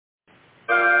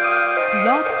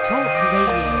Blog Talk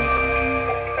Radio.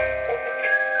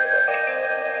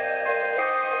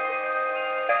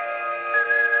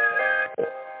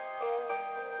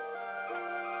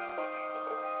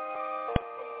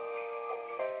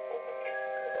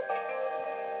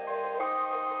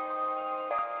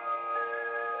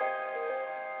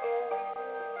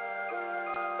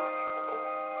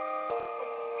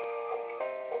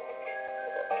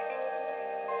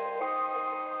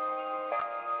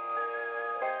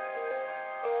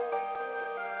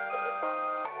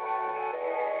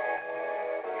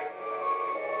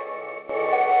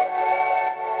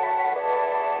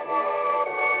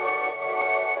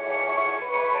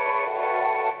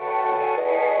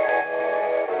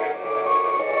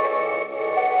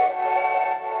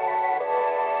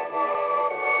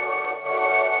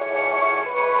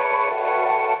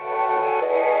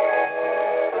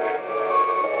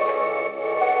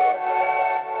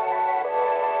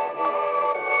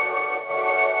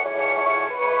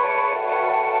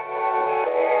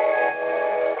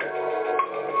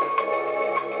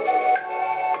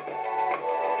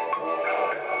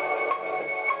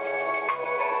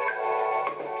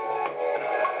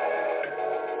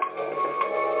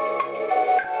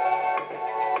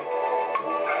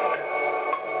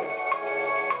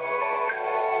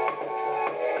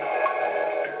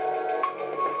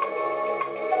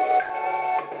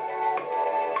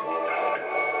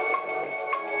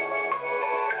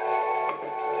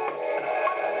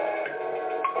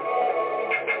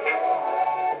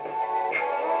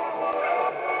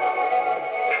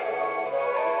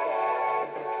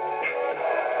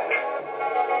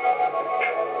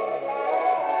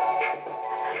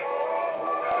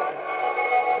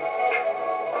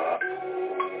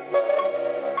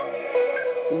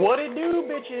 What it do,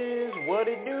 bitches? What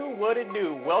it do? What it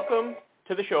do? Welcome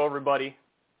to the show, everybody.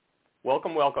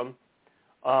 Welcome, welcome.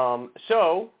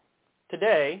 So,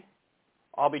 today,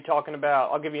 I'll give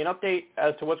you an update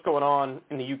as to what's going on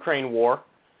in the Ukraine war.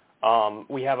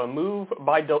 We have a move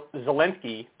by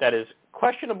Zelensky that is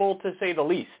questionable, to say the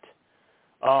least.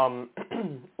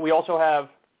 We also have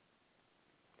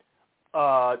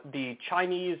the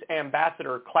Chinese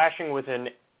ambassador clashing with an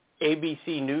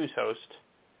ABC news host,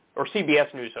 or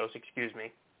CBS news host, excuse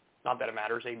me. Not that it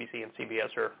matters. ABC and CBS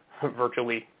are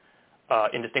virtually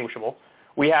indistinguishable.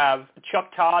 We have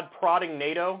Chuck Todd prodding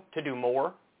NATO to do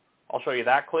more. I'll show you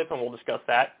that clip, and we'll discuss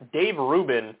that. Dave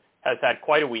Rubin has had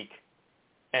quite a week,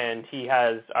 and he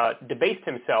has debased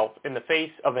himself in the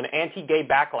face of an anti-gay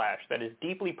backlash that is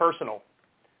deeply personal.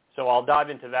 So I'll dive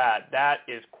into that. That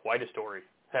is quite a story.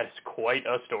 That is quite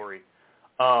a story.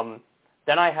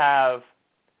 Then I have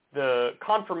the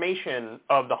confirmation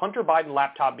of the Hunter Biden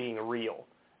laptop being real.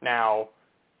 Now,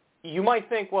 you might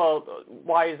think, well,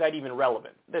 why is that even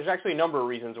relevant? There's actually a number of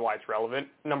reasons why it's relevant.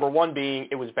 Number one being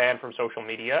it was banned from social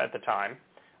media at the time.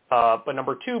 But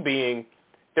number two being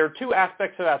there are two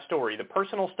aspects of that story. The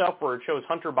personal stuff where it shows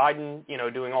Hunter Biden,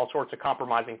 doing all sorts of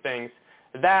compromising things.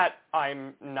 That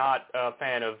I'm not a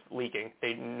fan of leaking.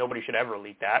 Nobody should ever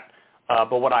leak that.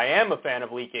 But what I am a fan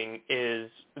of leaking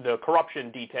is the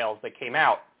corruption details that came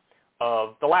out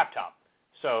of the laptop.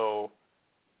 So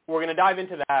we're going to dive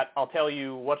into that. I'll tell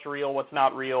you what's real, what's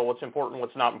not real, what's important,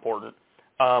 what's not important.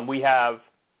 We have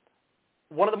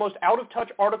one of the most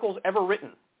out-of-touch articles ever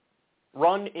written,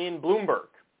 run in Bloomberg.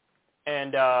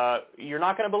 And you're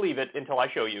not going to believe it until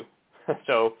I show you.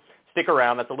 So stick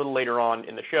around. That's a little later on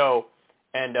in the show.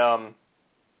 And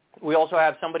we also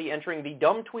have somebody entering the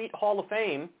Dumb Tweet Hall of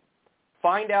Fame.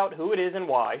 Find out who it is and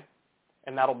why.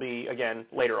 And that'll be, again,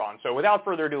 later on. So without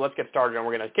further ado, let's get started, and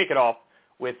we're going to kick it off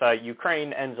with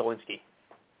Ukraine and Zelensky.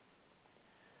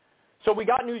 So we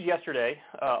got news yesterday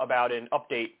about an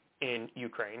update in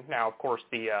Ukraine. Now, of course,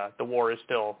 the war is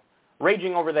still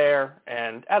raging over there,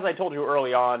 and as I told you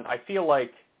early on, I feel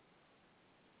like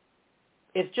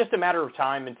it's just a matter of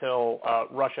time until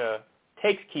Russia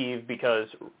takes Kyiv, because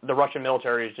the Russian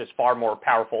military is just far more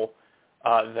powerful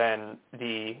than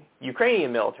the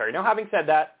Ukrainian military. Now, having said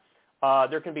that,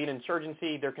 there can be an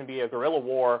insurgency, there can be a guerrilla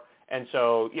war, and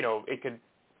so, it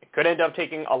could end up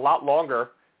taking a lot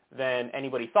longer than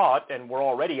anybody thought, and we're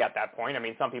already at that point. I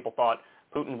mean, some people thought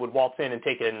Putin would waltz in and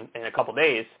take it in a couple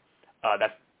days.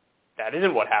 That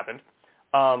isn't what happened.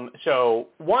 So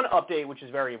one update, which is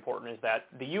very important, is that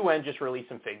the UN just released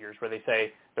some figures where they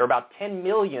say there are about 10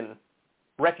 million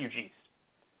refugees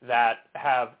that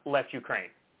have left Ukraine.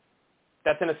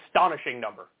 That's an astonishing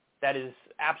number. That is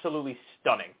absolutely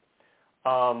stunning.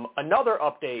 Another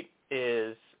update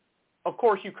is, of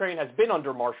course, Ukraine has been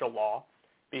under martial law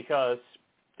because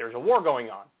there's a war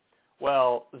going on.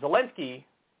 Well, Zelensky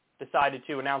decided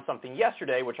to announce something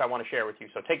yesterday, which I want to share with you.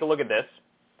 So take a look at this.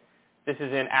 This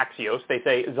is in Axios. They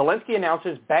say, Zelensky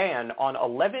announces ban on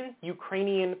 11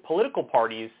 Ukrainian political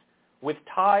parties with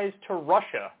ties to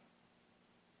Russia.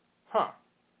 So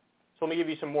let me give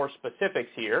you some more specifics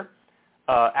here.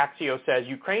 Axios says,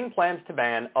 Ukraine plans to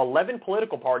ban 11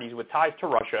 political parties with ties to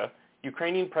Russia.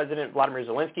 Ukrainian President Vladimir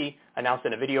Zelensky announced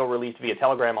in a video released via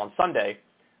Telegram on Sunday,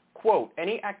 quote,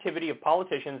 any activity of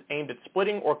politicians aimed at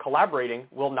splitting or collaborating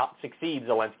will not succeed,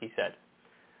 Zelensky said.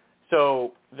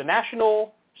 So the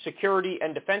National Security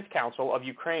and Defense Council of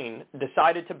Ukraine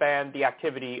decided to ban the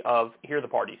activity of, here are the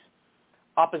parties,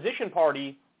 Opposition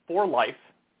Party for Life,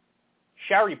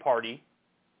 Shari Party,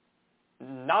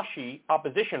 Nashi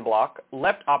Opposition Bloc,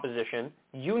 Left Opposition,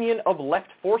 Union of Left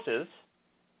Forces,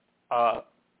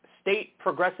 State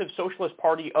Progressive Socialist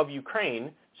Party of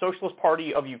Ukraine, Socialist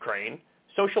Party of Ukraine,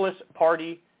 Socialist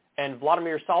Party, and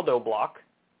Vladimir Saldo Bloc,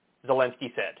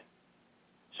 Zelensky said.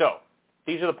 So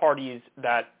these are the parties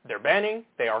that they're banning.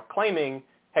 They are claiming,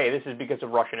 hey, this is because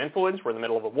of Russian influence. We're in the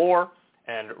middle of a war,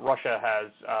 and Russia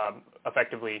has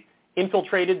effectively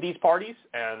infiltrated these parties,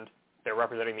 and they're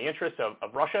representing the interests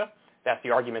of Russia. That's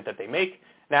the argument that they make.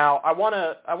 Now, I want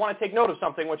to take note of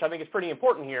something which I think is pretty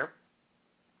important here.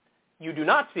 You do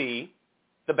not see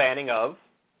the banning of,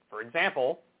 for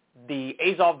example, the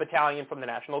Azov Battalion from the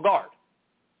National Guard.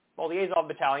 Well, the Azov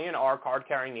Battalion are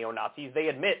card-carrying neo-Nazis. They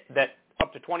admit that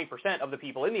up to 20% of the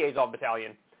people in the Azov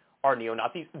Battalion are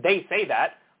neo-Nazis. They say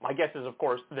that. My guess is, of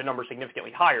course, the number is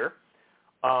significantly higher.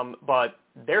 But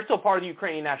they're still part of the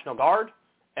Ukrainian National Guard,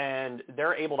 and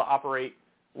they're able to operate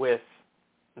with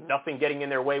nothing getting in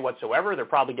their way whatsoever. They're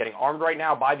probably getting armed right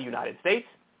now by the United States.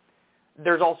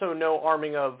 There's also no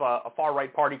arming of a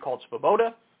far-right party called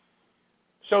Svoboda.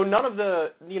 So none of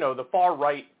the, the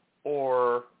far-right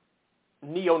or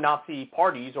neo-Nazi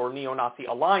parties or neo-Nazi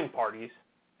aligned parties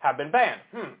have been banned.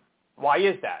 Why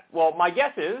is that? Well, my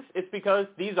guess is it's because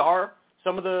these are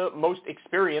some of the most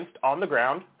experienced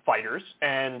on-the-ground fighters,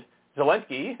 and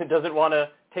Zelensky doesn't want to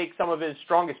take some of his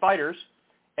strongest fighters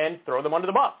and throw them under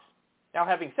the bus. Now,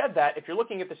 having said that, if you're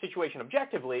looking at the situation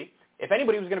objectively, if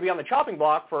anybody was going to be on the chopping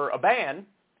block for a ban,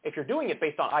 if you're doing it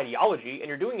based on ideology and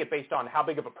you're doing it based on how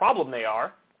big of a problem they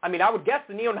are, I mean, I would guess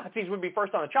the neo-Nazis would be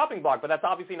first on the chopping block, but that's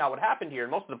obviously not what happened here.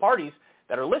 And most of the parties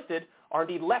that are listed are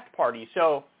indeed left parties.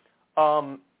 So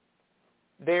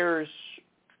there's,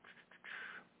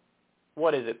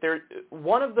 what is it?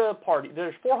 One of the parties,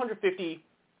 there's 450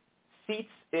 seats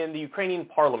in the Ukrainian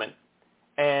parliament,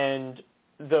 and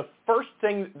the first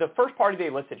party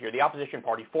they listed here, the opposition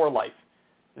party, For Life,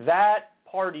 that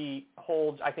party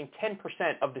holds, I think, 10%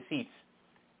 of the seats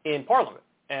in parliament.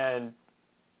 And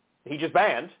he just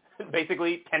banned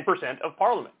basically 10% of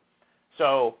parliament.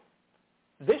 So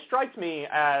this strikes me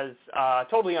as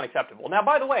totally unacceptable. Now,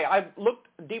 by the way, I've looked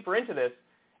deeper into this,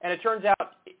 and it turns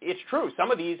out it's true.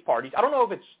 Some of these parties, I don't know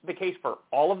if it's the case for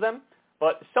all of them,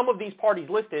 but some of these parties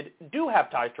listed do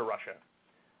have ties to Russia.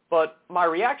 But my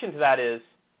reaction to that is,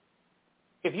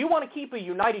 if you want to keep a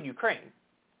united Ukraine,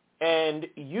 and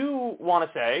you want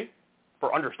to say,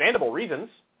 for understandable reasons,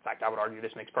 in fact, I would argue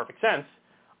this makes perfect sense,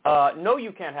 no,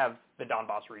 you can't have the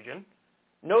Donbass region.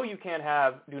 No, you can't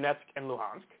have Donetsk and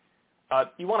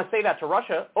Luhansk. You want to say that to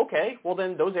Russia? Okay, well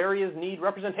then those areas need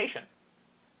representation.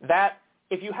 That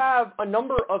if you have a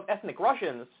number of ethnic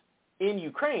Russians in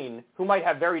Ukraine who might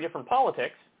have very different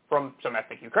politics from some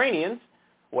ethnic Ukrainians,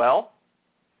 well,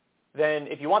 then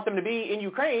if you want them to be in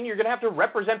Ukraine, you're going to have to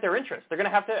represent their interests. They're going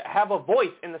to have a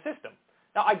voice in the system.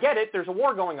 Now, I get it. There's a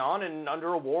war going on, and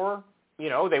under a war,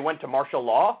 they went to martial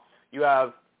law. You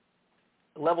have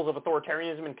levels of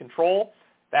authoritarianism and control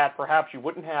that perhaps you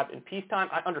wouldn't have in peacetime.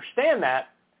 I understand that,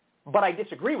 but I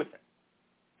disagree with it.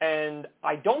 And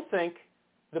I don't think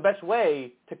the best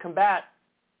way to combat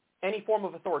any form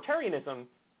of authoritarianism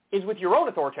is with your own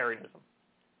authoritarianism.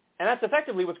 And that's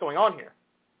effectively what's going on here.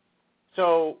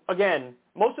 So, again,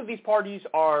 most of these parties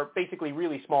are basically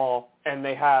really small, and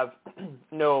they have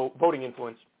no voting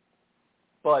influence.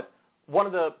 But one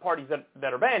of the parties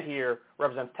that are banned here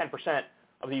represents 10%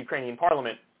 of the Ukrainian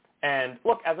parliament. And,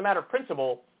 look, as a matter of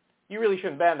principle, you really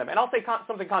shouldn't ban them. And I'll say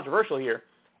something controversial here.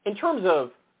 In terms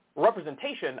of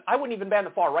representation, I wouldn't even ban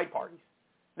the far-right parties.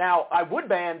 Now, I would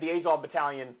ban the Azov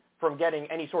Battalion from getting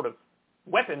any sort of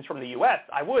weapons from the U.S.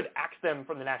 I would axe them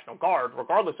from the National Guard,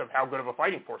 regardless of how good of a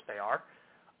fighting force they are,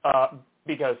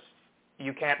 because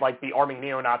you can't, be arming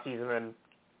neo-Nazis and then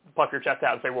puff your chest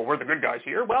out and say, well, we're the good guys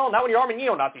here. Well, not when you're arming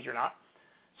neo-Nazis, you're not.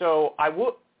 So I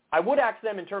would axe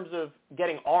them in terms of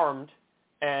getting armed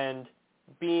and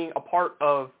being a part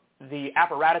of the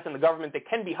apparatus in the government that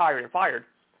can be hired and fired.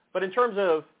 But in terms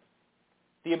of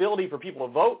the ability for people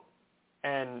to vote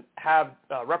and have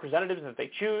representatives if they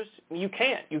choose. You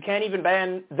can't. You can't even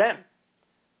ban them.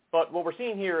 But what we're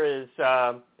seeing here is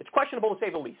it's questionable to say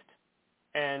the least.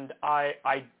 And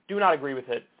I do not agree with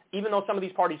it, even though some of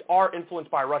these parties are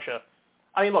influenced by Russia.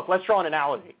 I mean, look, let's draw an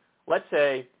analogy. Let's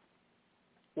say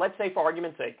for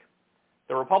argument's sake,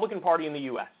 the Republican Party in the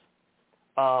U.S.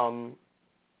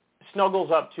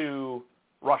 Snuggles up to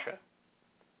Russia,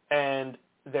 and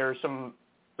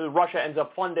Russia ends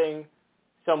up funding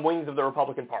some wings of the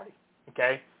Republican Party,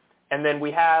 okay? And then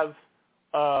we have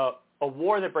a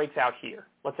war that breaks out here.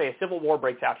 Let's say a civil war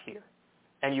breaks out here,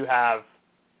 and you have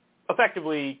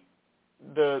effectively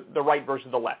the right versus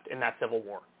the left in that civil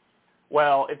war.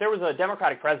 Well, if there was a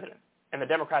Democratic president and the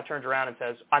Democrat turns around and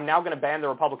says, I'm now going to ban the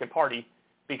Republican Party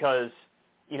because,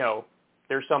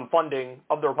 there's some funding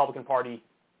of the Republican Party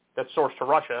that's sourced to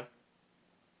Russia,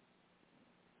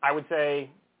 I would say,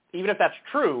 even if that's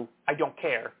true, I don't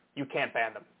care. You can't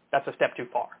ban them. That's a step too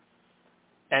far.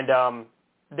 And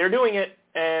they're doing it,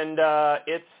 and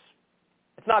it's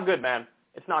not good, man.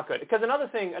 It's not good. Because another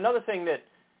thing that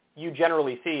you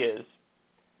generally see is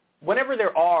whenever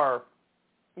there are,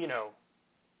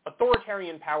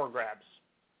 authoritarian power grabs,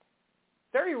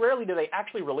 very rarely do they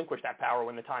actually relinquish that power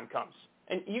when the time comes.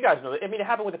 And you guys know that. I mean, it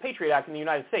happened with the Patriot Act in the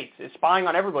United States. It's spying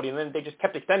on everybody, and then they just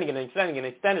kept extending it and extending it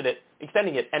and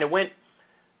extending it. And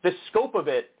the scope of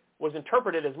it was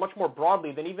interpreted as much more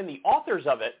broadly than even the authors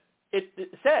of it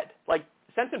said. Like,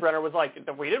 Sensenbrenner was like,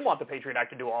 we didn't want the Patriot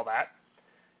Act to do all that.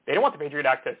 They didn't want the Patriot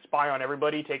Act to spy on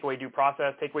everybody, take away due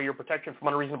process, take away your protection from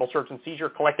unreasonable search and seizure,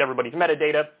 collect everybody's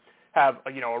metadata, have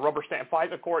a rubber stamp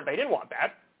FISA court. They didn't want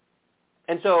that.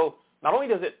 And so not only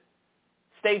does it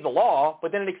stay the law,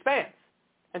 but then it expands.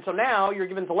 And so now you're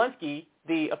giving Zelensky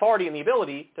the authority and the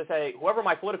ability to say, whoever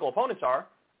my political opponents are,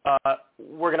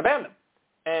 we're going to ban them.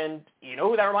 And you know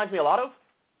who that reminds me a lot of?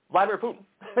 Vladimir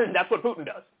Putin. That's what Putin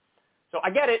does. So I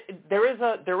get it. There is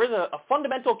a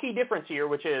fundamental key difference here,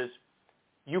 which is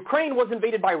Ukraine was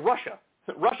invaded by Russia.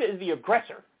 Russia is the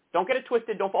aggressor. Don't get it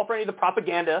twisted. Don't fall for any of the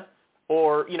propaganda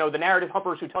or, the narrative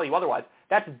humpers who tell you otherwise.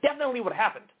 That's definitely what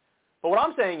happened. But what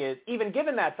I'm saying is, even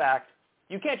given that fact,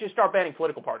 you can't just start banning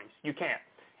political parties. You can't.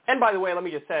 And by the way, let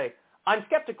me just say, I'm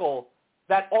skeptical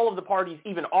that all of the parties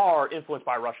even are influenced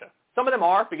by Russia. Some of them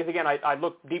are, because again, I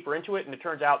looked deeper into it, and it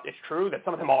turns out it's true that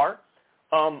some of them are.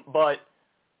 But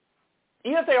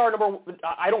even if they are,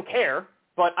 I don't care.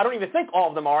 But I don't even think all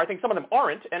of them are. I think some of them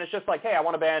aren't, and it's just like, hey, I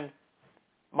want to ban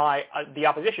the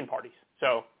opposition parties.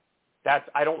 So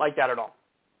I don't like that at all.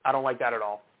 I don't like that at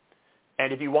all.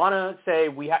 And if you want to say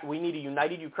we need a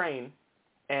united Ukraine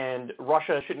and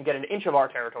Russia shouldn't get an inch of our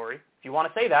territory, if you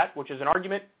want to say that, which is an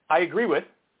argument I agree with,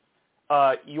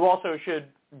 you also should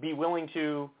be willing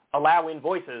to allow in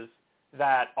voices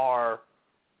that are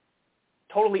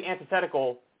totally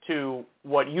antithetical to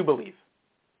what you believe,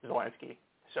 Zelensky.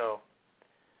 So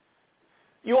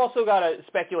you also got to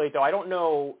speculate, though. I don't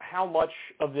know how much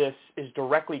of this is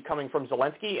directly coming from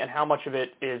Zelensky and how much of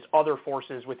it is other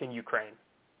forces within Ukraine.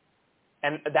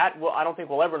 And I don't think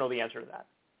we'll ever know the answer to that.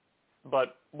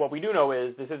 But what we do know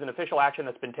is this is an official action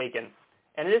that's been taken.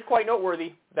 And it is quite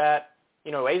noteworthy that,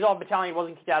 Azov Battalion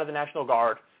wasn't kicked out of the National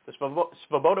Guard. The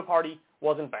Svoboda Party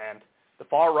wasn't banned. The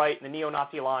far right and the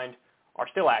neo-Nazi aligned are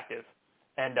still active.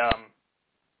 And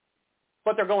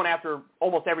but they're going after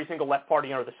almost every single left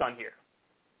party under the sun here.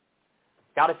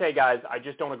 Got to say, guys, I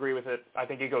just don't agree with it. I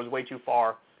think it goes way too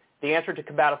far. The answer to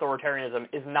combat authoritarianism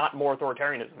is not more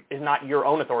authoritarianism, is not your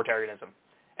own authoritarianism.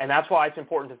 And that's why it's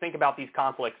important to think about these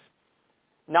conflicts,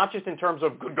 not just in terms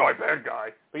of good guy, bad guy,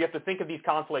 but you have to think of these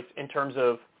conflicts in terms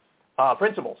of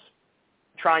principles,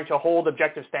 trying to hold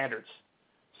objective standards.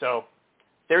 So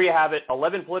there you have it.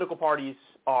 11 political parties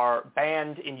are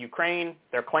banned in Ukraine.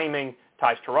 They're claiming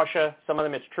ties to Russia. Some of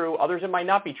them it's true. Others it might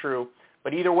not be true.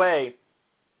 But either way,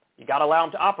 you got to allow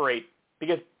them to operate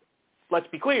because, let's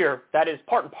be clear, that is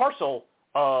part and parcel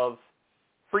of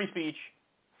free speech,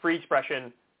 free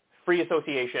expression, free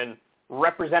association,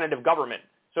 representative government.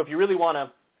 So if you really want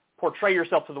to portray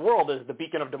yourself to the world as the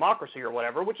beacon of democracy or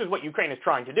whatever, which is what Ukraine is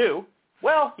trying to do,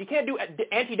 well, you can't do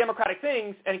anti-democratic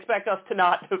things and expect us to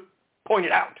not point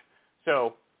it out.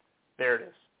 So there it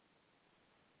is.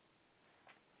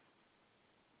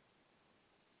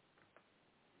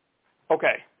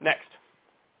 Okay, next.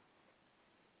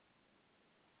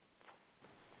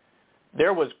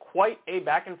 There was quite a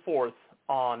back and forth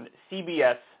on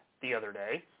CBS the other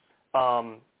day.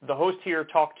 The host here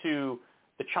talked to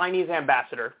the Chinese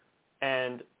ambassador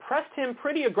and pressed him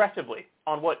pretty aggressively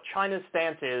on what China's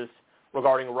stance is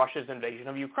regarding Russia's invasion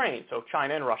of Ukraine. So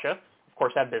China and Russia, of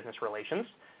course, have business relations.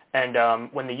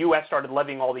 And when the U.S. started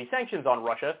levying all these sanctions on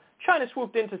Russia, China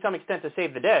swooped in to some extent to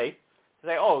save the day, to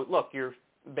say, oh, look, you're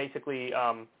basically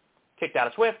kicked out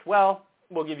of SWIFT. Well,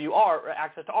 we'll give you our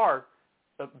access to our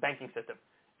banking system,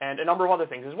 and a number of other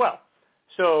things as well.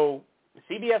 So the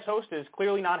CBS host is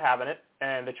clearly not having it,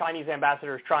 and the Chinese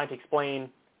ambassador is trying to explain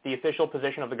the official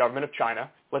position of the government of China.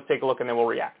 Let's take a look, and then we'll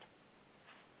react.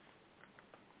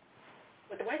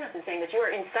 But the White House is saying that you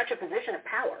are in such a position of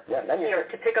power here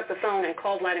to pick up the phone and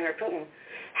call Vladimir Putin.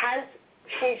 Has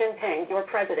Xi Jinping, your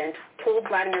president, told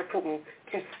Vladimir Putin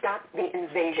to stop the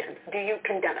invasion? Do you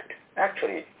condemn it?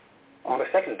 Actually, on the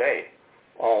second day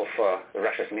of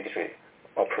Russia's military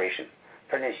operation,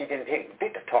 President Xi Jinping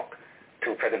did talk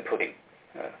to President Putin.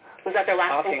 Was that their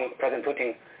last asking President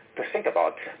Putin to think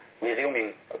about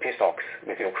resuming peace talks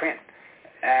with Ukraine.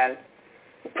 And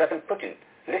President Putin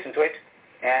listened to it,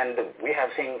 and we have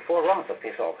seen 4 rounds of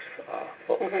peace talks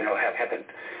have happened.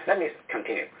 Let me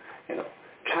continue.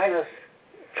 China's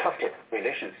trusted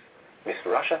relations with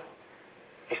Russia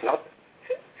is not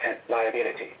a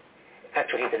liability.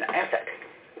 Actually, it's an asset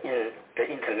in the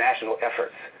international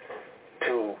efforts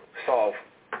to solve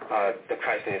the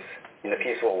crisis in a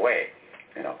peaceful way.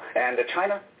 And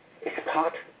China is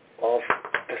part of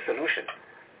the solution.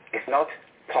 It's not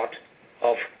part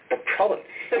of the problem.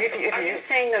 So are you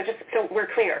saying, though, just so we're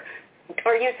clear,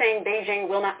 are you saying Beijing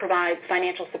will not provide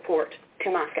financial support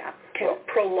to Moscow to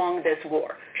prolong this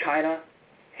war? China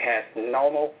has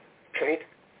normal trade,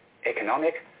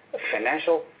 economic,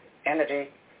 financial, energy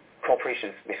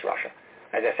cooperations with Russia.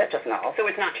 As I said just now. So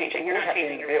it's not changing. You're not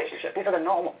changing your relationship. These are the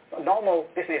normal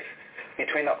business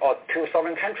between two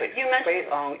sovereign countries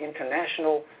based on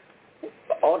international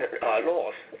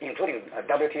laws, including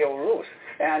WTO rules.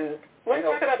 And let's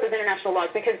talk about those international laws,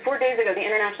 because 4 days ago, the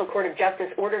International Court of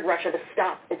Justice ordered Russia to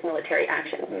stop its military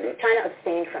actions. China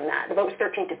abstained from that. The vote was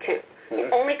 13-2. The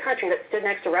only country that stood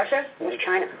next to Russia was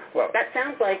China. Well, that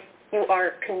sounds like you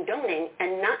are condoning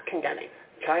and not condemning.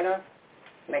 China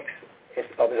makes its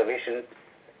observation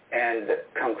and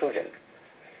conclusion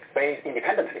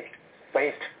independently,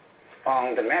 based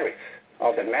on the merits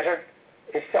of the matter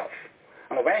itself.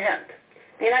 On the one hand,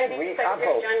 the United States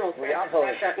Secretary General said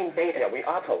Russia invaded. Yeah, we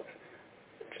oppose.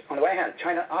 On the one hand,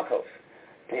 China opposed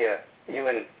the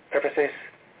UN purposes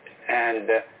and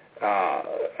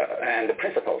the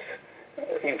principles,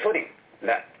 including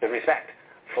the respect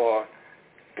for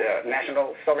the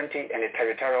national sovereignty and the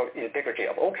territorial integrity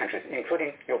of all countries,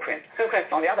 including Ukraine. Okay.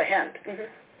 On the other hand,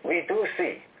 we do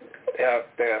see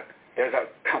there's a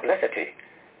complexity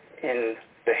in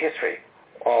the history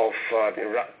of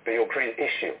the Ukraine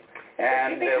issue.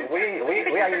 And we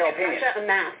are in opinion. Russia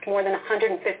amassed more than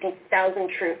 150,000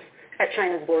 troops at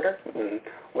China's border.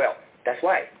 Well, that's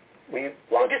why we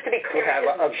want just to be clear, have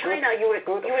a China,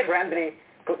 good, friendly,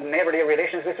 good neighborly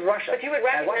relations with Russia. But you would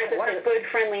recognize that there's good,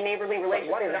 friendly, neighborly relations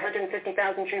with 150,000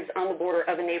 troops on the border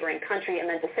of a neighboring country, and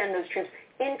then to send those troops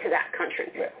into that country.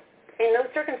 Yeah. In those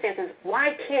circumstances,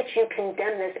 why can't you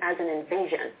condemn this as an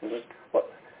invasion? Well,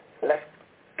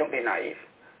 don't be naive.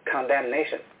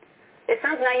 Condemnation. It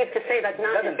sounds naive to say that's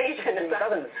not an invasion. It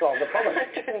doesn't solve the problem.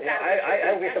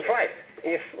 I would be surprised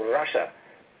if Russia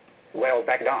will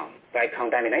back down by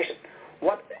condemnation.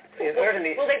 What is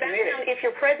urgently will they back needed down if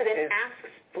your president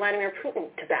asks Vladimir Putin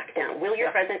to back down? Will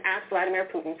your president ask Vladimir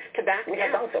Putin to back down? We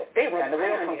have done so. And we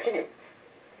will continue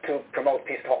to promote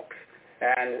peace talks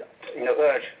and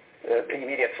urge the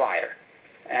immediate fire.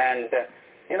 And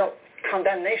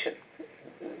condemnation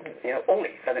only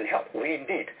doesn't help. We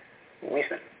need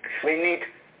wisdom. We need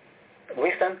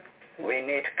wisdom, we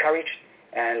need courage,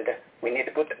 and we need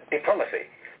good diplomacy.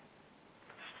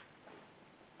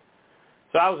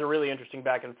 So that was a really interesting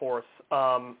back and forth.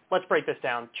 Let's break this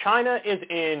down. China is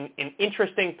in an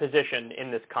interesting position in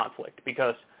this conflict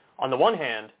because, on the one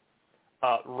hand,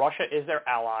 Russia is their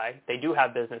ally. They do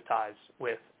have business ties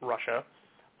with Russia.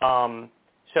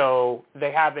 So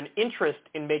they have an interest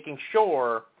in making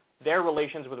sure their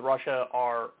relations with Russia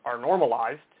are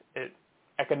normalized.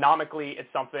 Economically, it's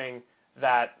something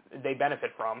that they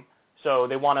benefit from. So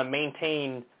they want to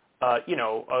maintain,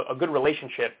 a good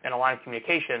relationship and a line of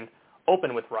communication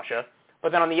open with Russia.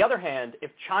 But then on the other hand,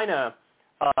 if China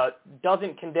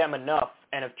doesn't condemn enough,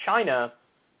 and if China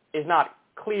is not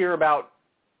clear about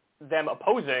them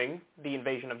opposing the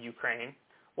invasion of Ukraine,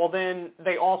 well, then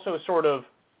they also sort of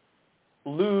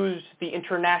lose the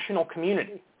international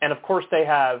community. And of course, they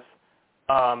have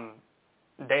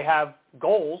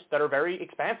goals that are very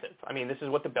expansive. I mean, this is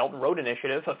what the Belt and Road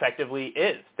Initiative effectively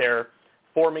is. They're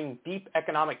forming deep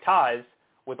economic ties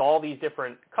with all these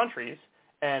different countries,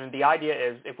 And the idea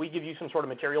is if we give you some sort of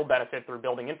material benefit through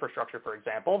building infrastructure, for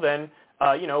example, then,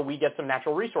 we get some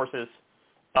natural resources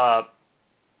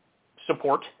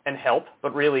support and help,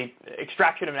 but really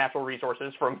extraction of natural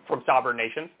resources from sovereign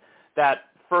nations that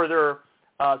further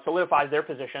solidifies their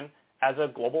position as a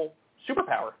global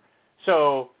superpower.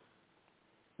 So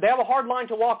they have a hard line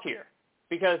to walk here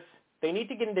because they need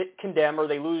to condemn or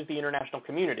they lose the international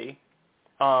community.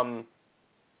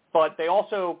 But they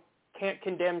also can't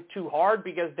condemn too hard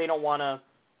because they don't want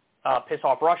to piss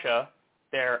off Russia,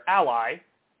 their ally,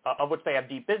 of which they have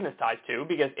deep business ties to,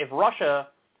 because if Russia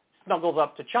snuggles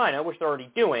up to China, which they're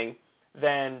already doing,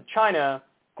 then China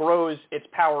grows its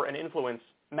power and influence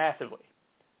massively.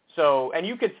 So, and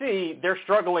you could see they're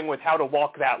struggling with how to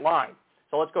walk that line.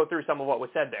 So let's go through some of what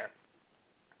was said there.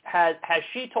 Has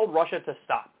Xi told Russia to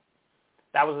stop?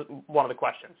 That was one of the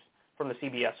questions from the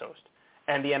CBS host.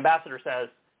 And the ambassador says,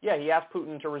 yeah, he asked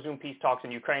Putin to resume peace talks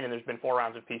in Ukraine, and there's been 4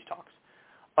 rounds of peace talks.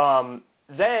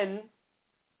 Then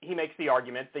he makes the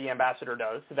argument, the ambassador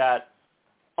does, that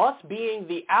us being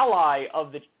the ally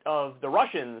of the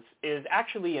Russians is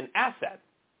actually an asset.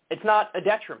 It's not a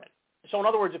detriment. So in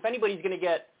other words, if anybody's going to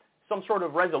get some sort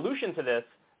of resolution to this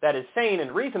that is sane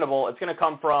and reasonable, it's going to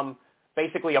come from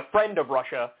basically a friend of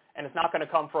Russia, and it's not going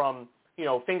to come from,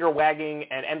 finger wagging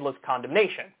and endless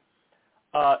condemnation.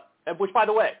 Which, by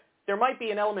the way, there might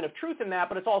be an element of truth in that,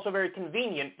 but it's also very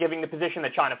convenient given the position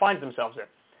that China finds themselves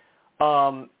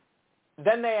in.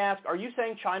 Then they ask, are you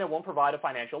saying China won't provide a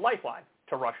financial lifeline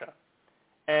to Russia?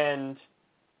 And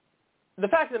the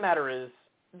fact of the matter is,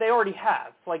 they already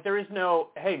have. Like, there is no,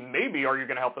 hey, maybe are you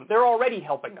going to help them? They're already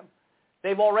helping them.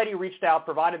 They've already reached out,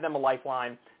 provided them a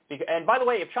lifeline. And by the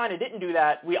way, if China didn't do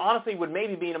that, we honestly would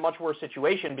maybe be in a much worse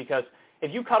situation, because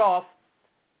if you cut off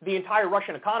the entire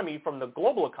Russian economy from the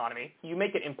global economy, you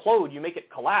make it implode, you make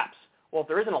it collapse. Well, if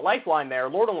there isn't a lifeline there,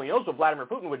 Lord only knows what Vladimir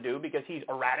Putin would do, because he's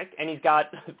erratic and he's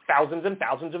got thousands and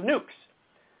thousands of nukes.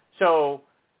 So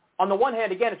on the one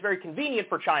hand, again, it's very convenient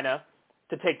for China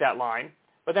to take that line.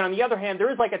 But then on the other hand,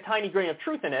 there is like a tiny grain of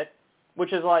truth in it,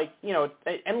 which is like,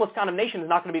 endless condemnation is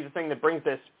not going to be the thing that brings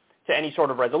this to any sort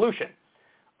of resolution.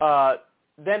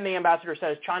 Then the ambassador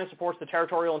says China supports the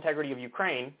territorial integrity of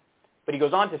Ukraine, but he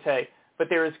goes on to say, but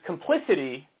there is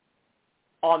complicity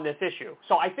on this issue.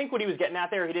 So I think what he was getting at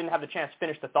there, he didn't have the chance to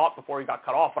finish the thought before he got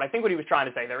cut off, but I think what he was trying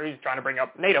to say there, he was trying to bring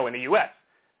up NATO in the U.S.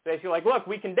 Basically like, look,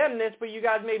 we condemn this, but you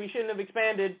guys maybe shouldn't have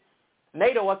expanded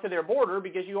NATO up to their border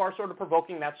because you are sort of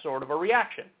provoking that sort of a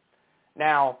reaction.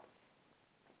 Now,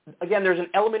 again, there's an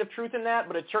element of truth in that,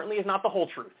 but it certainly is not the whole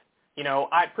truth.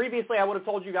 Previously I would have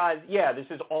told you guys, yeah, this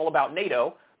is all about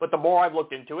NATO, but the more I've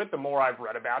looked into it, the more I've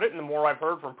read about it, and the more I've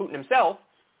heard from Putin himself,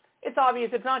 it's obvious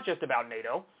it's not just about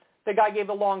NATO. The guy gave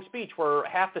a long speech where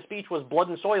half the speech was blood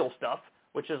and soil stuff,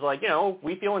 which is like,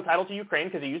 we feel entitled to Ukraine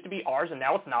because it used to be ours and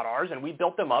now it's not ours, and we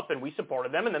built them up and we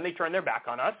supported them, and then they turned their back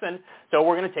on us, and so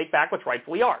we're going to take back what's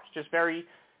rightfully ours. Just very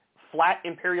flat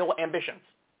imperial ambitions.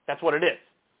 That's what it is.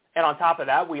 And on top of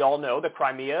that, we all know that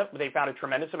Crimea, they found a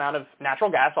tremendous amount of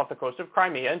natural gas off the coast of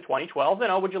Crimea in 2012.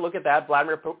 And would you look at that?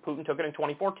 Vladimir Putin took it in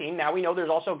 2014. Now we know there's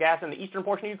also gas in the eastern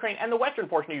portion of Ukraine and the western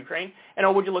portion of Ukraine.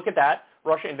 And would you look at that?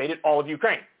 Russia invaded all of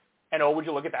Ukraine. And would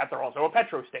you look at that? They're also a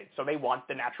petrostate. So they want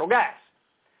the natural gas.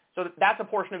 So that's a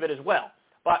portion of it as well.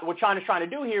 But what China's trying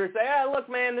to do here is say, look,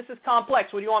 man, this is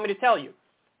complex. What do you want me to tell you?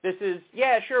 This is,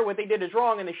 yeah, sure, what they did is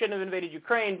wrong and they shouldn't have invaded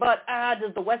Ukraine, but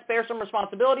does the West bear some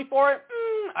responsibility for it?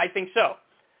 I think so.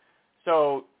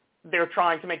 So they're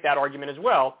trying to make that argument as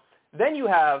well. Then you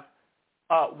have,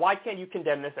 why can't you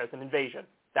condemn this as an invasion?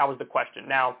 That was the question.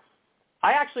 Now,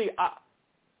 I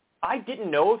didn't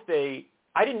know they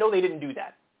didn't do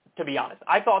that, to be honest.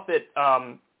 I thought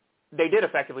that they did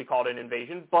effectively call it an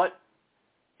invasion, but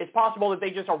it's possible that they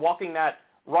just are walking that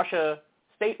Russia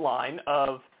state line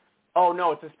of, oh,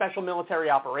 no, it's a special military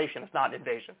operation. It's not an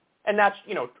invasion. And that's,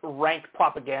 rank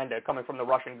propaganda coming from the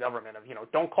Russian government of,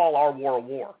 don't call our war a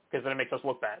war because then it makes us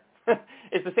look bad.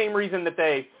 It's the same reason that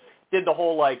they did the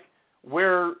whole,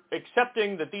 we're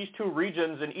accepting that these 2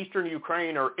 regions in eastern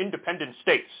Ukraine are independent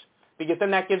states, because then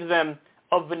that gives them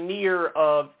a veneer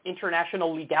of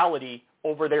international legality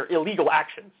over their illegal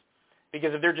actions.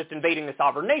 Because if they're just invading the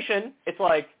sovereign nation, it's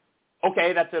like,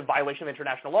 okay, that's a violation of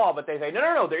international law, but they say,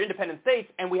 no, they're independent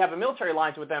states, and we have a military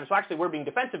alliance with them, so actually we're being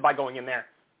defensive by going in there.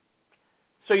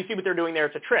 So you see what they're doing there,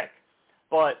 it's a trick.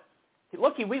 But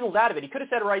look, he weaseled out of it. He could have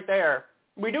said right there,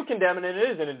 we do condemn it and it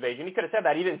is an invasion. He could have said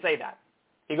that. He didn't say that.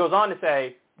 He goes on to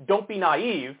say, don't be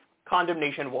naive,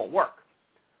 condemnation won't work.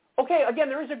 Okay, again,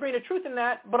 there is a grain of truth in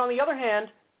that, but on the other hand,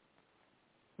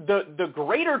 the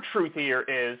greater truth here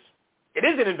is it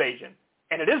is an invasion,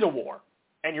 and it is a war,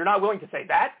 and you're not willing to say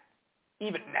that?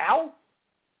 even now,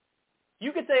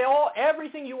 you could say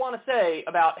everything you want to say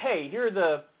about, hey, here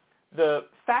are the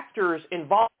factors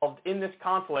involved in this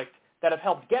conflict that have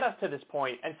helped get us to this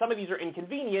point, and some of these are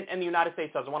inconvenient and the United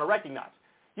States doesn't want to recognize.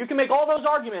 You can make all those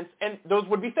arguments, and those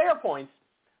would be fair points,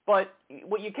 but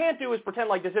what you can't do is pretend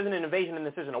like this isn't an invasion and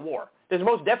this isn't a war. There's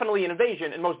most definitely an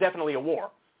invasion and most definitely a war.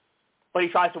 But he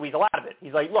tries to weasel out of it.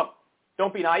 He's like, look,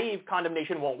 don't be naive,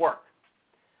 condemnation won't work.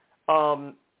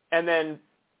 And then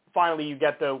finally you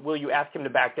get the, will you ask him to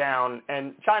back down?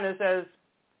 And China says,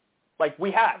 like,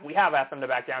 we have asked them to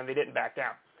back down. They didn't back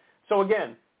down. So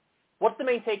again, what's the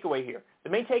main takeaway here? The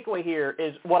main takeaway here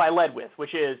is what I led with,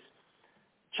 which is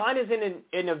China's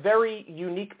in a very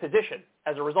unique position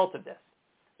as a result of this.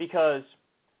 Because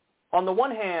on the one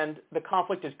hand, the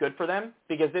conflict is good for them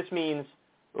because this means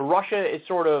Russia is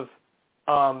sort of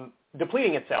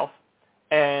depleting itself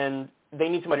and they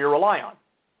need somebody to rely on.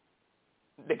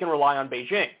 They can rely on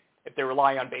Beijing. If they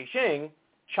rely on Beijing,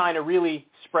 China really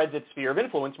spreads its sphere of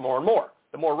influence more and more.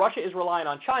 The more Russia is relying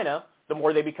on China, the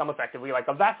more they become effectively like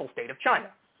a vassal state of China.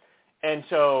 And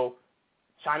so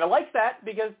China likes that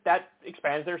because that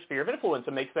expands their sphere of influence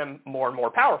and makes them more and more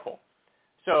powerful.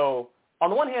 So on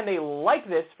the one hand, they like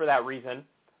this for that reason,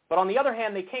 but on the other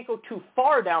hand, they can't go too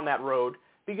far down that road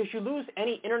because you lose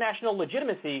any international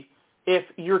legitimacy if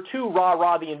you're too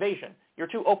rah-rah the invasion. You're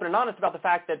too open and honest about the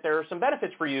fact that there are some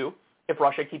benefits for you if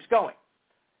Russia keeps going.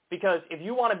 Because if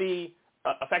you want to be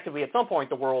effectively at some point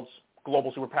the world's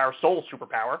global superpower, sole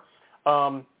superpower,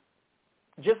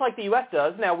 just like the U.S.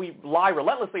 does, now we lie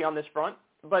relentlessly on this front,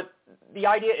 but the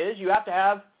idea is you have to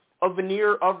have a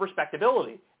veneer of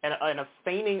respectability and a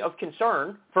feigning of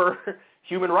concern for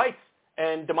human rights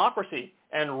and democracy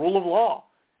and rule of law.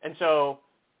 And so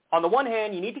on the one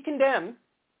hand, you need to condemn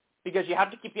because you have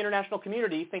to keep the international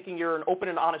community thinking you're an open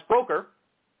and honest broker.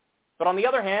 But on the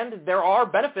other hand, there are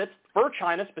benefits for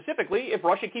China specifically if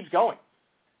Russia keeps going.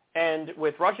 And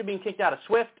with Russia being kicked out of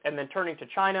SWIFT and then turning to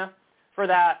China for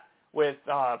that, with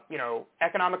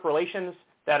economic relations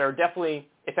that are definitely,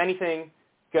 if anything,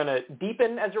 going to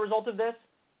deepen as a result of this,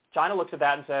 China looks at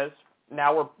that and says,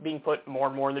 now we're being put more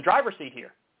and more in the driver's seat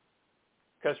here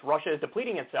because Russia is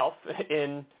depleting itself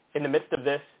in the midst of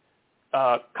this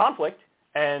conflict,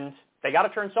 and they got to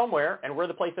turn somewhere, and we're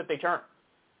the place that they turn.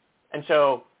 And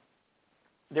so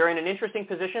they're in an interesting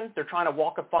position. They're trying to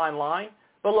walk a fine line.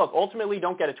 But look, ultimately,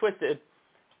 don't get it twisted.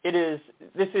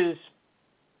 This is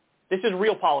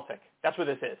real politics. That's what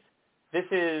this is. This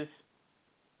is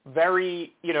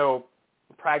very,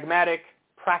 pragmatic,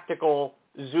 practical,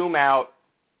 zoom out,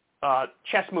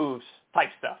 chess moves type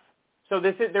stuff. So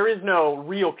there is no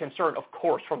real concern, of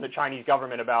course, from the Chinese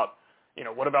government about,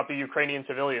 what about the Ukrainian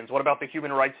civilians? What about the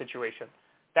human rights situation?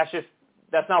 That's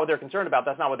not what they're concerned about.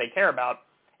 That's not what they care about.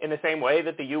 In the same way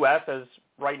that the U.S. is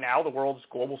right now the world's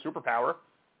global superpower,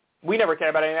 we never care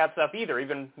about any of that stuff either,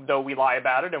 even though we lie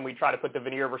about it and we try to put the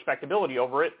veneer of respectability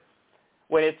over it.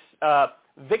 When it's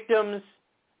victims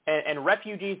and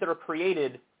refugees that are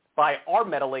created by our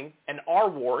meddling and our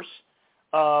wars,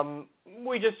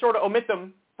 we just sort of omit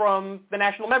them from the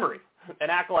national memory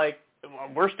and act like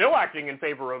we're still acting in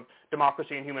favor of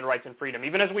democracy and human rights and freedom,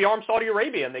 even as we armed Saudi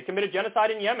Arabia and they committed genocide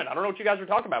in Yemen. I don't know what you guys are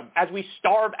talking about. As we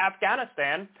starve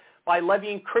Afghanistan by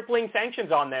levying crippling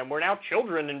sanctions on them, where now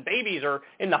children and babies are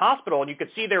in the hospital and you could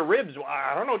see their ribs.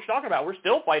 I don't know what you're talking about. We're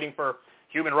still fighting for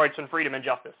human rights and freedom and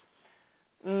justice.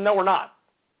 No, we're not.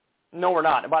 No, we're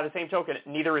not. And by the same token,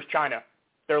 neither is China.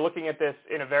 They're looking at this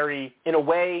in a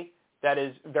way that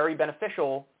is very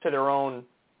beneficial to their own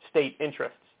state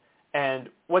interests. And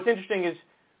what's interesting is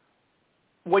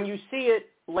when you see it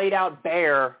laid out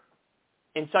bare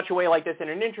in such a way like this in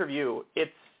an interview,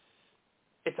 it's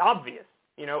obvious.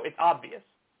 It's obvious.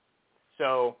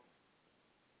 So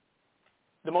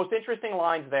the most interesting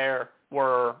lines there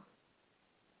were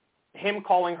him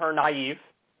calling her naive,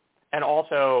 and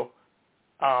also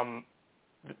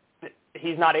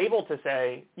he's not able to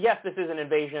say, yes, this is an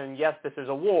invasion, yes, this is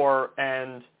a war,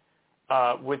 and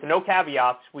with no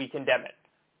caveats, we condemn it.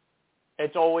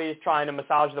 It's always trying to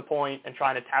massage the point and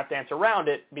trying to tap dance around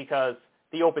it because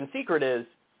the open secret is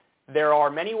there are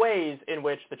many ways in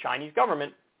which the Chinese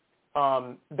government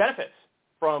benefits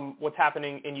from what's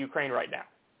happening in Ukraine right now.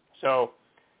 So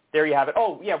there you have it.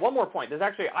 Oh, yeah, one more point. There's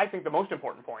actually, I think, the most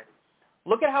important point.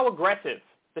 Look at how aggressive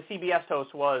the CBS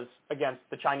host was against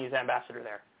the Chinese ambassador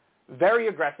there. Very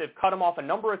aggressive, cut him off a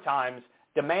number of times,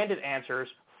 demanded answers,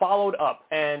 followed up.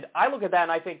 And I look at that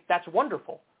and I think that's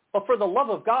wonderful. But for the love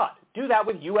of God, do that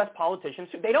with U.S. politicians.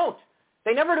 They don't.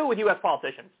 They never do it with U.S.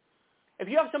 politicians. If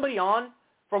you have somebody on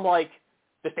from like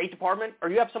the State Department, or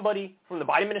you have somebody from the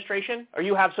Biden administration, or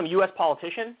you have some U.S.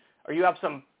 politician or you have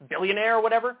some billionaire or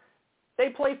whatever, they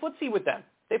play footsie with them.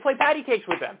 They play patty cakes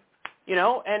with them,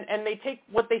 and they take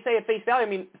what they say at face value. I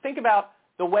mean, think about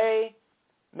the way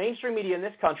mainstream media in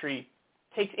this country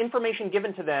takes information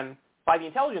given to them by the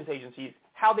intelligence agencies,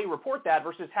 how they report that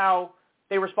versus how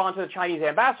they respond to the Chinese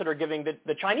ambassador giving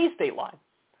the Chinese state line.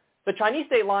 The Chinese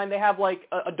state line, they have like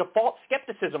a default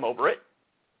skepticism over it,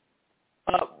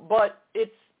 but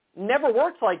it's never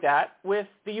works like that with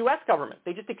the U.S. government.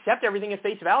 They just accept everything at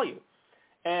face value.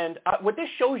 And what this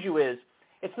shows you is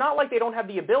it's not like they don't have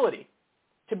the ability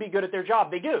to be good at their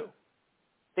job. They do.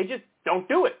 They just don't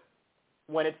do it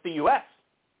when it's the U.S.,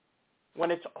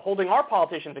 when it's holding our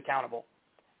politicians accountable.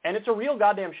 And it's a real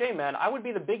goddamn shame, man. I would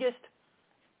be the biggest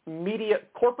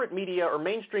corporate media or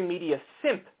mainstream media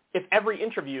simp if every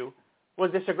interview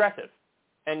was this aggressive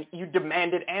and you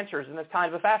demanded answers in this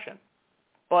kind of a fashion.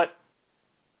 But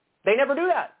they never do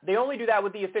that. They only do that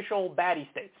with the official baddie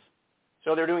states.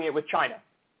 So they're doing it with China.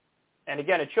 And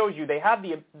again, it shows you they have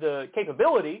the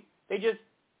capability. They just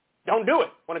don't do it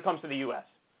when it comes to the U.S.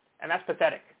 And that's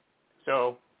pathetic.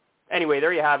 So anyway,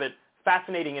 there you have it.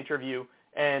 Fascinating interview.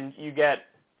 And you get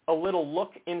a little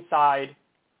look inside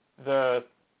the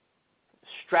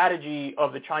strategy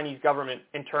of the Chinese government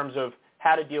in terms of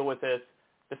how to deal with this,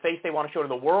 the face they want to show to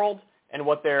the world, and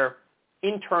what their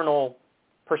internal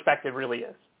perspective really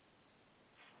is.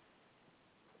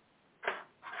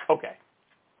 Okay.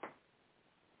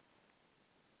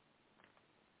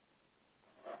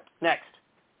 Next.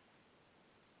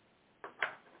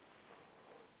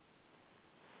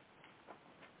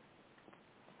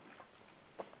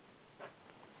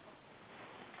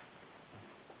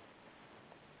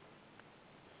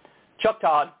 Chuck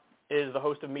Todd is the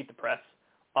host of Meet the Press.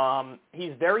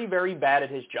 He's very, very bad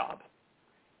at his job.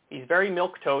 He's very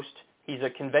milquetoast. He's a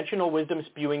conventional wisdom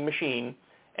spewing machine.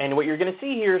 And what you're going to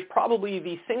see here is probably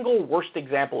the single worst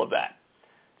example of that.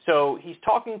 So he's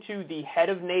talking to the head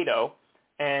of NATO,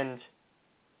 and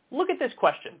look at this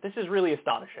question. This is really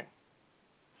astonishing.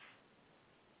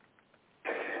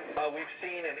 We've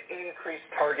seen an increased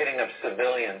targeting of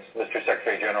civilians, Mr.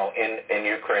 Secretary General, in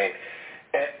Ukraine.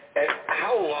 And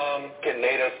how long can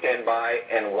NATO stand by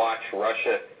and watch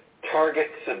Russia target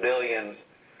civilians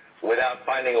without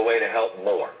finding a way to help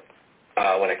more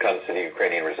when it comes to the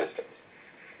Ukrainian resistance?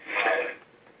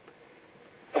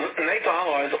 NATO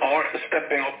allies are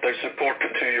stepping up their support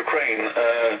to Ukraine,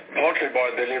 partly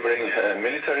by delivering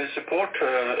military support,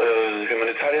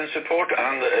 humanitarian support,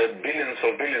 and billions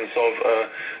of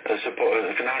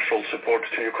financial support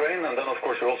to Ukraine. And then, of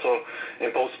course, we also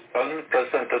impose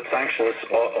unprecedented sanctions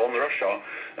on Russia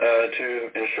to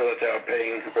ensure that they are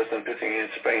paying, President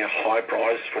Putin is paying a high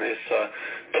price for this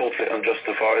totally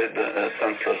unjustified,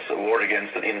 senseless war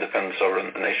against an independent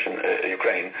sovereign nation,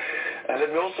 Ukraine. And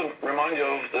let me also remind you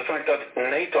of the fact that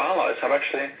NATO allies have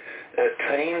actually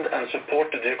trained and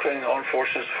supported the Ukrainian armed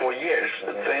forces for years,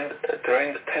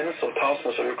 trained tens of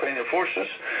thousands of Ukrainian forces,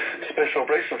 special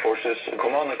operation forces,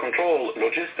 command and control,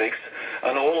 logistics,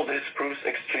 and all of this proves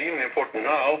extremely important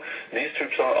now. These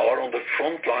troops are on the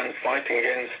front line fighting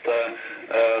against the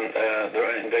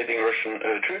invading Russian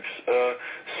troops.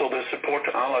 So the support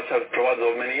allies have provided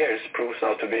over many years proves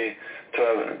now to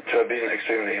have been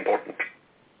extremely important.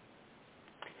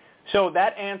 So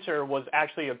that answer was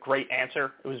actually a great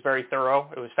answer. It was very thorough.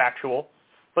 It was factual.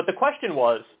 But the question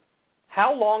was,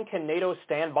 how long can NATO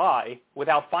stand by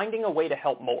without finding a way to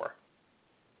help more?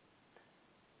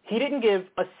 He didn't give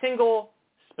a single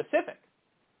specific.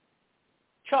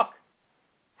 Chuck,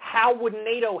 how would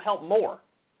NATO help more?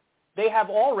 They have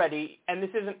already, and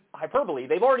this isn't hyperbole,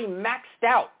 they've already maxed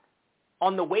out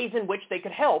on the ways in which they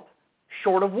could help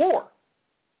short of war.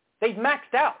 They've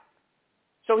maxed out.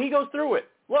 So he goes through it.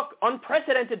 Look,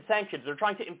 unprecedented sanctions. They're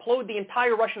trying to implode the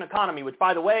entire Russian economy, which,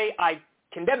 by the way, I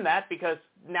condemn that because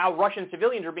now Russian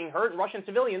civilians are being hurt, and Russian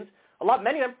civilians,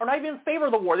 many of them, are not even in favor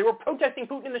of the war. They were protesting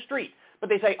Putin in the street. But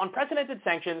they say unprecedented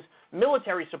sanctions,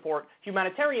 military support,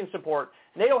 humanitarian support.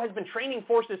 NATO has been training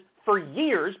forces for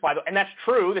years, and that's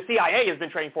true. The CIA has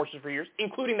been training forces for years,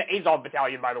 including the Azov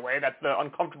Battalion, by the way. That's the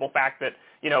uncomfortable fact that,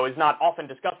 is not often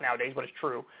discussed nowadays, but it's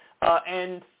true.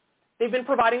 And they've been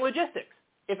providing logistics.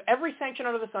 If every sanction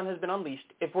under the sun has been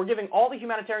unleashed, if we're giving all the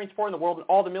humanitarian support in the world and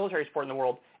all the military support in the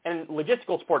world and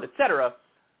logistical support, etc.,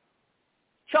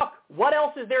 Chuck, what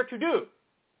else is there to do?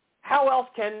 How else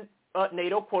can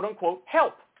NATO, quote-unquote,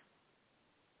 help?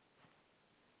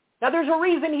 Now, there's a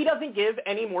reason he doesn't give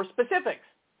any more specifics.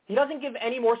 He doesn't give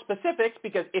any more specifics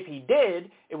because if he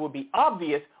did, it would be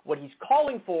obvious what he's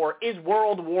calling for is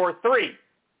World War III.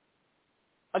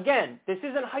 Again, this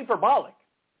isn't hyperbolic.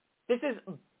 This is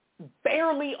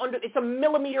barely it's a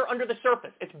millimeter under the surface.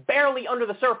 It's barely under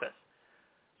the surface.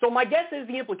 So my guess is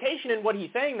the implication in what he's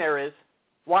saying there is,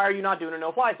 why are you not doing a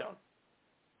no-fly zone?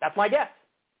 That's my guess.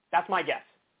 That's my guess.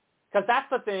 Because that's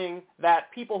the thing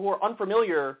that people who are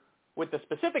unfamiliar with the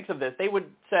specifics of this, they would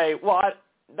say, well,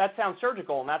 that sounds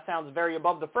surgical, and that sounds very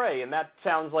above the fray, and that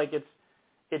sounds like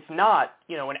it's not,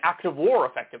 an act of war,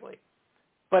 effectively.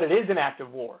 But it is an act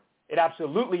of war. It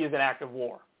absolutely is an act of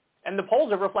war. And the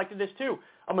polls have reflected this, too.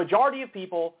 A majority of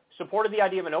people supported the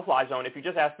idea of a no-fly zone if you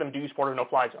just ask them, do you support a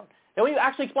no-fly zone? Then when you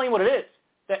actually explain what it is,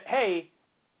 that, hey,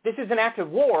 this is an act of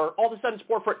war, all of a sudden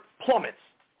support for it plummets.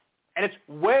 And it's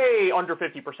way under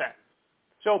 50%.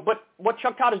 So, but what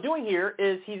Chuck Todd is doing here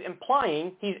is he's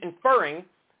implying, he's inferring,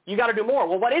 you got to do more.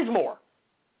 Well, what is more?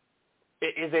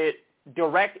 Is it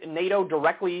NATO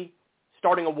directly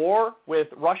starting a war with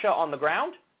Russia on the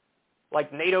ground?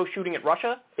 Like NATO shooting at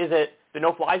Russia? Is it the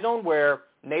no-fly zone where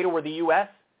NATO or the U.S.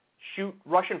 shoot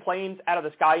Russian planes out of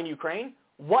the sky in Ukraine?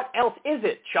 What else is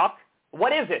it, Chuck?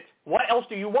 What is it? What else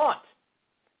do you want?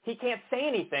 He can't say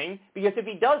anything because if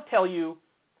he does tell you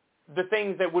the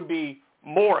things that would be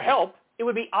more help, it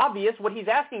would be obvious what he's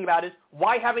asking about is,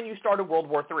 why haven't you started World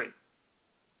War III?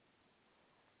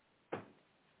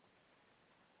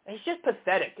 It's just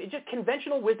pathetic. It's just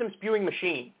conventional wisdom spewing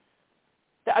machine.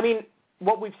 I mean,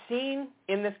 what we've seen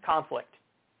in this conflict,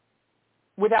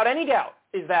 without any doubt,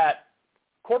 is that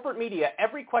corporate media,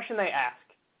 every question they ask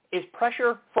is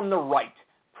pressure from the right,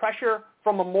 pressure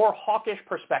from a more hawkish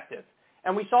perspective.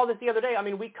 And we saw this the other day. I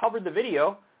mean, we covered the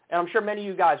video, and I'm sure many of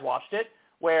you guys watched it,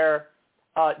 where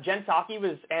Jen Psaki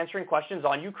was answering questions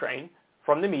on Ukraine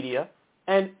from the media,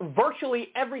 and virtually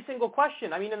every single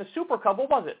question, I mean, in the Super Cup, what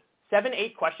was it? 7,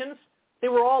 8 questions? They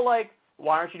were all like,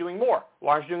 why aren't you doing more?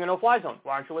 Why aren't you doing a no-fly zone?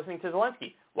 Why aren't you listening to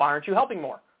Zelensky? Why aren't you helping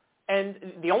more? And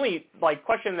the only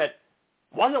question that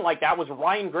wasn't like that was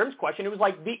Ryan Grimm's question. It was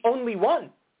like the only one.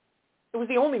 It was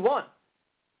the only one.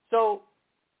 So,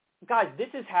 guys, this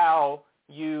is how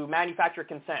you manufacture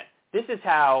consent. This is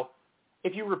how,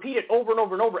 if you repeat it over and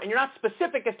over and over, and you're not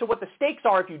specific as to what the stakes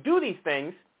are if you do these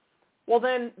things, well,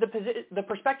 then the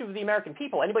perspective of the American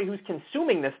people, anybody who's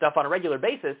consuming this stuff on a regular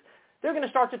basis, they're going to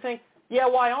start to think, yeah,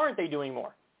 why aren't they doing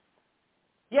more?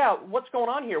 Yeah, what's going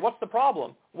on here? What's the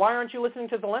problem? Why aren't you listening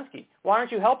to Zelensky? Why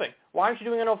aren't you helping? Why aren't you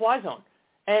doing a no-fly zone?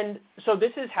 And so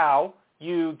this is how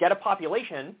you get a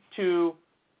population to,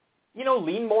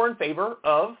 lean more in favor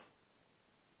of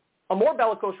a more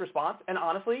bellicose response and,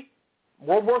 honestly,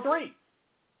 World War III.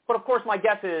 But, of course, my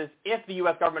guess is if the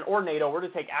U.S. government or NATO were to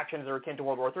take actions that are akin to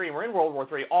World War III and we're in World War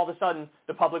III, all of a sudden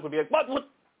the public would be like, what?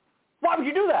 Why would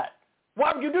you do that?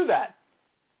 Why would you do that?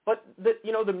 But,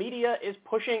 the media is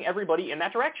pushing everybody in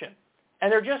that direction.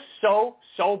 And they're just so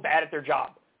bad at their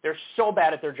job. They're so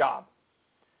bad at their job.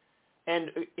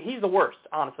 And he's the worst,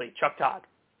 honestly, Chuck Todd.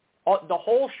 The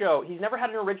whole show, he's never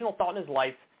had an original thought in his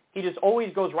life. He just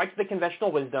always goes right to the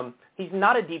conventional wisdom. He's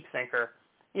not a deep thinker.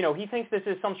 He thinks this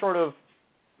is some sort of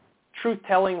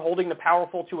truth-telling, holding the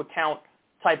powerful to account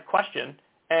type question,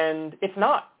 and it's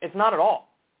not. It's not at all.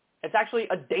 It's actually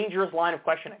a dangerous line of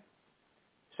questioning.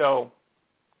 So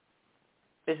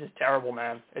this is terrible,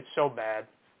 man. It's so bad.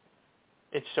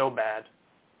 It's so bad.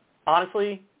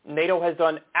 Honestly, NATO has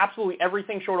done absolutely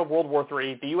everything short of World War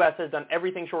III. The U.S. has done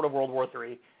everything short of World War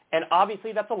III. And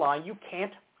obviously that's a line you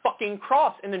can't fucking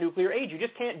cross in the nuclear age. You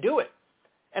just can't do it.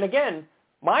 And again,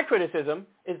 my criticism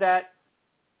is that,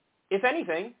 if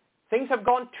anything, things have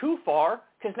gone too far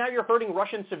because now you're hurting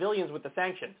Russian civilians with the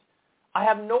sanctions. I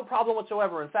have no problem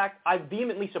whatsoever. In fact, I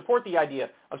vehemently support the idea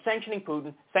of sanctioning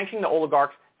Putin, sanctioning the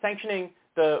oligarchs, sanctioning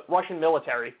the Russian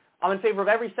military. I'm in favor of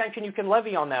every sanction you can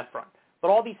levy on that front. But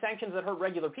all these sanctions that hurt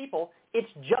regular people, it's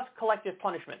just collective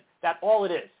punishment. That's all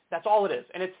it is. That's all it is.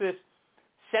 And it's this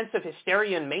sense of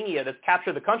hysteria and mania that's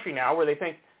captured the country now where they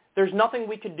think there's nothing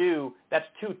we could do that's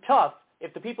too tough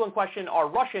if the people in question are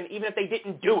Russian, even if they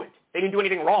didn't do it. They didn't do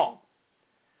anything wrong.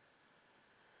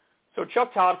 So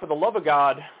Chuck Todd, for the love of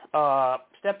God,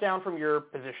 step down from your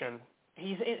position.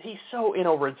 He's so in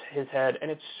over his head, and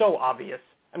it's so obvious.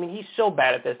 I mean, he's so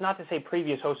bad at this. Not to say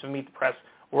previous hosts of Meet the Press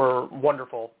were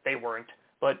wonderful. They weren't.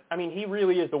 But, I mean, he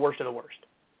really is the worst of the worst.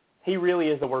 He really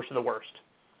is the worst of the worst.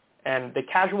 And the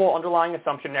casual underlying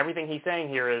assumption and everything he's saying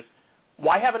here is,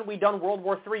 why haven't we done World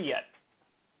War III yet?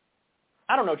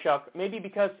 I don't know, Chuck. Maybe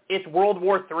because it's World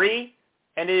War III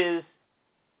and it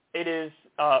is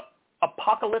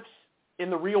apocalypse in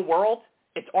the real world.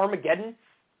 It's Armageddon.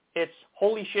 It's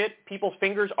holy shit, people's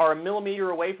fingers are a millimeter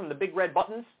away from the big red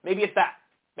buttons. Maybe it's that.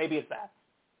 Maybe it's that.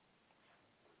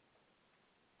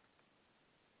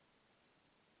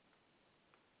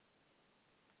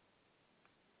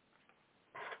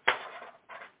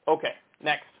 Okay,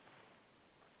 next.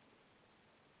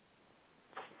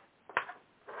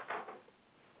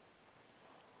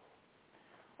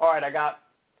 All right, I got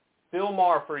Bill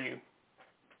Maher for you.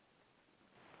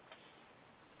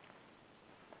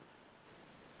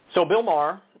 So Bill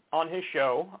Maher, on his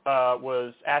show,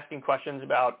 was asking questions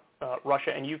about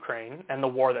Russia and Ukraine and the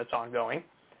war that's ongoing.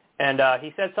 And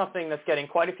he said something that's getting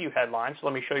quite a few headlines. So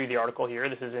let me show you the article here.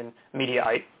 This is in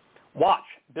Mediaite. Watch.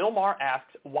 Bill Maher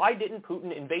asks, why didn't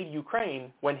Putin invade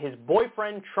Ukraine when his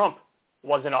boyfriend Trump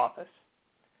was in office?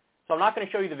 So I'm not going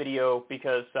to show you the video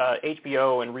because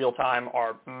HBO and Real Time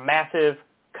are massive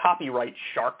copyright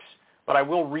sharks, but I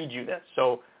will read you this.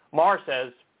 So Maher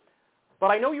says, but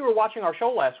I know you were watching our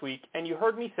show last week and you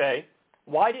heard me say,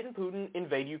 why didn't Putin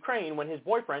invade Ukraine when his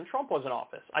boyfriend Trump was in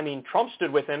office? I mean, Trump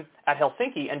stood with him at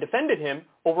Helsinki and defended him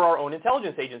over our own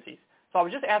intelligence agencies. So I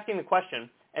was just asking the question,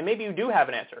 and maybe you do have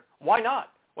an answer. Why not?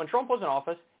 When Trump was in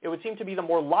office, it would seem to be the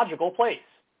more logical place.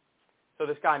 So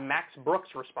this guy, Max Brooks,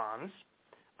 responds,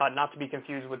 not to be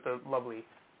confused with the lovely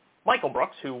Michael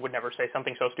Brooks, who would never say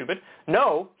something so stupid.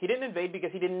 No, he didn't invade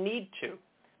because he didn't need to,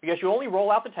 because you only roll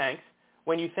out the tanks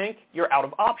when you think you're out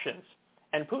of options.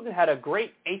 And Putin had a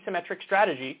great asymmetric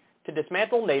strategy to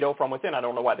dismantle NATO from within. I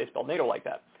don't know why they spelled NATO like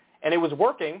that. And it was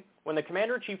working when the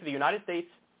Commander-in-Chief of the United States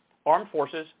Armed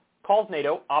Forces calls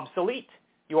NATO obsolete.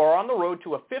 You are on the road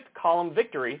to a fifth-column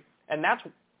victory, and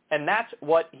that's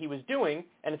what he was doing,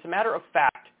 and it's a matter of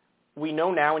fact. We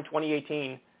know now in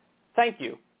 2018, thank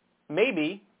you.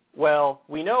 Maybe, well,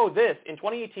 we know this. In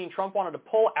 2018, Trump wanted to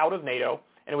pull out of NATO,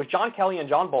 and it was John Kelly and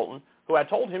John Bolton who had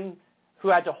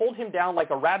to hold him down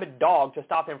like a rabid dog to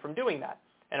stop him from doing that.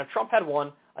 And if Trump had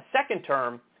won a second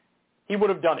term, he would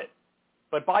have done it.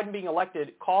 But Biden being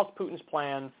elected caused Putin's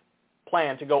plan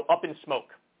to go up in smoke.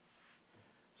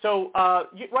 So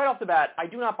right off the bat, I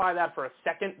do not buy that for a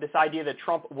second, this idea that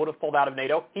Trump would have pulled out of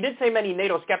NATO. He did say many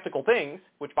NATO-skeptical things,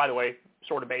 which, by the way,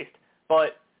 sort of based,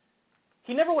 but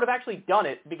he never would have actually done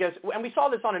it because, and we saw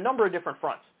this on a number of different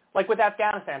fronts, like with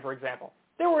Afghanistan, for example.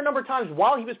 There were a number of times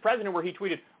while he was president where he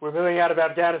tweeted, we're moving out of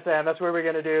Afghanistan, that's what we're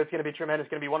going to do, it's going to be tremendous, it's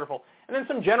going to be wonderful. And then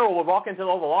some general would walk into the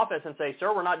Oval Office and say,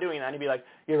 sir, we're not doing that. And he'd be like,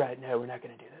 you're right, no, we're not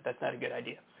going to do that. That's not a good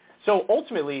idea. So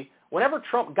ultimately, whenever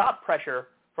Trump got pressure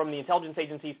from the intelligence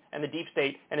agencies and the deep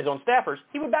state and his own staffers,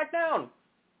 he would back down.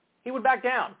 He would back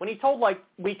down. When he told, like,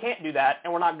 we can't do that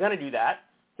and we're not going to do that,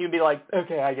 he would be like,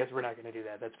 okay, I guess we're not going to do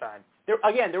that. That's fine. There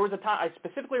was a time, I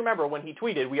specifically remember when he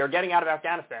tweeted, we are getting out of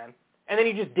Afghanistan, and then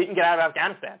he just didn't get out of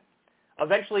Afghanistan.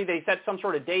 Eventually, they set some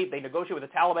sort of date. They negotiated with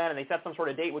the Taliban, and they set some sort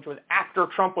of date, which was after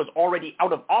Trump was already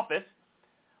out of office.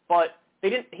 But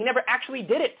he never actually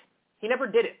did it. He never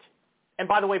did it. And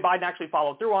by the way, Biden actually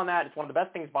followed through on that. It's one of the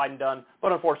best things Biden done.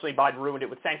 But unfortunately, Biden ruined it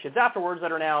with sanctions afterwards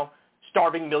that are now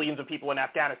starving millions of people in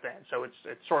Afghanistan. So it's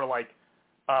sort of like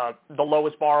the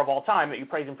lowest bar of all time that you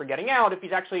praise him for getting out if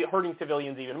he's actually hurting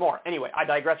civilians even more. Anyway, I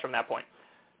digress from that point.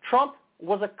 Trump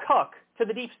was a cuck to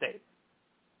the deep state.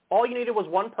 All you needed was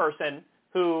one person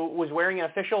who was wearing an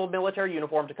official military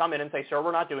uniform to come in and say, sir,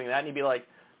 we're not doing that. And he'd be like,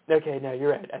 okay, no,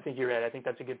 you're right. I think you're right. I think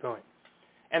that's a good point.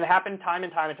 And it happened time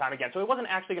and time and time again. So he wasn't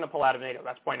actually going to pull out of NATO.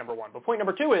 That's point number one. But point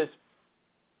number two is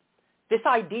this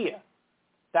idea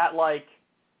that, like,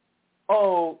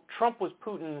 oh, Trump was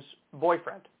Putin's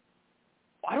boyfriend.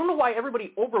 I don't know why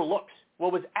everybody overlooks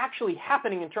what was actually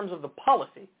happening in terms of the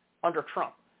policy under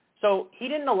Trump. So he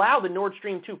didn't allow the Nord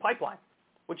Stream 2 pipeline,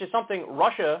 which is something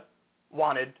Russia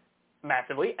wanted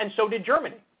massively, and so did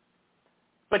Germany.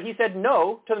 But he said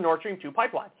no to the Nord Stream 2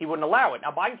 pipeline. He wouldn't allow it.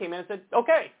 Now, Biden came in and said,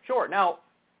 okay, sure. Now,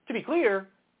 to be clear,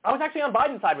 I was actually on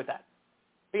Biden's side with that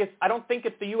because I don't think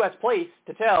it's the U.S. place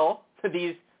to tell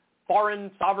these foreign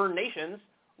sovereign nations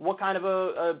what kind of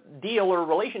a deal or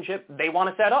relationship they want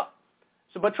to set up.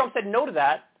 But Trump said no to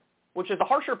that, which is the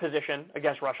harsher position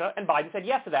against Russia, and Biden said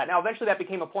yes to that. Now, eventually that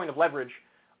became a point of leverage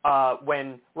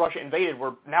when Russia invaded,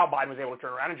 where now Biden was able to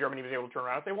turn around and Germany was able to turn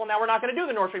around and say, well, now we're not going to do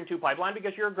the Nord Stream 2 pipeline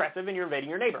because you're aggressive and you're invading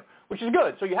your neighbor, which is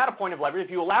good. So you had a point of leverage.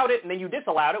 If you allowed it and then you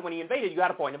disallowed it when he invaded, you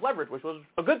had a point of leverage, which was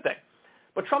a good thing.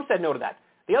 But Trump said no to that.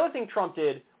 The other thing Trump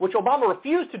did, which Obama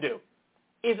refused to do,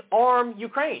 is arm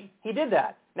Ukraine. He did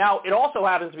that. Now, it also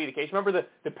happens to be the case. Remember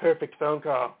the perfect phone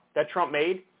call that Trump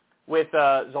made with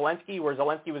Zelensky, where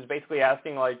Zelensky was basically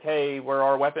asking, like, hey, where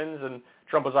are our weapons? And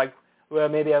Trump was like, well,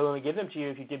 maybe I'll only give them to you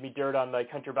if you give me dirt on, like,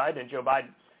 Hunter Biden and Joe Biden.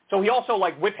 So he also,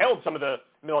 like, withheld some of the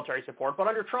military support. But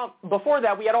under Trump, before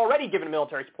that, we had already given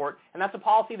military support, and that's a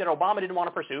policy that Obama didn't want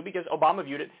to pursue because Obama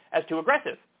viewed it as too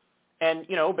aggressive and,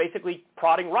 you know, basically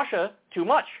prodding Russia too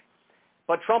much.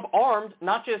 But Trump armed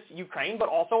not just Ukraine, but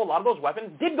also a lot of those weapons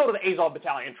did go to the Azov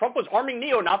battalion. Trump was arming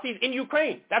neo-Nazis in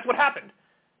Ukraine. That's what happened.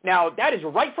 Now, that is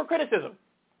ripe for criticism.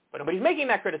 But nobody's making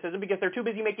that criticism because they're too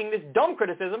busy making this dumb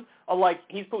criticism of, like,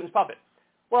 he's Putin's puppet.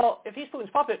 Well, if he's Putin's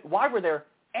puppet, why were there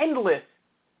endless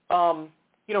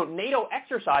NATO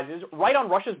exercises right on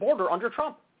Russia's border under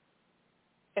Trump.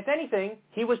 If anything,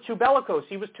 he was too bellicose.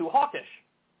 He was too hawkish.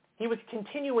 He was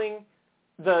continuing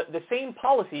the same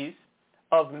policies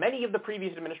of many of the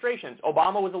previous administrations.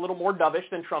 Obama was a little more dovish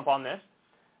than Trump on this.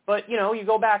 But, you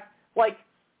go back, like,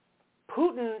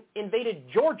 Putin invaded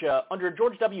Georgia under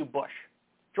George W. Bush.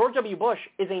 George W. Bush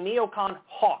is a neocon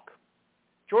hawk.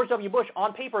 George W. Bush,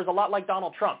 on paper, is a lot like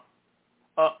Donald Trump,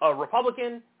 a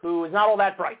Republican who is not all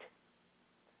that bright.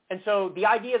 And so the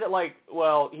idea that,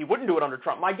 he wouldn't do it under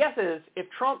Trump, my guess is if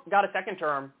Trump got a second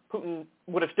term, Putin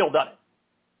would have still done it.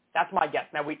 That's my guess.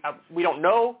 Now, we don't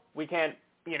know. We can't,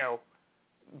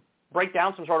 break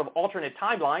down some sort of alternate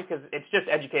timeline because it's just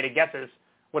educated guesses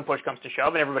when push comes to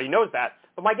shove, and everybody knows that.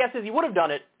 But my guess is he would have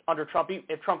done it under Trump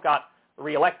if Trump got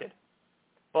reelected.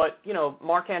 But,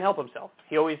 Mark can't help himself.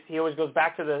 He always goes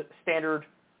back to the standard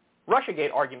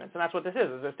Russiagate arguments, and that's what this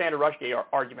is a standard Russiagate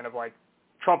argument of,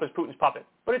 Trump is Putin's puppet.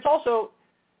 But it's also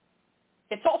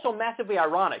massively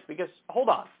ironic because, hold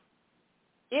on,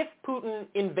 if Putin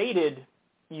invaded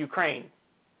Ukraine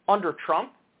under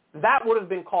Trump, that would have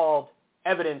been called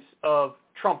evidence of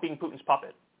Trump being Putin's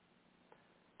puppet.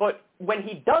 But when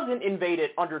he doesn't invade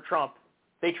it under Trump,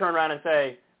 they turn around and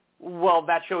say, well,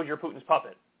 that shows you're Putin's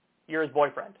puppet. You're his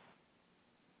boyfriend.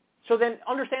 So then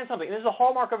understand something. This is a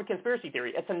hallmark of a conspiracy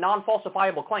theory. It's a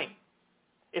non-falsifiable claim.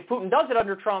 If Putin does it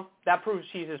under Trump, that proves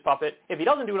he's his puppet. If he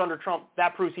doesn't do it under Trump,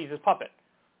 that proves he's his puppet.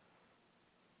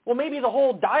 Well, maybe the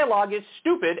whole dialogue is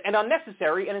stupid and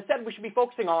unnecessary, and instead we should be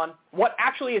focusing on what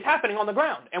actually is happening on the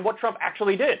ground and what Trump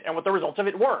actually did and what the results of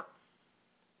it were.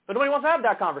 But nobody wants to have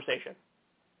that conversation.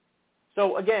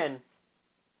 So again,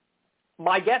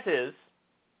 my guess is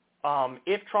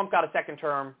if Trump got a second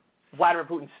term, Vladimir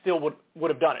Putin still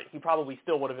would have done it. He probably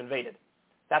still would have invaded.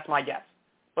 That's my guess.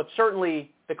 But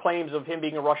certainly the claims of him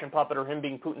being a Russian puppet or him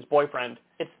being Putin's boyfriend,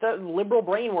 it's the liberal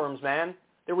brainworms, man.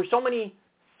 There were so many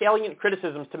salient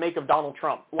criticisms to make of Donald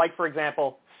Trump, like, for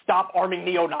example, stop arming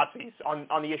neo-Nazis on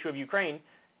the issue of Ukraine,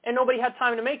 and nobody had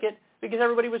time to make it because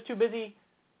everybody was too busy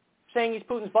saying he's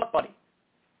Putin's butt buddy.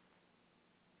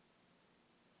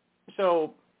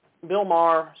 So Bill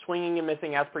Maher, swinging and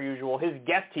missing as per usual. His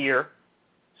guest here,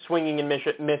 swinging and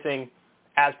missing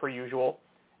as per usual.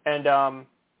 And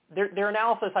their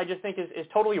analysis, I just think, is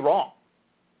totally wrong.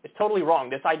 It's totally wrong.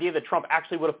 This idea that Trump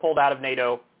actually would have pulled out of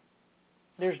NATO,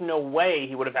 there's no way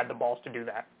he would have had the balls to do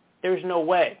that. There's no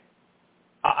way.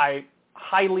 I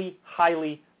highly,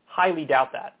 highly, highly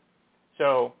doubt that.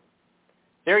 So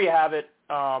there you have it.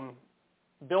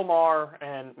 Bill Maher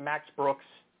and Max Brooks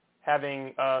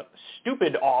having a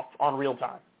stupid off on real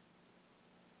time.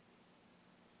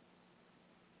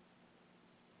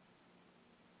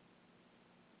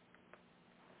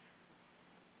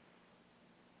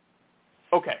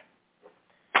 Okay.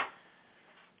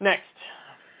 Next.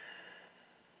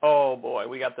 Oh boy,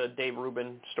 we got the Dave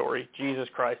Rubin story. Jesus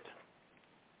Christ.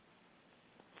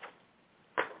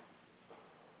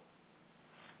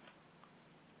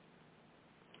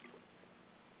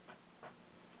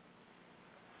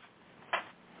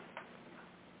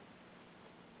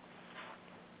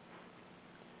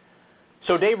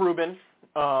 So Dave Rubin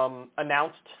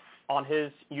announced on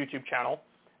his YouTube channel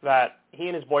that he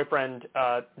and his boyfriend,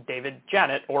 David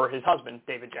Janet, or his husband,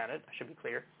 David Janet, I should be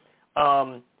clear,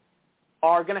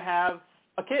 are going to have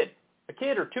a kid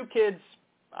or two kids.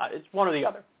 It's one or the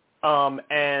other.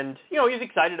 And, he's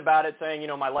excited about it, saying,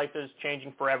 my life is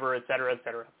changing forever, et cetera, et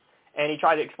cetera. And he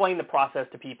tried to explain the process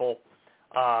to people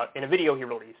in a video he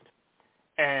released.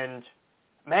 And,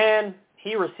 man,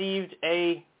 he received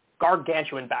a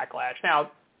gargantuan backlash.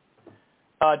 Now,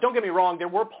 don't get me wrong, there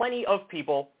were plenty of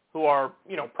people who are,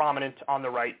 prominent on the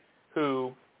right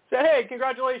who said, hey,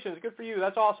 congratulations, good for you,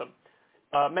 that's awesome.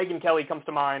 Megyn Kelly comes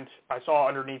to mind. I saw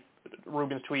underneath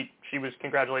Rubin's tweet, she was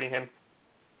congratulating him.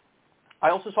 I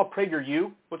also saw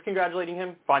PragerU was congratulating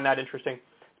him. Find that interesting,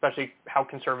 especially how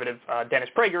conservative Dennis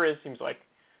Prager is. Seems like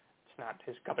it's not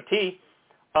his cup of tea.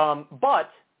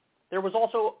 But there was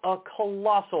also a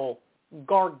colossal,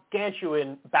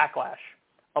 gargantuan backlash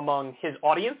among his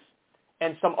audience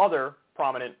and some other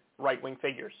prominent right-wing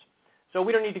figures. So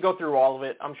we don't need to go through all of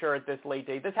it. I'm sure at this late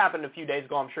date. This happened a few days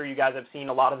ago. I'm sure you guys have seen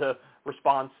a lot of the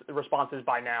responses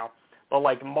by now. But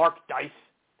like Mark Dice,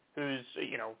 who's,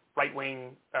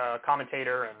 right-wing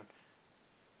commentator and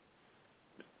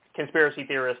conspiracy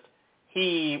theorist,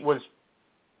 he was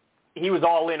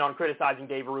all in on criticizing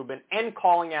Dave Rubin and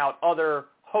calling out other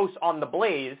hosts on The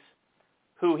Blaze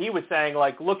who he was saying,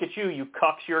 like, look at you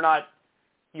cucks, you're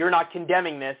not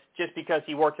condemning this just because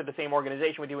he works at the same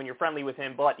organization with you and you're friendly with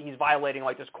him, but he's violating,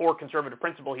 like, this core conservative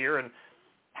principle here, and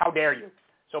how dare you?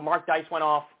 So Mark Dice went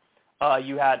off.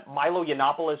 You had Milo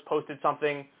Yiannopoulos posted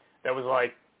something that was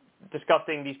like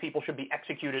disgusting. These people should be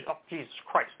executed. Oh, Jesus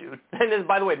Christ, dude. And then,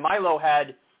 by the way, Milo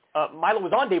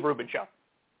was on Dave Rubin's show.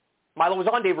 Milo was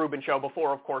on Dave Rubin's show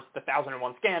before, of course, the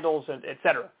 1001 scandals, and et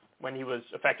cetera, when he was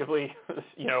effectively,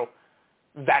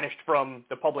 vanished from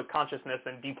the public consciousness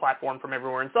and deplatformed from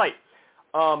everywhere in sight.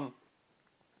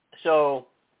 So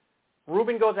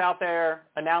Rubin goes out there,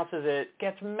 announces it,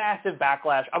 gets massive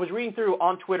backlash. I was reading through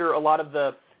on Twitter a lot of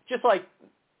the just like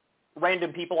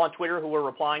random people on Twitter who were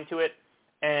replying to it,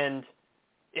 and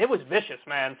it was vicious,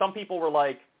 man. Some people were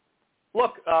like,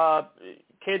 look,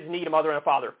 kids need a mother and a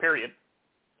father, period.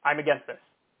 I'm against this.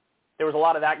 There was a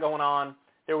lot of that going on.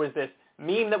 There was this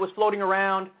meme that was floating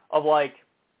around of like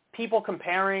people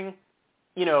comparing,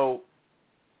 a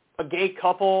gay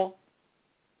couple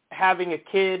having a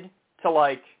kid to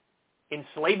like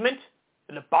enslavement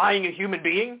and to buying a human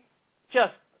being.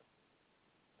 Just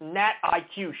nat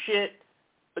IQ shit,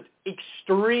 but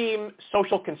extreme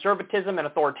social conservatism and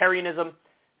authoritarianism,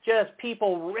 just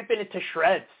people ripping it to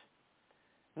shreds.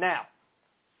 Now,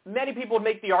 many people would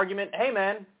make the argument, hey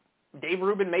man, Dave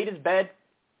Rubin made his bed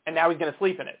and now he's going to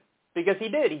sleep in it. Because he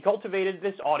did. He cultivated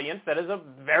this audience that is a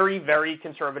very, very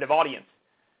conservative audience.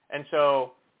 And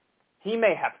so he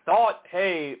may have thought,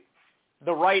 hey,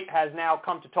 the right has now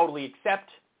come to totally accept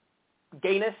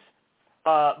gayness,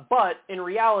 but in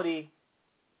reality,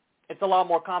 it's a lot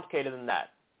more complicated than that.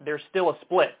 There's still a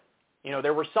split.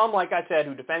 There were some, like I said,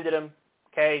 who defended him.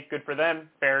 Okay, good for them,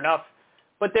 fair enough.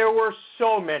 But there were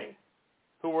so many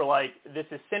who were like, this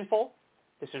is sinful,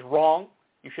 this is wrong,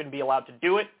 you shouldn't be allowed to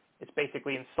do it, it's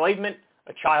basically enslavement,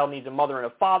 a child needs a mother and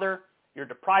a father, you're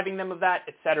depriving them of that,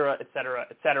 et cetera, et cetera,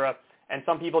 et cetera. And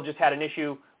some people just had an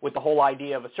issue with the whole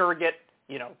idea of a surrogate.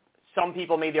 Some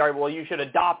people made the argument, well, you should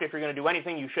adopt if you're going to do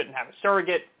anything, you shouldn't have a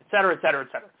surrogate, et cetera, et cetera, et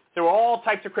cetera. There were all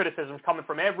types of criticisms coming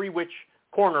from every which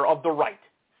corner of the right.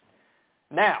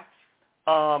 Now,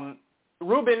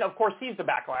 Rubin, of course, sees the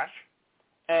backlash,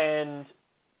 and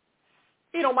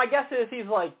my guess is he's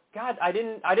like, God, I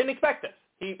didn't expect this.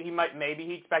 Maybe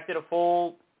he expected a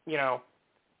full,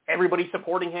 everybody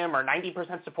supporting him or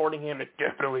 90% supporting him. It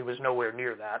definitely was nowhere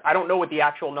near that. I don't know what the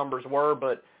actual numbers were,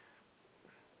 but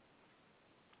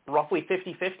roughly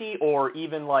 50-50 or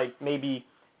even like maybe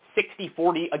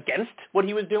 60-40 against what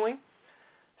he was doing.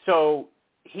 So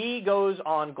he goes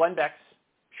on Glenn Beck's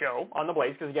show on The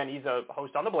Blaze, because again, he's a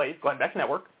host on The Blaze, Glenn Beck's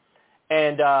network,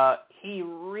 and he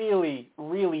really,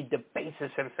 really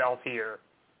debases himself here,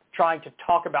 trying to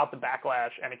talk about the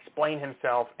backlash and explain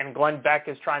himself, and Glenn Beck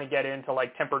is trying to get in to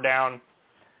like temper down,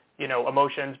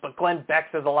 emotions, but Glenn Beck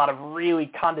says a lot of really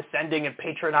condescending and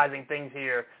patronizing things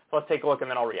here. So let's take a look and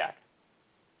then I'll react.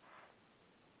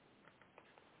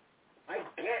 I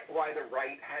get why the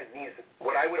right has these,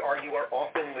 what I would argue are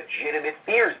often legitimate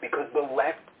fears, because the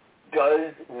left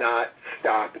does not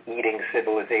stop eating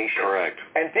civilization. Correct.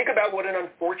 And think about what an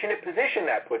unfortunate position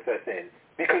that puts us in,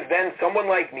 because then someone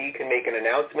like me can make an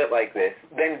announcement like this,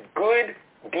 then good,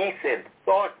 decent,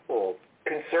 thoughtful,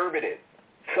 conservative,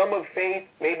 some of faith,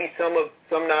 maybe some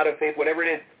not of faith, whatever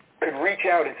it is, could reach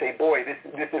out and say, boy, this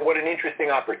is what an interesting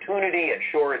opportunity, and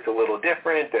sure, it's a little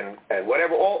different, and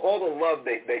whatever, all the love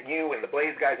that you and the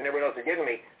Blaze guys and everyone else are giving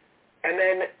me. And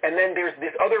then there's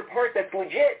this other part that's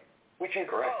legit, which is,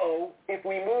 if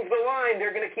we move the line,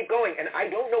 they're going to keep going. And I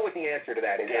don't know what the answer to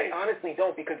that is. I honestly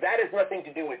don't, because that has nothing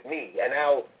to do with me and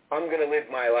how I'm going to live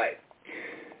my life.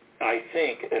 I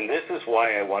think, and this is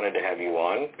why I wanted to have you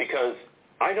on, because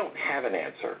I don't have an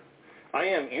answer. I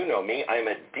am, you know me, I'm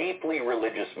a deeply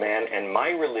religious man, and my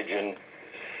religion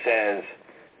says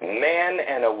man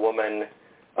and a woman,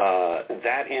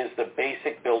 that is the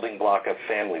basic building block of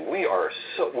family.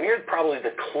 We're probably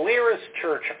the clearest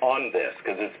church on this,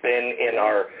 because it's been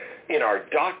in our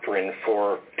doctrine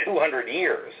for 200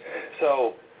 years.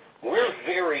 So we're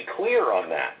very clear on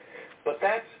that. But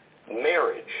that's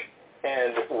marriage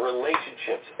and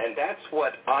relationships, and that's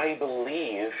what I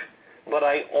believe. But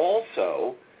I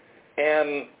also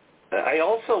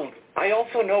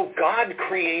know God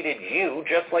created you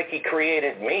just like he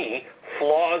created me,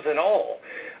 flaws and all.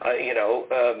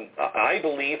 I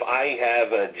believe I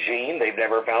have a gene, they've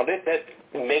never found it, that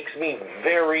makes me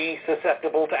very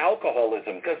susceptible to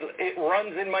alcoholism because it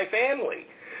runs in my family.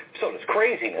 So does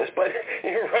craziness, but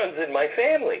it runs in my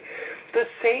family. The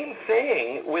same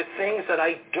thing with things that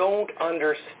I don't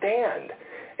understand.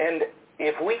 And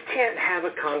if we can't have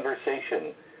a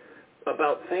conversation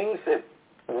about things that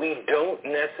we don't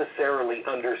necessarily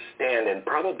understand and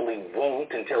probably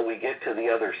won't until we get to the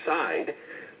other side,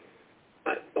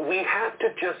 we have to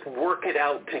just work it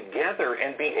out together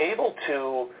and be able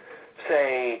to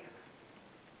say,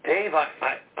 Dave,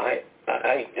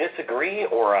 I disagree,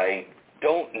 or I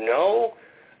don't know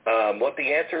what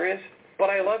the answer is, but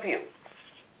I love you.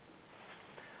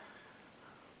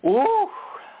 Ooh,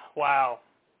 wow.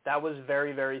 That was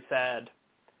very, very sad.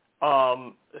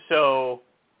 So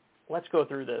let's go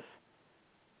through this.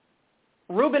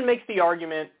 Rubin makes the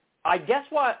argument, I get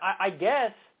why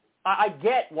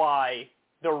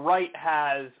the right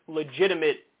has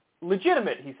legitimate,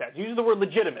 he says, uses the word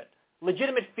legitimate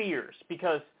fears,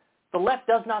 because the left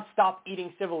does not stop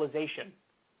eating civilization.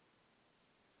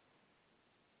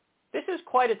 This is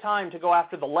quite a time to go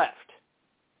after the left,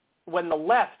 when the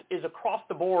left is across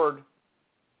the board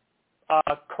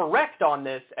correct on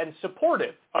this and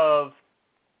supportive of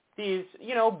these,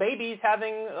 babies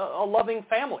having a loving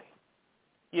family.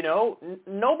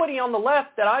 Nobody on the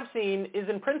left that I've seen is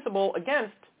in principle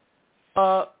against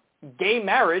gay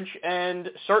marriage, and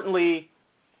certainly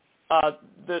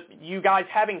you guys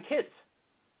having kids.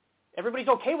 Everybody's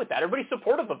okay with that. Everybody's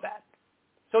supportive of that.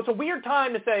 So it's a weird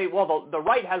time to say, well, the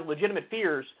right has legitimate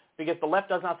fears because the left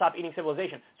does not stop eating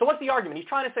civilization. So what's the argument? He's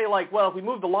trying to say, well, if we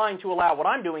move the line to allow what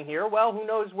I'm doing here, well, who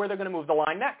knows where they're going to move the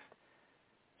line next?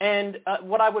 And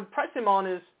what I would press him on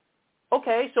is,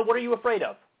 okay, so what are you afraid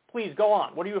of? Please, go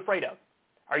on. What are you afraid of?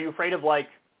 Are you afraid of, a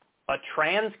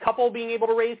trans couple being able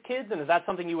to raise kids, and is that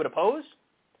something you would oppose?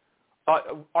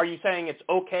 Are you saying it's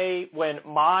okay when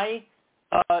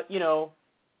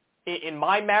in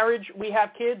my marriage we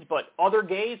have kids, but other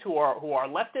gays who are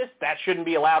leftists, that shouldn't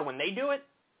be allowed when they do it?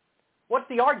 What's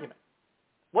the argument?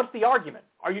 What's the argument?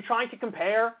 Are you trying to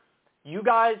compare you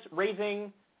guys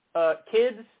raising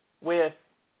kids with,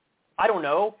 I don't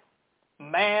know,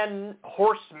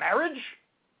 man-horse marriage?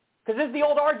 Because this is the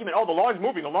old argument, the line's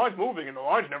moving, and the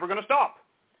line's never going to stop.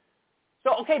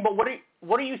 So, okay, but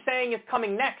what are you saying is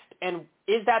coming next, and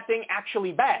is that thing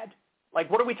actually bad?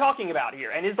 What are we talking about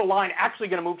here? And is the line actually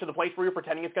going to move to the place where you're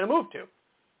pretending it's going to move to?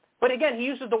 But again, he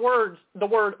uses the word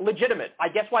legitimate. I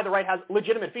guess why the right has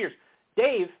legitimate fears.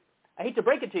 Dave, I hate to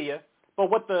break it to you, but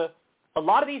a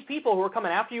lot of these people who are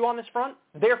coming after you on this front,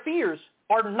 their fears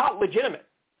are not legitimate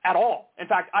at all. In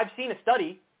fact, I've seen a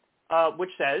study which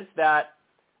says that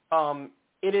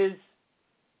it is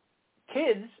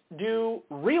kids do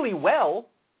really well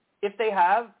if they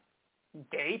have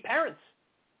gay parents,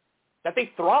 that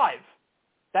they thrive,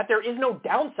 that there is no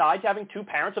downside to having two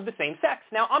parents of the same sex.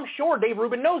 Now, I'm sure Dave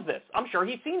Rubin knows this. I'm sure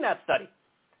he's seen that study.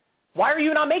 Why are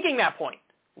you not making that point?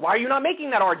 Why are you not making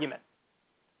that argument?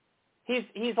 He's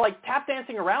tap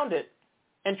dancing around it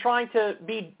and trying to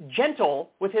be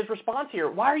gentle with his response here.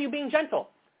 Why are you being gentle?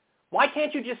 Why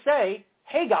can't you just say,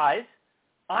 hey guys,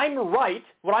 I'm right,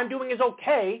 what I'm doing is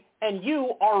okay, and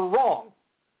you are wrong?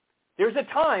 There's a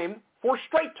time for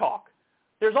straight talk.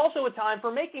 There's also a time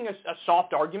for making a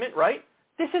soft argument, right?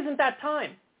 This isn't that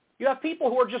time. You have people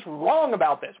who are just wrong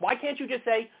about this. Why can't you just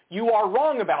say, you are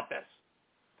wrong about this?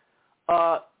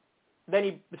 Then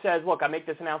he says, look, I make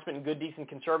this announcement in good, decent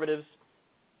conservatives.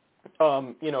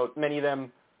 Many of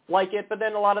them like it, but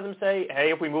then a lot of them say,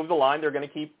 hey, if we move the line, they're going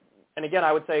to keep. And again,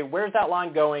 I would say, where's that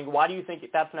line going? Why do you think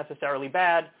that's necessarily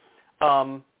bad?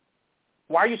 Why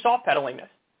are you soft-pedaling this?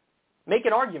 Make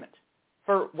an argument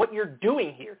for what you're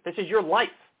doing here. This is your life.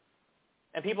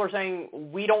 And people are saying,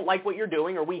 we don't like what you're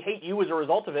doing, or we hate you as a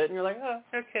result of it. And you're like, oh,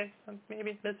 okay,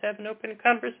 maybe let's have an open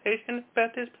conversation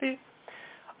about this, please.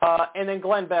 And then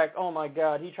Glenn Beck, oh my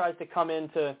God, he tries to come in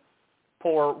to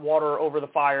pour water over the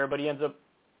fire, but he ends up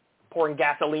pouring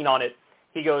gasoline on it.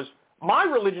 He goes, my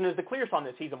religion is the clearest on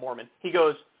this. He's a Mormon. He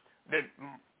goes,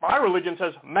 my religion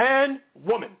says man,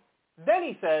 woman. Then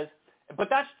he says, but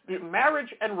that's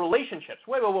marriage and relationships.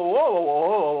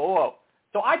 Whoa.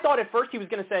 So I thought at first he was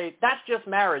going to say, that's just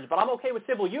marriage, but I'm okay with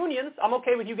civil unions. I'm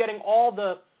okay with you getting all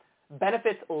the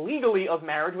benefits legally of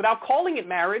marriage without calling it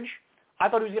marriage. I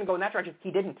thought he was going to go in that direction.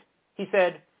 He didn't. He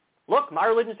said, look, my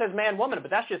religion says man, woman,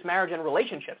 but that's just marriage and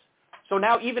relationships. So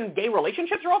now even gay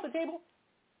relationships are off the table?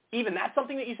 Even that's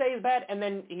something that you say is bad? And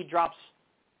then he drops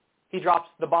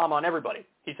the bomb on everybody.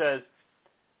 He says,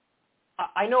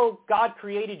 I know God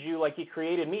created you like he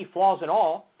created me, flaws and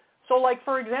all. So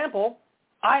for example,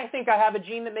 I think I have a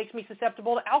gene that makes me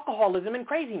susceptible to alcoholism and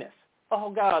craziness.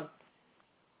 Oh, God.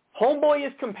 Homeboy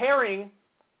is comparing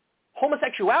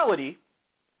homosexuality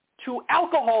to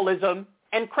alcoholism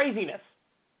and craziness.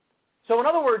 So in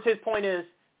other words, his point is,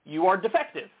 you are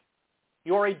defective.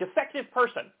 You're a defective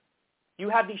person. You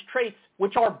have these traits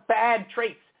which are bad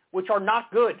traits, which are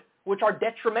not good, which are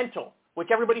detrimental, which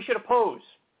everybody should oppose.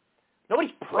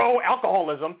 Nobody's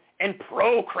pro-alcoholism and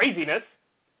pro-craziness.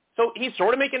 So he's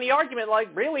sort of making the argument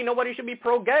really, nobody should be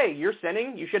pro-gay. You're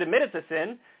sinning. You should admit it's a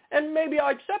sin. And maybe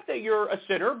I accept that you're a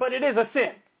sinner, but it is a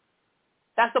sin.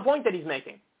 That's the point that he's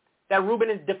making. that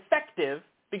Rubin is defective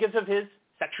because of his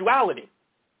sexuality,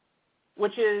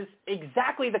 which is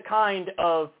exactly the kind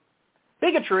of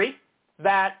bigotry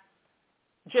that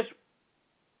just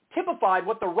typified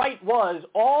what the right was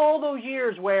all those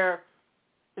years where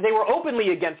they were openly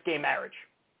against gay marriage,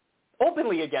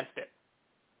 openly against it.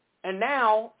 And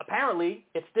now, apparently,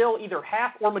 it's still either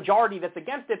half or majority that's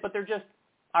against it, but they're just,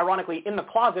 ironically, in the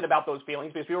closet about those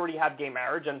feelings because we already have gay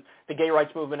marriage and the gay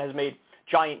rights movement has made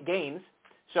giant gains.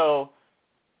 So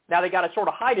now they got to sort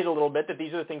of hide it a little bit that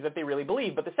these are the things that they really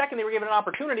believe. But the second they were given an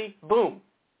opportunity, boom,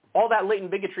 all that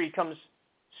latent bigotry comes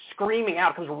screaming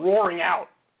out, comes roaring out.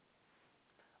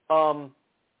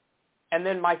 And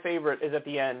then my favorite is at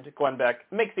the end, Glenn Beck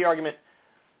makes the argument,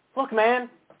 look, man,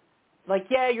 like,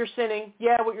 yeah, you're sinning.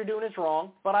 Yeah, what you're doing is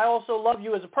wrong. But I also love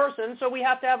you as a person, so we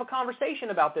have to have a conversation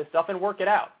about this stuff and work it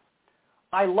out.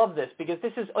 I love this because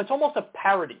it's almost a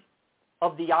parody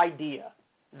of the idea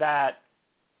that,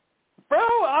 bro,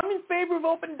 I'm in favor of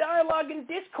open dialogue and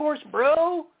discourse,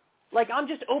 bro. Like, I'm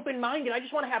just open-minded. I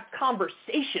just want to have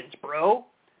conversations, bro.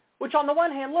 Which on the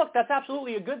one hand, look, that's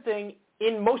absolutely a good thing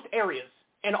in most areas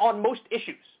and on most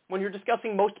issues when you're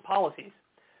discussing most policies.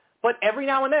 But every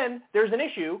now and then, there's an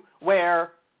issue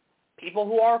where people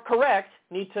who are correct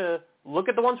need to look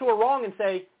at the ones who are wrong and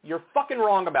say, you're fucking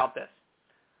wrong about this.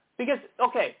 Because,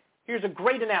 okay, here's a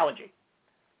great analogy.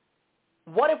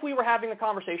 What if we were having a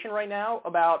conversation right now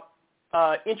about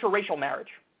interracial marriage?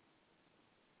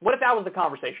 What if that was the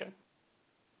conversation?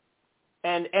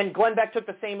 And Glenn Beck took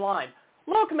the same line.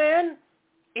 Look, man,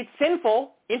 it's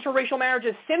sinful. Interracial marriage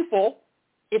is sinful.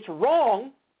 It's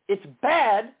wrong. It's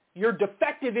bad. You're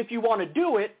defective if you want to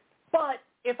do it, but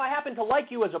if I happen to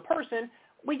like you as a person,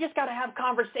 we just got to have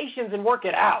conversations and work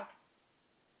it out.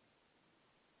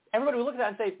 Everybody would look at that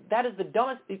and say, that is the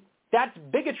dumbest, that's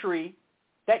bigotry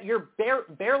that you're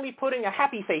barely putting a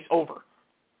happy face over.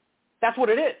 That's what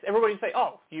it is. Everybody would say,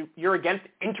 oh, you're against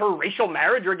interracial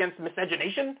marriage, you're against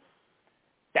miscegenation?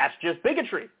 That's just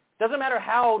bigotry. Doesn't matter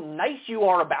how nice you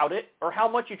are about it or how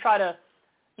much you try to,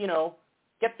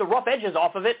 get the rough edges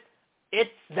off of it. It's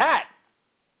that.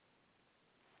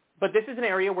 But this is an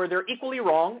area where they're equally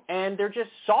wrong, and they're just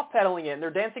soft-pedaling it, and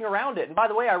they're dancing around it. And by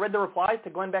the way, I read the replies to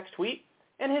Glenn Beck's tweet,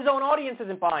 and his own audience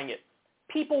isn't buying it.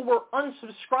 People were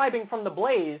unsubscribing from the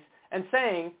Blaze and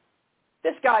saying,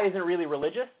 this guy isn't really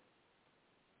religious.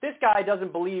 This guy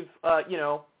doesn't believe,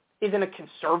 isn't a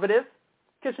conservative,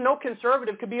 because no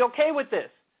conservative could be okay with this.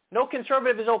 No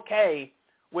conservative is okay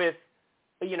with,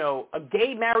 a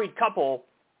gay married couple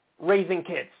raising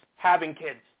kids, having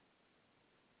kids.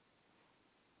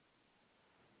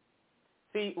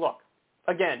 See, look,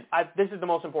 again, this is the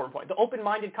most important point. The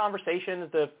open-minded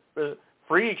conversations, the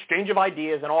free exchange of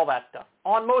ideas and all that stuff,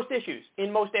 on most issues,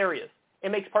 in most areas, it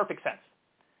makes perfect sense.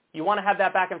 You want to have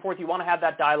that back and forth. You want to have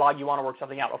that dialogue. You want to work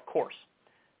something out, of course.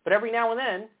 But every now and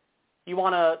then, you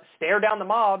want to stare down the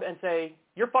mob and say,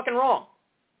 you're fucking wrong.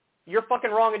 You're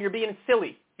fucking wrong and you're being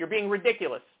silly. You're being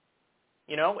ridiculous.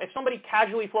 If somebody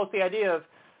casually floats the idea of,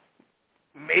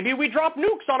 maybe we drop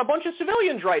nukes on a bunch of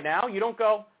civilians right now, you don't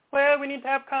go, well, we need to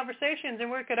have conversations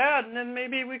and work it out, and then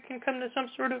maybe we can come to some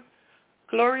sort of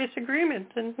glorious agreement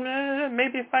and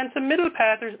maybe find some middle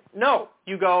path. No,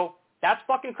 you go, that's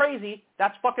fucking crazy.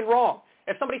 That's fucking wrong.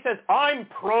 If somebody says, I'm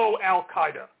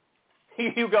pro-Al-Qaeda,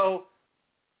 you go,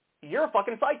 you're a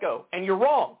fucking psycho, and you're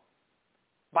wrong.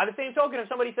 By the same token, if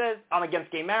somebody says, I'm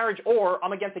against gay marriage, or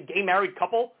I'm against a gay married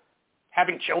couple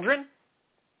having children,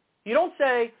 you don't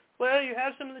say, well, you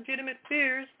have some legitimate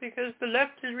fears because the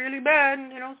left is really bad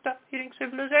and, stop eating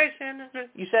civilization.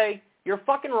 You say, you're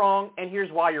fucking wrong, and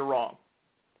here's why you're wrong.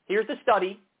 Here's the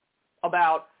study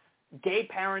about gay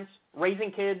parents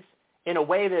raising kids in a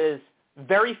way that is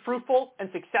very fruitful and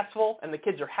successful, and the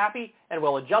kids are happy and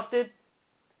well-adjusted.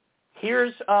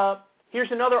 Here's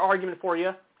another argument for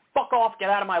you. Fuck off, get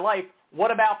out of my life.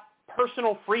 What about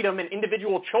personal freedom and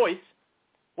individual choice?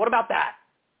 What about that?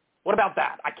 What about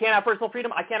that? I can't have personal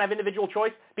freedom. I can't have individual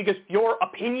choice because your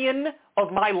opinion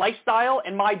of my lifestyle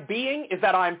and my being is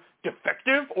that I'm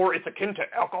defective or it's akin to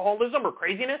alcoholism or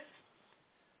craziness.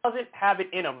 Doesn't have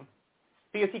it in him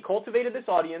because he cultivated this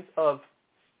audience of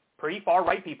pretty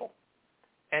far-right people.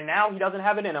 And now he doesn't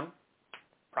have it in him,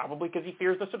 probably because he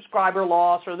fears the subscriber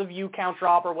loss or the view count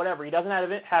drop or whatever. He doesn't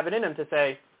have it in him to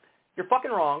say, you're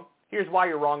fucking wrong, here's why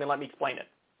you're wrong, and let me explain it.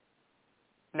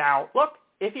 Now, look,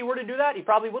 if he were to do that, he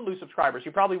probably would lose subscribers. He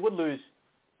probably would lose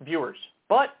viewers.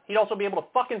 But he'd also be able to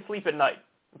fucking sleep at night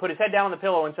and put his head down on the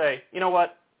pillow and say, you know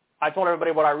what, I told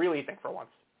everybody what I really think for once.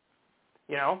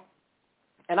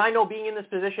 And I know being in this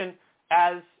position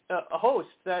as a host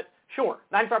that, sure,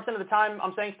 95% of the time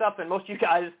I'm saying stuff and most of you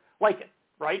guys like it.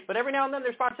 right? But every now and then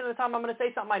there's 5% of the time I'm going to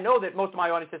say something I know that most of my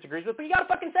audience disagrees with, but you got to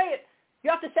fucking say it. You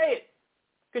have to say it.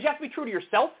 Because you have to be true to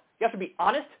yourself. You have to be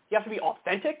honest. You have to be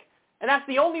authentic. And that's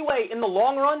the only way in the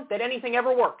long run that anything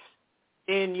ever works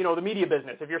in, the media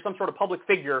business. If you're some sort of public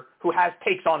figure who has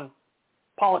takes on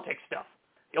politics stuff.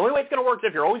 The only way it's going to work is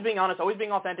if you're always being honest, always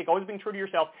being authentic, always being true to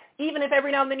yourself, even if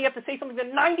every now and then you have to say something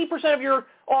that 90% of your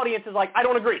audience is like, I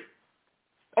don't agree.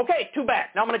 Okay, too bad.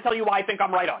 Now I'm going to tell you why I think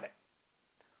I'm right on it.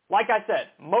 Like I said,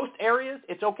 most areas,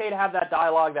 it's okay to have that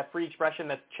dialogue, that free expression,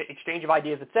 that exchange of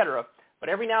ideas, etc. But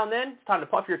every now and then, it's time to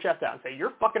puff your chest out and say,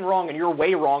 you're fucking wrong and you're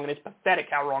way wrong and it's pathetic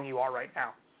how wrong you are right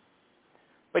now.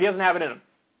 But he doesn't have it in him.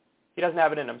 He doesn't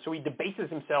have it in him. So he debases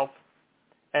himself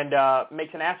and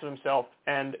makes an ass of himself.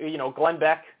 And, Glenn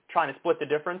Beck trying to split the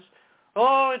difference.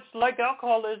 Oh, it's like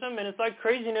alcoholism and it's like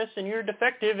craziness and you're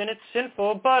defective and it's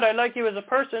sinful, but I like you as a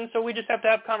person, so we just have to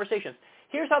have conversations.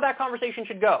 Here's how that conversation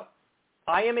should go.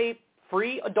 I am a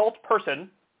free adult person.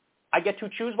 I get to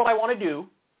choose what I want to do.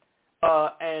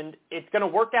 And it's going to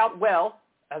work out well,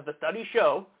 as the studies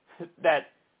show,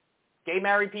 that gay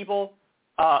married people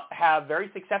have very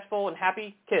successful and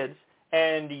happy kids,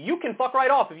 and you can fuck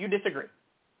right off if you disagree.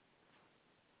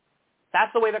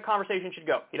 That's the way the conversation should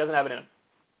go. He doesn't have it in him.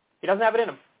 He doesn't have it in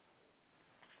him.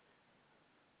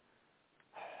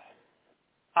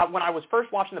 When I was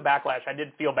first watching the backlash, I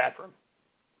did feel bad for him.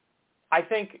 I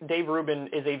think Dave Rubin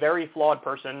is a very flawed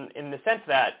person in the sense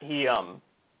that he's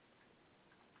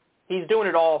doing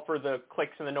it all for the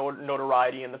clicks and the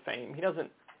notoriety and the fame.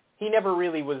 He never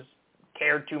really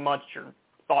cared too much or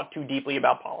thought too deeply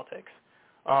about politics.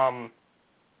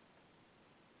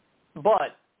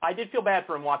 But I did feel bad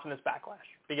for him watching this backlash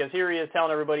because here he is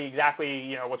telling everybody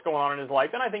exactly, what's going on in his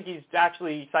life, and I think he's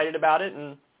actually excited about it.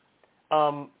 And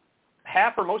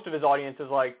half or most of his audience is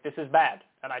like, this is bad,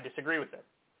 and I disagree with it.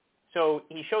 So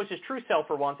he shows his true self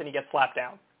for once, and he gets slapped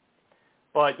down.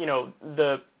 But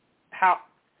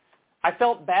I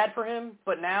felt bad for him,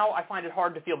 but now I find it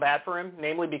hard to feel bad for him,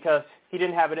 namely because he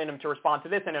didn't have it in him to respond to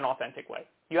this in an authentic way.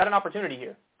 You had an opportunity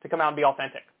here to come out and be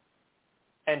authentic.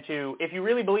 And if you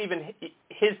really believe in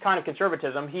his kind of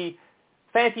conservatism, he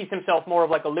fancies himself more of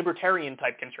like a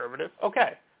libertarian-type conservative.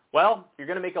 Okay, well, you're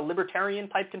going to make a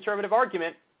libertarian-type conservative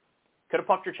argument. Could have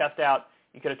puffed your chest out.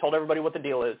 You could have told everybody what the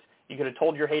deal is. You could have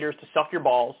told your haters to suck your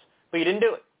balls, but you didn't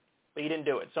do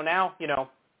it. So now,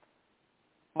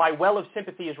 my well of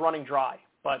sympathy is running dry.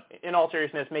 But in all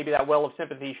seriousness, maybe that well of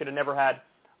sympathy should have never had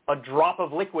a drop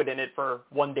of liquid in it for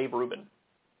one Dave Rubin.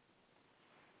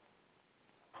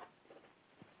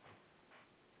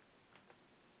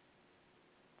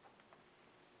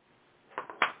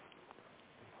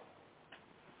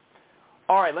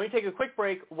 All right, let me take a quick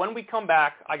break. When we come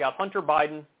back, I got Hunter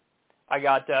Biden, I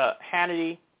got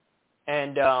Hannity,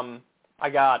 and I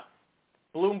got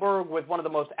Bloomberg with one of the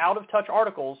most out-of-touch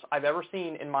articles I've ever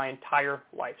seen in my entire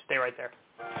life. Stay right there.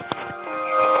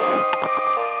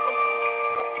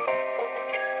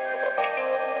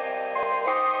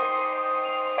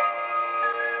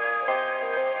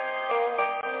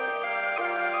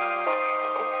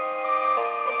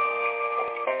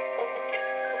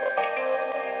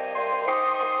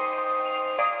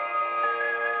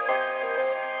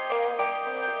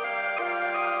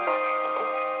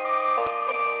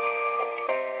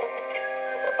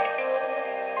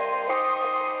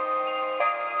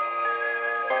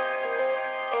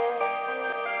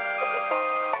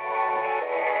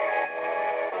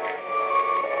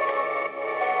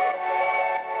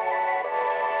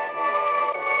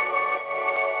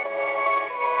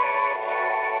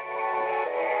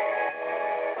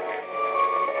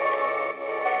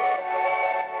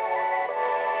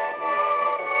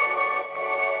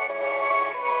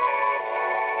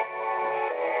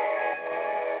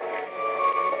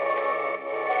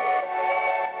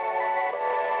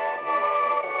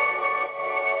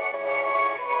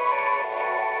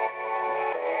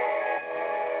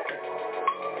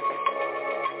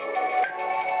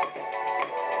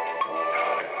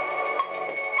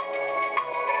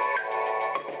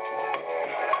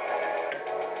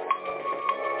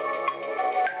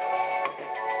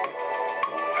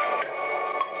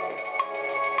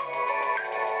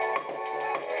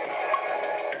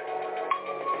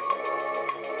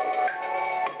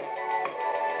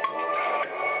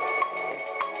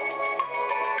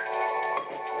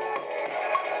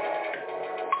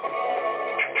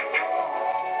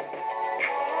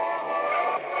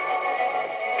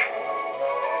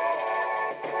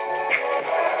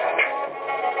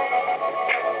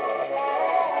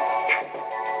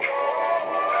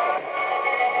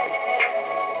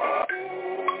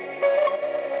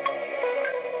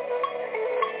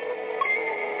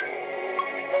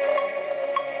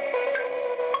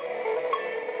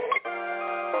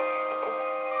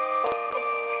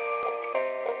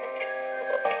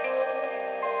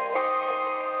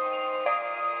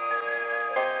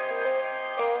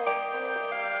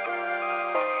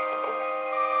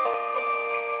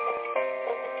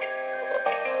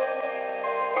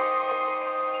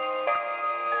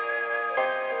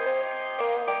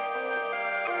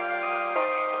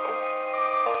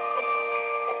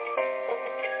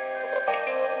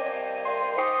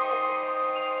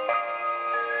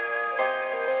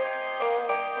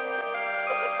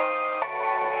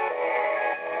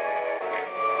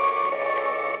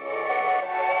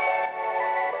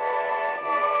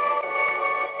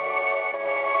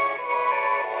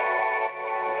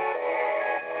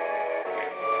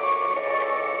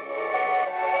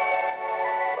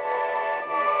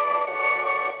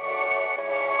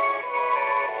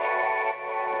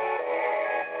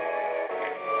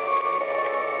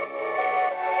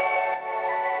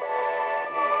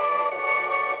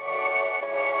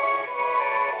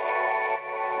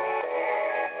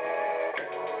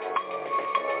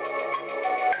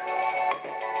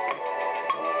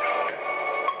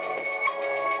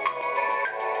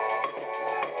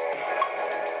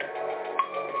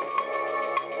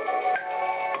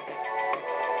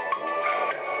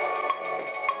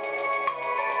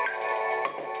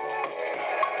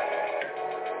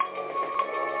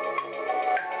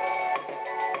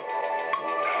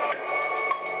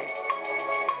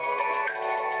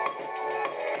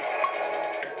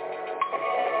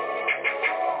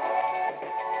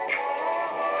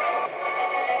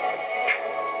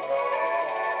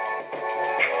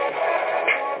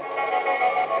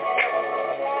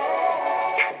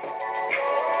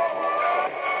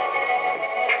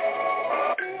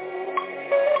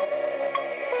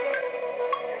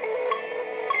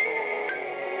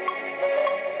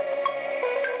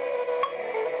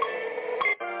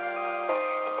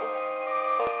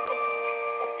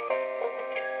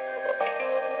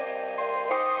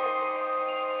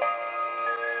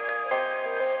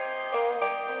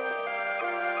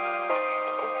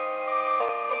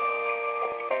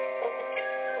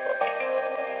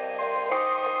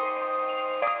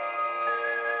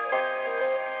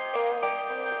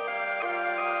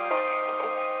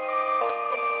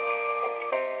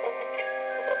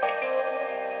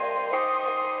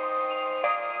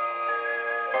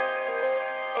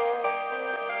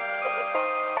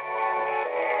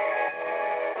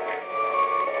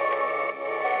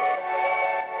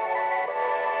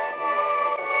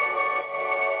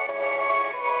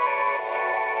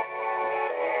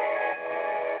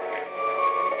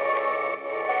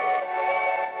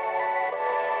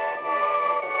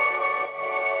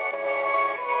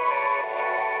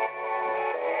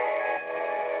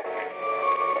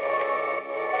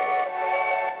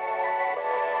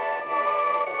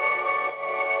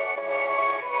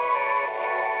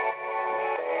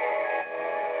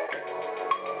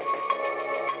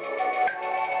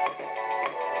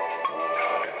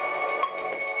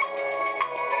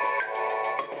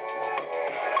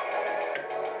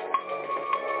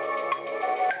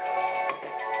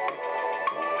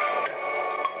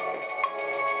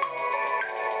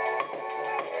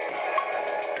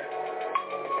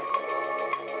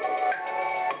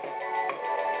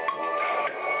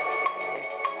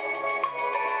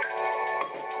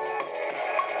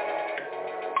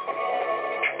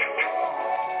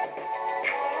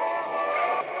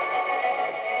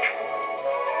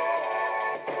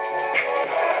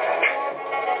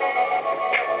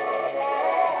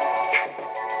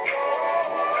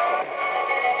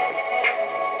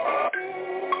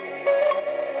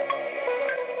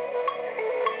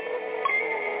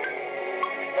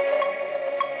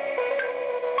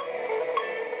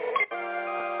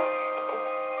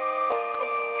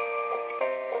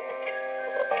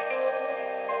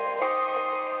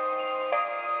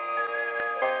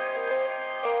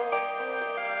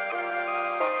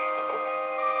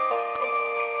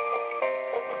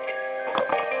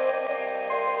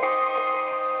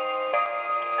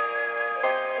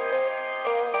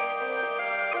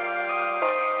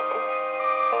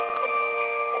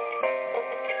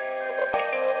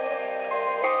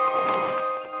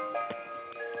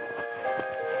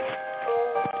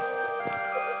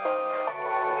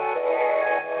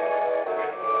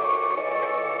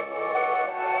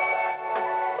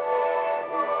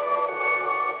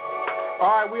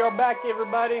 we are back,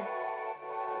 everybody.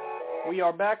 We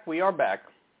are back.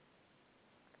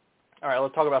 All right,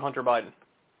 let's talk about Hunter Biden.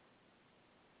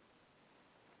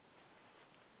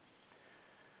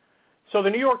 So the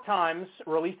New York Times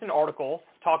released an article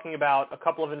talking about a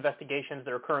couple of investigations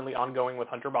that are currently ongoing with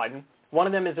Hunter Biden. One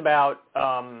of them is about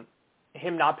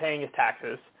him not paying his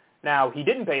taxes. Now, he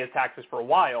didn't pay his taxes for a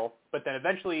while, but then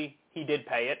eventually he did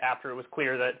pay it after it was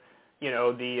clear that,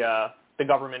 the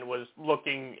government was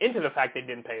looking into the fact that he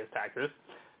didn't pay his taxes.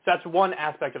 So that's one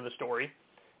aspect of the story.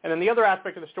 And then the other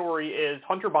aspect of the story is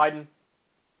Hunter Biden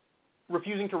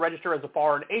refusing to register as a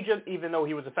foreign agent, even though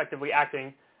he was effectively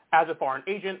acting as a foreign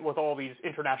agent with all these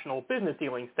international business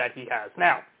dealings that he has.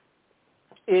 Now,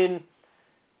 in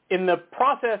the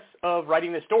process of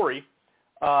writing this story,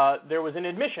 there was an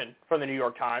admission from the New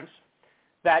York Times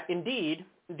that indeed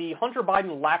the Hunter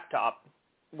Biden laptop,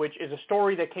 which is a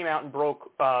story that came out and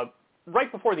broke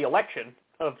right before the election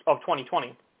of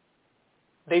 2020,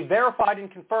 they verified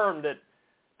and confirmed that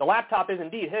the laptop is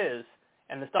indeed his,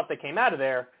 and the stuff that came out of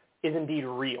there is indeed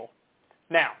real.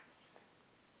 Now,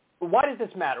 why does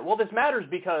this matter? Well, this matters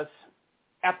because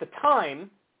at the time,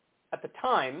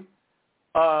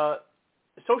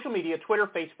 social media, Twitter,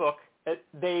 Facebook,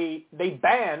 they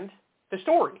banned the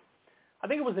story. I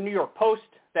think it was the New York Post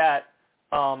that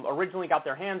originally got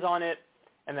their hands on it,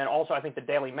 and then also I think the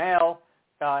Daily Mail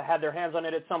had their hands on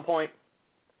it at some point.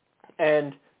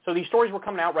 And so these stories were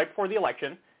coming out right before the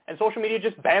election, and social media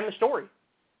just banned the story.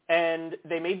 And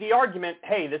they made the argument,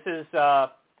 hey, this is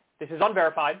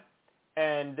unverified,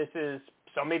 and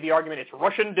some made the argument it's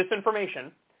Russian disinformation.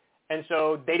 And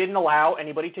so they didn't allow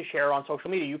anybody to share on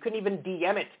social media. You couldn't even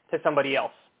DM it to somebody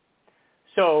else.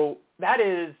 So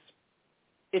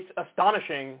it's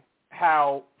astonishing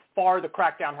how far the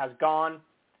crackdown has gone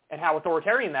and how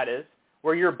authoritarian that is,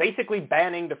 where you're basically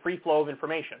banning the free flow of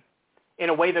information in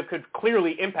a way that could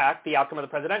clearly impact the outcome of the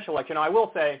presidential election. Now, I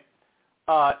will say,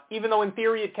 even though in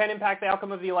theory it can impact the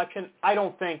outcome of the election, I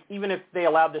don't think, even if they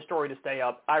allowed this story to stay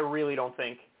up, I really don't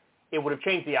think it would have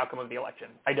changed the outcome of the election.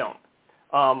 I don't.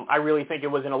 I really think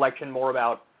it was an election more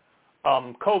about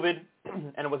COVID,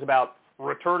 and it was about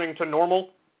returning to normal.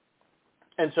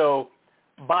 And so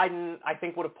Biden, I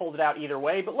think, would have pulled it out either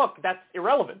way. But look, that's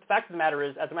irrelevant. The fact of the matter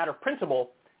is, as a matter of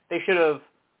principle, they should have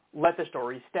let the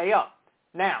story stay up.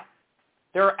 Now,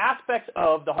 there are aspects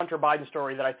of the Hunter Biden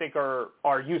story that I think are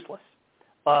useless.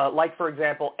 Like, for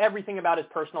example, everything about his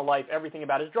personal life, everything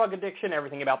about his drug addiction,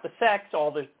 everything about the sex,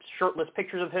 all the shirtless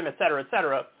pictures of him, et cetera, et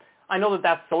cetera. I know that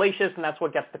that's salacious and that's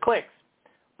what gets the clicks.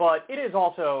 But it is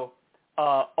also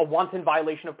a wanton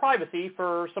violation of privacy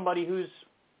for somebody who's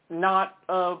not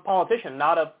a politician,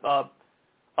 not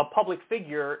a public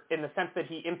figure in the sense that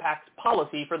he impacts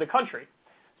policy for the country.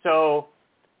 So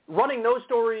running those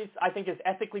stories, I think, is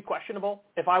ethically questionable.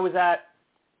 If I was at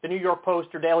the New York Post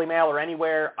or Daily Mail or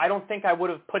anywhere, I don't think I would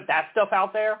have put that stuff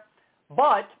out there.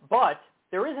 But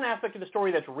there is an aspect of the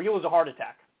story that's real as a heart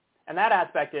attack. And that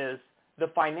aspect is the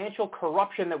financial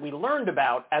corruption that we learned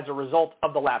about as a result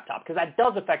of the laptop, because that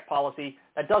does affect policy,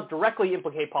 that does directly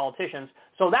implicate politicians.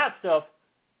 So that stuff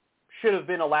should have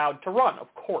been allowed to run,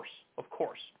 of course.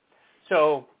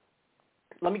 So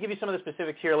let me give you some of the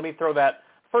specifics here. Let me throw that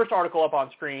first article up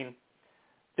on screen.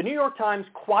 The New York Times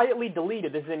quietly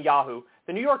deleted, this is in Yahoo,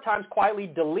 the New York Times quietly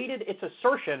deleted its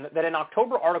assertion that an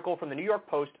October article from the New York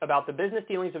Post about the business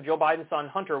dealings of Joe Biden's son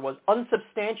Hunter was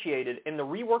unsubstantiated in the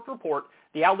reworked report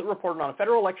the outlet reported on a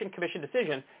Federal Election Commission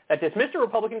decision that dismissed a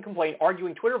Republican complaint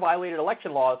arguing Twitter violated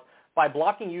election laws by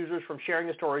blocking users from sharing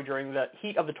the story during the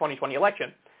heat of the 2020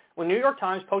 election. When the New York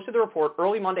Times posted the report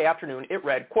early Monday afternoon, it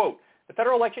read, quote, the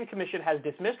Federal Election Commission has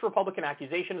dismissed Republican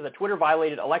accusations that Twitter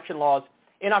violated election laws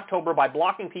in October by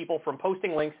blocking people from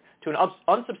posting links to an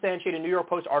unsubstantiated New York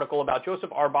Post article about Joseph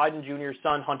R. Biden Jr.'s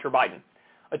son, Hunter Biden.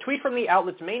 A tweet from the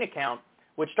outlet's main account,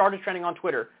 which started trending on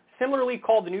Twitter, similarly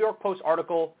called the New York Post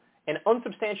article an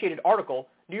unsubstantiated article.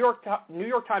 New York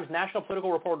Times national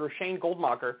political reporter Shane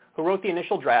Goldmacher, who wrote the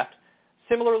initial draft,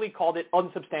 similarly called it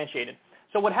unsubstantiated.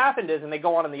 So what happened is, and they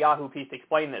go on in the Yahoo piece to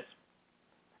explain this,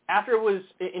 after it was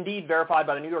indeed verified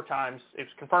by the New York Times, it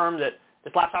was confirmed that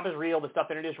this laptop is real, the stuff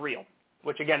in it is real,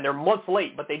 which, again, they're months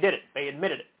late, but they did it. They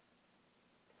admitted it.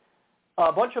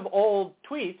 A bunch of old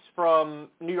tweets from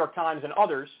New York Times and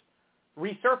others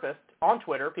resurfaced on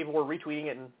Twitter. People were retweeting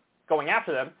it and going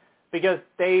after them because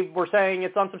they were saying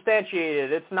it's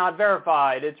unsubstantiated, it's not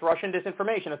verified, it's Russian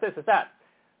disinformation, it's this, it's that.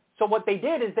 So what they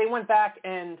did is they went back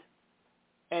and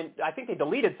I think they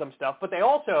deleted some stuff, but they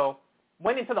also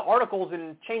went into the articles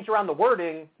and changed around the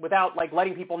wording without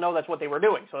letting people know that's what they were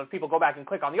doing. So if people go back and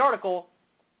click on the article,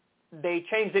 they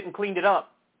changed it and cleaned it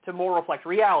up to more reflect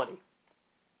reality.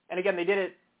 And again, they did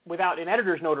it without an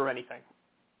editor's note or anything.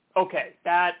 Okay,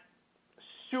 that's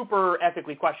super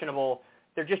ethically questionable.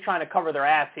 They're just trying to cover their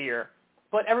ass here.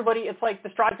 But everybody, it's like the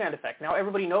Streisand effect. Now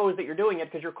everybody knows that you're doing it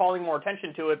because you're calling more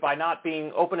attention to it by not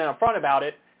being open and upfront about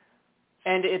it.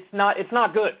 And it's not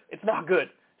good. It's not good.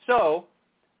 So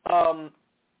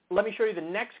let me show you the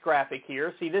next graphic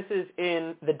here. See, this is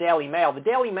in the Daily Mail. The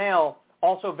Daily Mail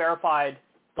also verified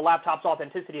the laptop's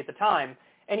authenticity at the time.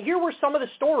 And here were some of the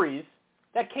stories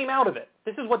that came out of it.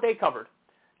 This is what they covered.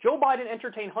 Joe Biden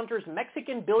entertained Hunter's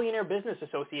Mexican billionaire business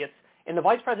associates in the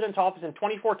vice president's office in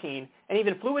 2014 and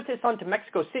even flew with his son to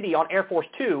Mexico City on Air Force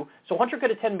Two so Hunter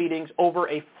could attend meetings over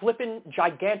a flippin'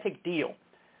 gigantic deal.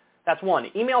 That's one.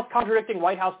 Emails contradicting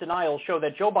White House denials show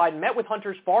that Joe Biden met with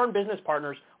Hunter's foreign business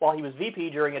partners while he was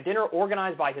VP during a dinner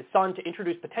organized by his son to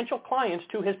introduce potential clients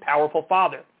to his powerful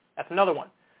father. That's another one.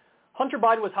 Hunter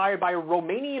Biden was hired by a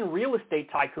Romanian real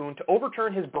estate tycoon to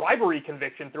overturn his bribery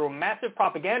conviction through a massive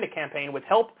propaganda campaign with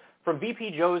help from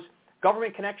VP Joe's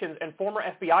government connections and former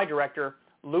FBI director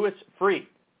Louis Freeh.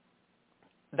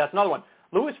 That's another one.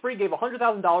 Louis Freeh gave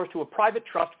 $100,000 to a private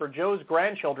trust for Joe's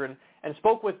grandchildren and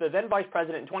spoke with the then vice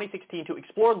president in 2016 to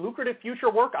explore lucrative future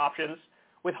work options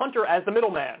with Hunter as the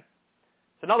middleman.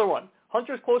 It's another one.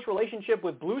 Hunter's close relationship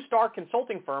with Blue Star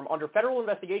consulting firm under federal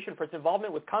investigation for its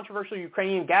involvement with controversial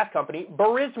Ukrainian gas company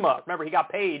Burisma. Remember, he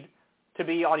got paid to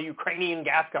be on a Ukrainian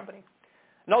gas company.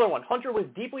 Another one. Hunter was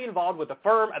deeply involved with the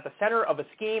firm at the center of a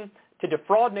scheme to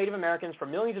defraud Native Americans for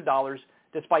millions of dollars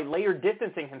despite later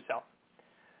distancing himself.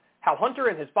 How Hunter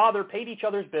and his father paid each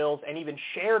other's bills and even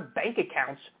shared bank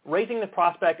accounts, raising the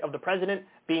prospect of the president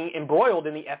being embroiled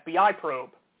in the FBI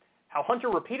probe. How Hunter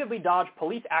repeatedly dodged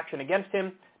police action against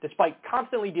him despite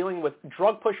constantly dealing with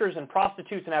drug pushers and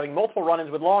prostitutes and having multiple run-ins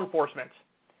with law enforcement.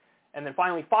 And then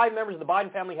finally, 5 members of the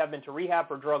Biden family have been to rehab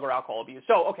for drug or alcohol abuse.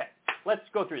 So, okay, let's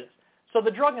go through this. So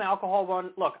the drug and alcohol one,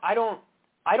 look, I don't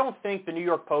think the New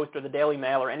York Post or the Daily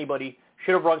Mail or anybody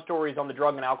should have run stories on the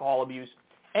drug and alcohol abuse.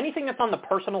 Anything that's on the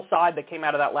personal side that came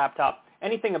out of that laptop,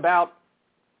 anything about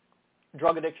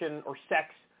drug addiction or sex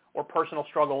or personal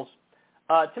struggles,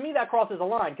 to me that crosses a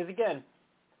line because, again,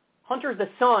 Hunter's the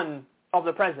son of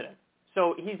the president.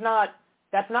 So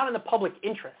that's not in the public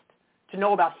interest to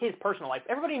know about his personal life.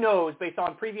 Everybody knows, based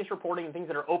on previous reporting and things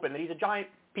that are open, that he's a giant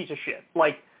piece of shit.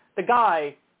 Like, the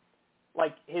guy,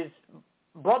 like, his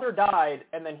brother died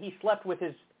and then he slept with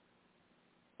his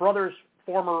brother's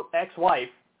former ex-wife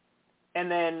and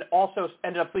then also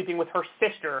ended up sleeping with her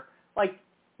sister. Like,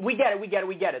 we get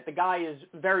it. The guy is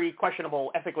very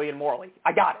questionable ethically and morally.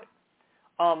 I got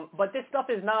it. But this stuff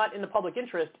is not in the public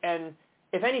interest, and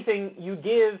if anything, you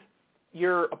give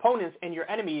your opponents and your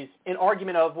enemies an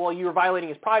argument of, well, you were violating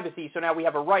his privacy, so now we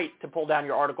have a right to pull down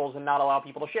your articles and not allow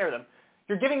people to share them.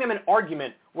 You're giving them an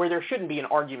argument where there shouldn't be an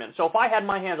argument. So if I had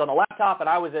my hands on a laptop and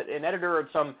I was an editor of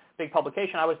some big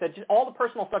publication, I would have said, just all the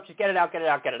personal stuff, just get it out.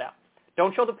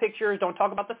 Don't show the pictures. Don't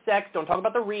talk about the sex. Don't talk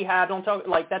about the rehab. Don't talk,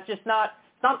 like, that's just not,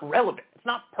 it's not relevant. It's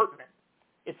not pertinent.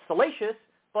 It's salacious,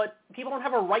 but people don't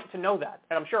have a right to know that.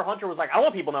 And I'm sure Hunter was like, I don't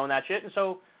want people knowing that shit. And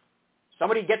so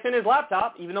somebody gets in his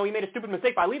laptop, even though he made a stupid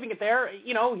mistake by leaving it there,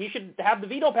 you know, he should have the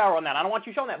veto power on that. I don't want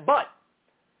you showing that. But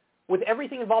with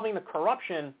everything involving the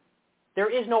corruption, there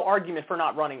is no argument for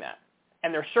not running that.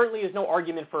 And there certainly is no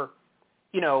argument for,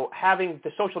 you know, having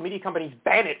the social media companies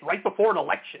ban it right before an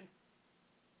election.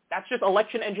 That's just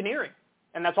election engineering.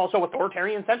 And that's also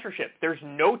authoritarian censorship. There's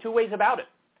no two ways about it.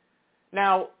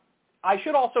 Now, I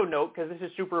should also note, because this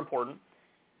is super important,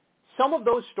 some of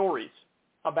those stories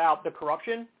about the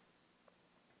corruption,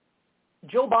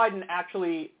 Joe Biden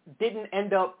actually didn't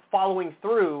end up following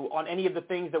through on any of the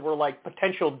things that were like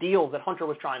potential deals that Hunter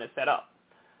was trying to set up.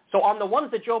 So on the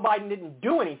ones that Joe Biden didn't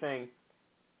do anything,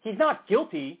 he's not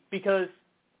guilty because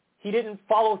he didn't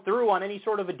follow through on any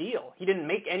sort of a deal. He didn't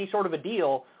make any sort of a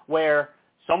deal where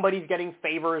somebody's getting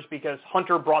favors because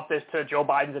Hunter brought this to Joe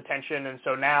Biden's attention, and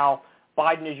so now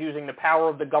Biden is using the power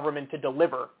of the government to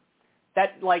deliver.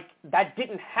 That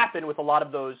didn't happen with a lot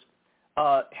of those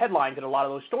headlines and a lot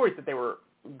of those stories that they were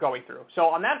going through. So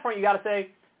on that front, you got to say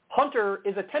Hunter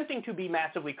is attempting to be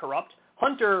massively corrupt.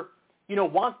 Hunter, you know,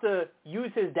 wants to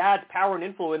use his dad's power and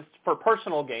influence for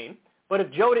personal gain. But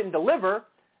if Joe didn't deliver,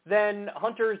 then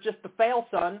Hunter is just the fail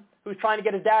son who's trying to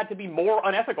get his dad to be more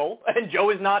unethical, and Joe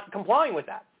is not complying with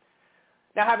that.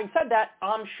 Now, having said that,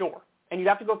 I'm sure, and you'd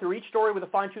have to go through each story with a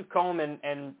fine-tooth comb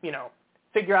and you know,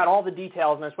 figure out all the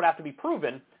details, and this would have to be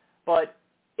proven. But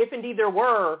if indeed there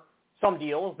were some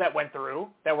deals that went through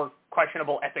that were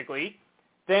questionable ethically,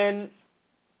 then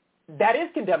that is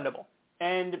condemnable.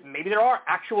 And maybe there are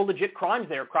actual legit crimes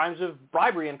there, crimes of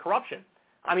bribery and corruption.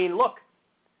 I mean, look,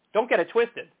 don't get it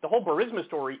twisted. The whole Burisma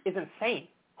story is insane.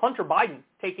 Hunter Biden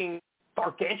taking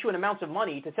gargantuan amounts of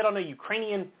money to sit on a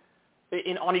Ukrainian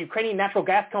natural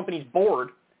gas company's board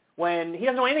when he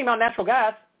doesn't know anything about natural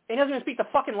gas and he doesn't even speak the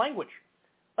fucking language.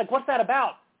 Like, what's that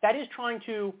about? That is trying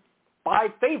to buy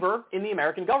favor in the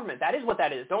American government. That is what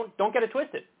that is. Don't get it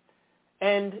twisted.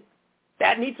 And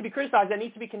that needs to be criticized. That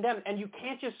needs to be condemned. And you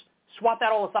can't just swat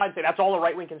that all aside and say that's all a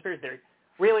right-wing conspiracy theory.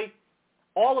 Really,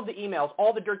 all of the emails,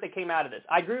 all the dirt that came out of this,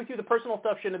 I agree with you, the personal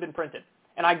stuff shouldn't have been printed.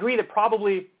 And I agree that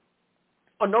probably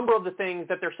a number of the things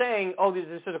that they're saying, oh, this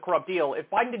is a corrupt deal, if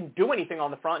Biden didn't do anything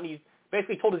on the front and he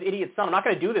basically told his idiot son, I'm not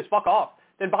going to do this, fuck off,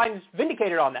 then Biden's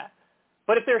vindicated on that.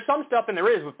 But if there's some stuff, and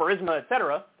there is with Burisma, et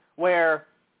cetera, where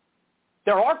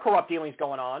there are corrupt dealings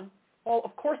going on, well,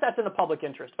 of course that's in the public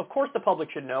interest. Of course the public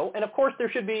should know, and of course there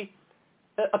should be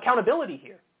accountability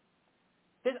here.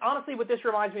 Honestly, what this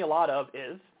reminds me a lot of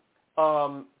is,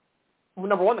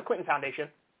 number one, the Clinton Foundation,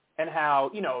 and how,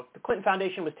 the Clinton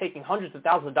Foundation was taking hundreds of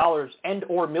thousands of dollars and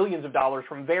or millions of dollars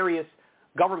from various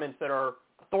governments that are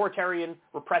authoritarian,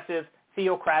 repressive,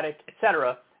 theocratic, et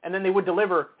cetera, and then they would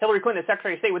deliver, Hillary Clinton, as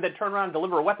Secretary of State, would then turn around and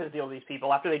deliver a weapons deal to these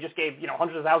people after they just gave,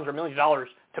 hundreds of thousands or millions of dollars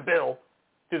to Bill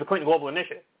through the Clinton Global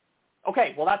Initiative.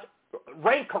 Okay, well, that's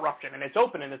rank corruption, and it's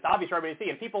open, and it's obvious for everybody to see,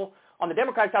 and people on the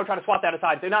Democratic side would try to swat that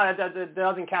aside and say, no, that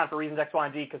doesn't count for reasons X, Y,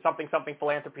 and Z because something,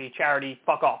 philanthropy, charity,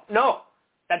 fuck off. No,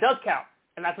 that does count,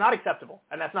 and that's not acceptable,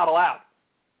 and that's not allowed,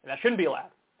 and that shouldn't be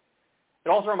allowed. It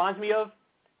also reminds me of,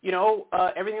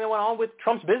 everything that went on with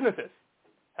Trump's businesses.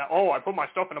 I put my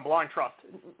stuff in a blind trust.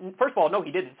 First of all, no,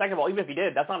 he didn't. Second of all, even if he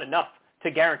did, that's not enough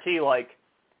to guarantee,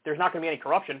 there's not going to be any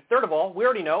corruption. Third of all, we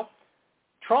already know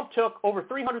Trump took over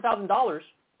 $300,000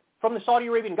 from the Saudi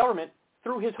Arabian government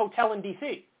through his hotel in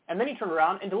D.C., and then he turned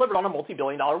around and delivered on a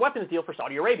multi-billion-dollar weapons deal for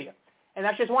Saudi Arabia. And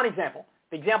that's just one example.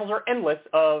 The examples are endless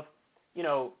of,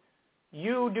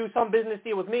 you do some business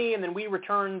deal with me, and then we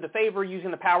return the favor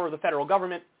using the power of the federal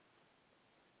government.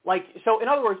 So in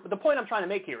other words, the point I'm trying to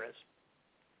make here is,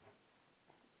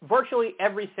 virtually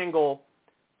every single,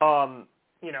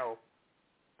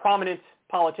 prominent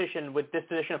politician with this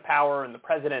position of power and the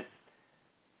president,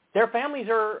 their families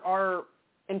are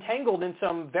entangled in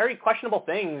some very questionable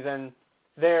things, and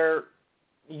they're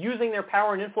using their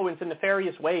power and influence in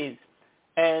nefarious ways.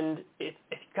 And if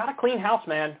you've got a clean house,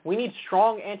 man, we need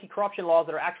strong anti-corruption laws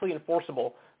that are actually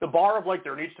enforceable. The bar of,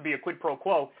 there needs to be a quid pro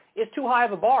quo is too high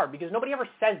of a bar because nobody ever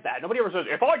says that. Nobody ever says,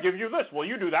 if I give you this, will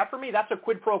you do that for me? That's a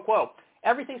quid pro quo.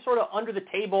 Everything's sort of under the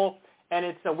table, and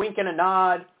it's a wink and a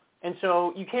nod, and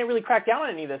so you can't really crack down on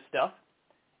any of this stuff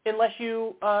unless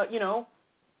you,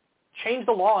 change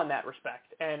the law in that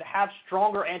respect and have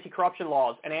stronger anti-corruption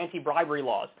laws and anti-bribery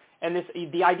laws. And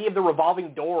the idea of the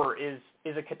revolving door is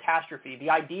a catastrophe. The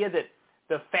idea that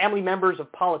the family members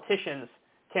of politicians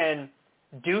can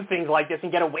do things like this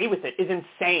and get away with it is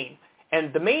insane.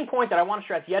 And the main point that I want to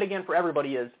stress yet again for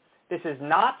everybody is this is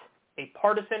not a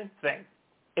partisan thing.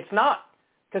 It's not.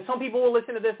 Because some people will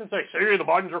listen to this and say, see, the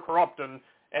Bidens are corrupt, and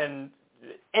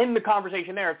end the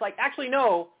conversation there. It's actually,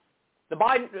 no, the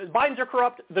Bidens are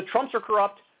corrupt, the Trumps are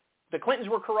corrupt, the Clintons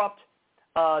were corrupt.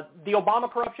 The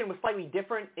Obama corruption was slightly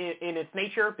different in its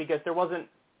nature because there wasn't,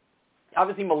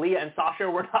 obviously Malia and Sasha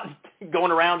were not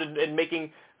going around and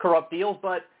making corrupt deals,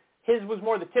 but his was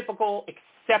more the typical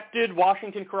accepted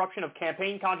Washington corruption of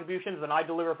campaign contributions that I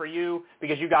deliver for you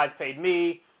because you guys paid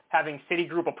me, having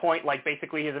Citigroup appoint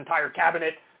basically his entire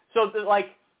cabinet. So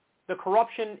the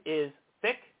corruption is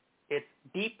thick, it's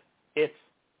deep, it's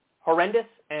horrendous,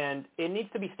 and it needs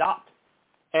to be stopped.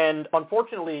 And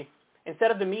unfortunately,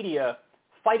 instead of the media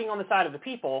fighting on the side of the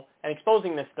people and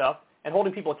exposing this stuff and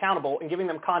holding people accountable and giving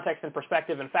them context and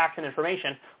perspective and facts and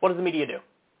information, what does the media do?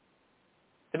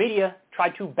 The media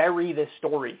tried to bury this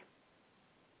story.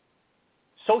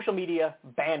 Social media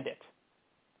banned it.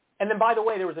 And then, by the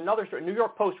way, there was another story. New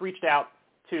York Post reached out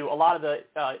to a lot of the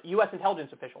U.S. intelligence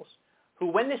officials who,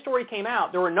 when this story came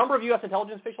out, there were a number of U.S.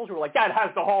 intelligence officials who were like, that has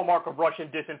the hallmark of Russian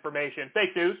disinformation,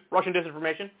 fake news, Russian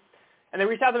disinformation. And they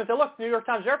reached out to them and said, look, the New York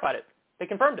Times verified it. They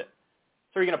confirmed it.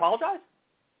 So are you going to apologize?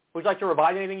 Would you like to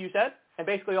revise anything you said? And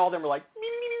basically all of them were like,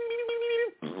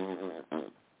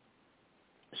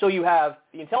 so you have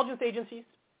the intelligence agencies,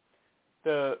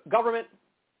 the government,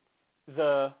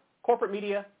 the corporate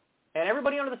media, and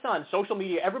everybody under the sun, social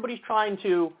media, everybody's trying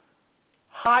to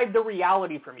hide the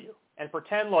reality from you and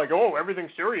pretend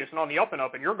everything's serious and on the up and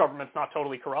up and your government's not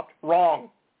totally corrupt. Wrong.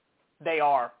 They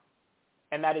are.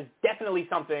 And that is definitely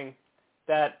something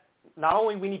that not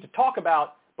only we need to talk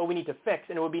about, but we need to fix.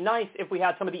 And it would be nice if we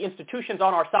had some of the institutions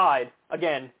on our side,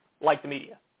 again, like the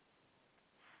media.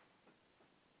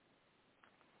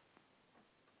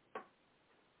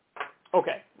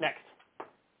 Okay, next.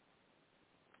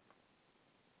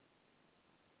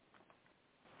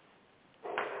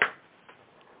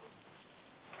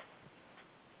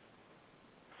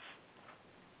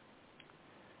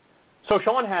 So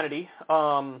Sean Hannity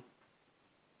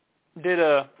did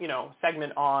a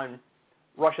segment on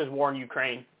Russia's war in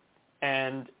Ukraine,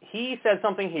 and he said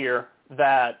something here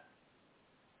that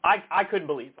I couldn't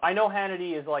believe. I know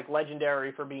Hannity is like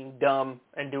legendary for being dumb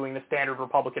and doing the standard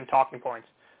Republican talking points,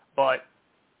 but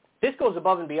this goes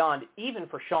above and beyond even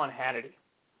for Sean Hannity.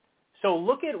 So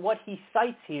look at what he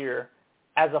cites here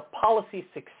as a policy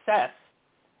success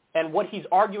and what he's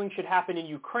arguing should happen in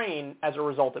Ukraine as a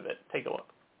result of it. Take a look.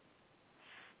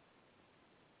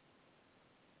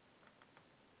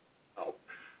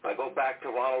 I go back to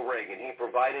Ronald Reagan. He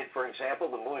provided, for example,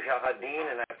 the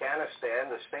Mujahideen in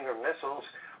Afghanistan, the Stinger missiles.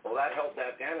 Well, that helped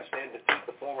Afghanistan defeat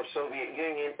the former Soviet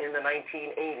Union in the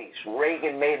 1980s.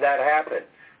 Reagan made that happen.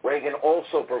 Reagan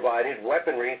also provided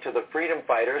weaponry to the freedom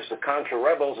fighters, the Contra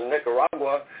rebels in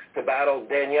Nicaragua, to battle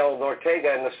Daniel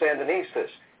Ortega and the Sandinistas.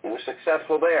 He was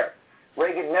successful there.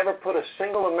 Reagan never put a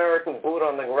single American boot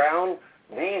on the ground.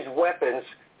 These weapons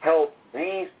helped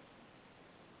these.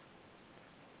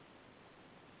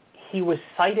 He was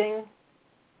citing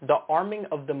the arming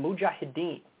of the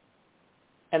Mujahideen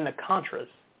and the Contras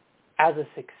as a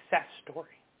success story.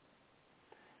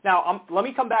 Now, let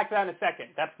me come back to that in a second.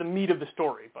 That's the meat of the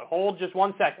story, but hold just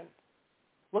 1 second.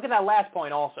 Look at that last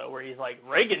point also, where he's like,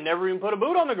 Reagan never even put a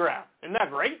boot on the ground. Isn't that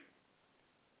great?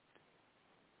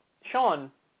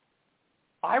 Sean,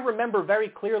 I remember very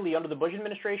clearly under the Bush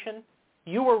administration,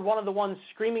 you were one of the ones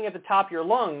screaming at the top of your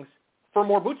lungs for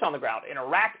more boots on the ground. In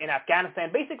Iraq, in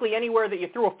Afghanistan, basically anywhere that you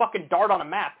threw a fucking dart on a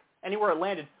map, anywhere it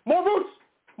landed, more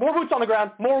boots on the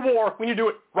ground, more war, we need to do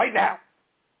it right now.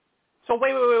 So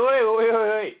wait.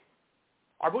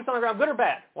 Are boots on the ground good or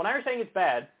bad? Well, now you're saying it's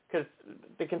bad because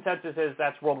the consensus is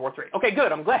that's World War III. Okay,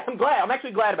 good. I'm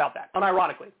actually glad about that,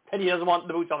 unironically, that he doesn't want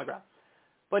the boots on the ground.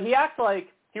 But he acts like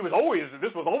this was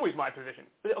always my position.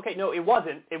 Okay, no, it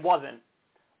wasn't.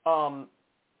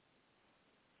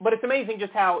 But it's amazing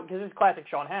just how, because it's classic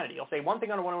Sean Hannity. He'll say one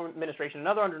thing under one administration,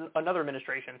 another under another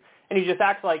administration, and he just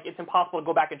acts like it's impossible to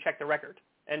go back and check the record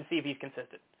and see if he's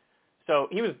consistent. So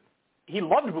he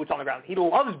loved boots on the ground. He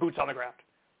loves boots on the ground.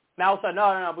 Now all of a sudden,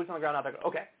 no, boots on the ground, not that good.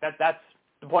 Okay, that's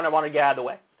the point I want to get out of the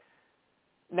way.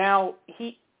 Now,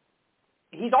 he's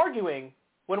arguing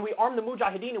when we armed the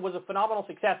Mujahideen, it was a phenomenal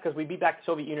success because we beat back the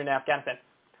Soviet Union and Afghanistan.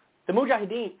 The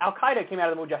Mujahideen, Al-Qaeda came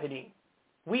out of the Mujahideen.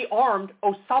 We armed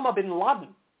Osama bin Laden.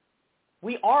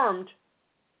 We armed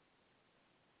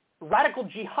radical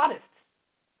jihadists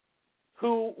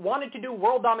who wanted to do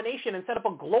world domination and set up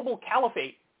a global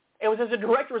caliphate. It was as a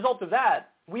direct result of that,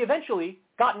 we eventually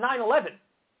got 9/11.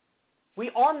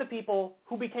 We armed the people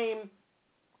who became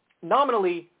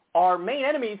nominally our main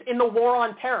enemies in the war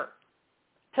on terror.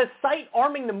 To cite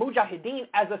arming the Mujahideen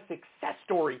as a success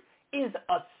story is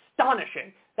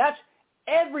astonishing. That's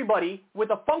everybody with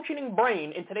a functioning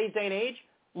brain in today's day and age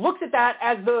looks at that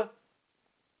as the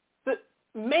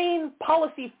main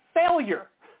policy failure.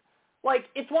 Like,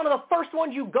 it's one of the first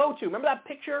ones you go to. Remember that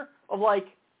picture of, like,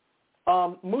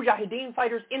 Mujahideen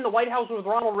fighters in the White House with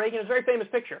Ronald Reagan? It's a very famous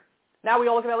picture. Now we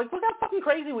all look at that like, look how fucking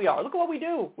crazy we are. Look at what we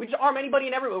do. We just arm anybody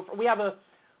and everyone. We have a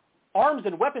arms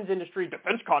and weapons industry,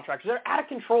 defense contractors. They're out of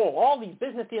control. All these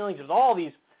business dealings with all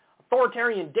these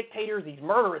authoritarian dictators, these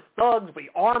murderous thugs. We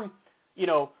arm,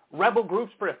 rebel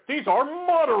groups. These are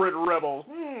moderate rebels.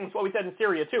 That's what we said in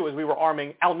Syria, too, is we were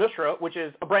arming al-Nusra, which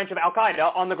is a branch of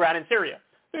al-Qaeda on the ground in Syria.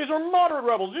 These are moderate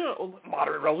rebels.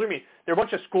 Moderate rebels, what do you mean? They're a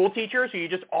bunch of school teachers who you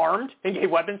just armed and gave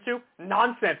weapons to?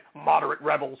 Nonsense. Moderate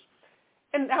rebels.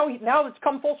 And now it's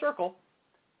come full circle.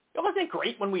 Wasn't it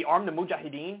great when we armed the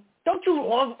Mujahideen? Don't you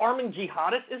love arming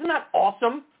jihadists? Isn't that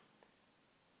awesome?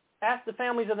 Ask the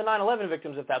families of the 9/11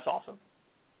 victims if that's awesome.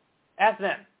 Ask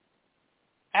them.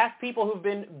 Ask people who've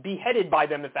been beheaded by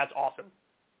them if that's awesome.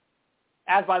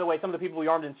 As, by the way, some of the people we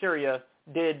armed in Syria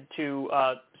did to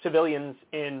civilians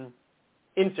in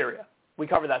Syria. We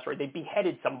covered that story. They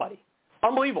beheaded somebody.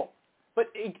 Unbelievable.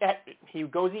 But he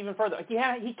goes even further. He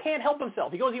can't help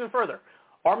himself. He goes even further.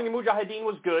 Arming the Mujahideen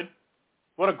was good.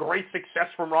 What a great success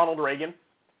from Ronald Reagan.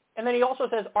 And then he also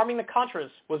says arming the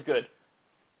Contras was good.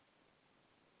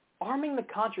 Arming the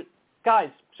Contras.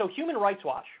 Guys, so Human Rights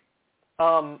Watch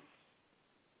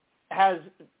has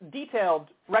detailed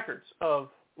records of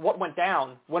what went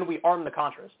down when we armed the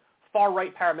Contras,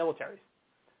 far-right paramilitaries.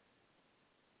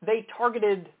 They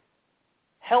targeted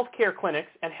healthcare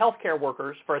clinics and healthcare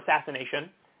workers for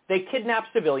assassination. They kidnapped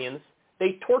civilians.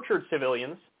 They tortured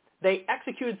civilians. They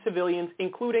executed civilians,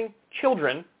 including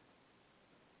children.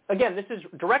 Again, this is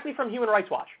directly from Human Rights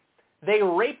Watch. They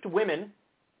raped women.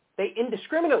 They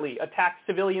indiscriminately attacked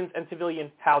civilians and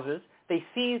civilian houses. They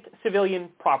seized civilian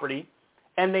property.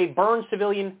 And they burned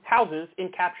civilian houses in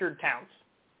captured towns.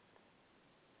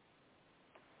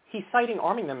 he's citing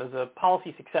arming them as a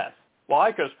policy success.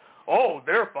 Why? Because,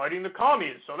 they're fighting the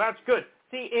communists, so that's good.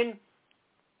 See,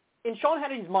 in Sean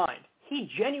Hannity's mind, he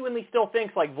genuinely still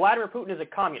thinks like Vladimir Putin is a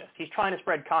communist. He's trying to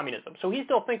spread communism. So he's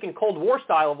still thinking Cold War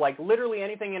style of like literally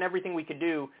anything and everything we could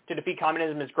do to defeat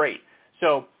communism is great.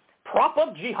 So prop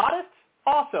up jihadists?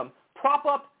 Awesome. Prop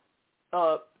up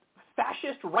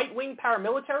fascist right-wing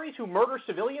paramilitaries who murder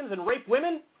civilians and rape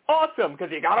women? Awesome, because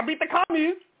you got to beat the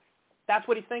commies. That's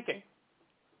what he's thinking.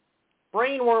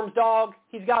 Brainworms, dog.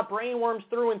 He's got brainworms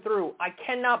through and through. I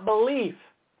cannot believe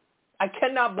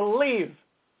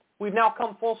we've now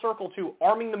come full circle to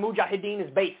arming the Mujahideen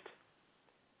is based.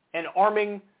 And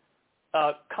arming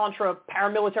Contra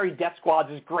paramilitary death squads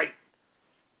is great.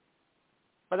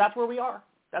 But that's where we are.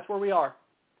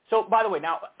 So, by the way,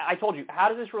 now, I told you, how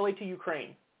does this relate to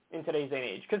Ukraine in today's day and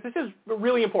age? Because this is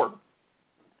really important.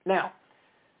 Now,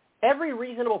 every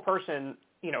reasonable person,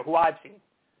 who I've seen,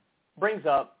 brings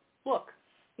up, look,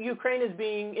 Ukraine is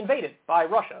being invaded by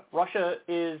Russia. Russia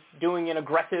is doing an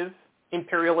aggressive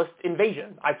imperialist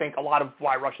invasion. I think a lot of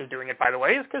why Russia is doing it, by the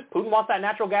way, is because Putin wants that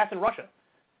natural gas in Russia.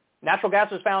 Natural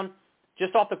gas was found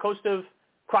just off the coast of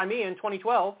Crimea in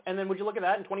 2012, and then would you look at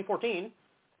that, in 2014,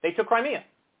 they took Crimea.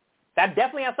 That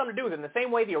definitely has something to do with it. In the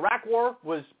same way the Iraq war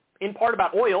was in part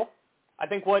about oil, I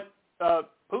think what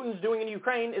Putin's doing in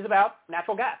Ukraine is about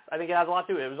natural gas. I think it has a lot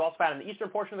to do with it. It was also found in the eastern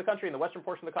portion of the country and the western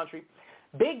portion of the country.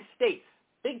 Big states,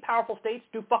 big powerful states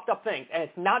do fucked up things, and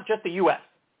it's not just the U.S.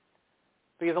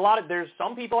 Because there's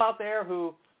some people out there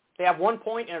who, they have one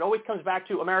point and it always comes back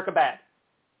to America bad.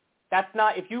 That's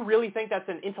not, if you really think that's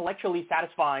an intellectually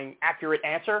satisfying, accurate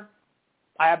answer,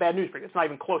 I have bad news for you. It's not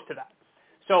even close to that.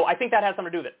 So I think that has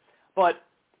something to do with it. But,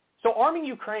 so arming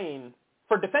Ukraine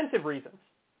for defensive reasons,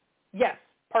 yes,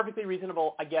 perfectly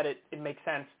reasonable. I get it. It makes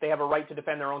sense. They have a right to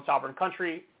defend their own sovereign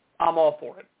country. I'm all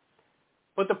for it.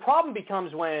 But the problem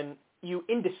becomes when you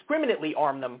indiscriminately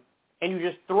arm them and you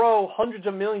just throw hundreds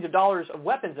of millions of dollars of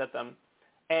weapons at them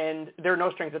and there are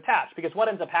no strings attached. Because what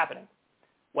ends up happening?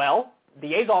 Well,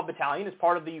 the Azov Battalion is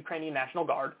part of the Ukrainian National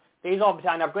Guard. The Azov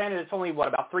Battalion, now granted it's only,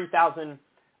 about 3,000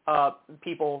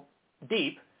 people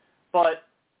deep, but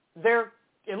they're,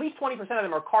 at least 20% of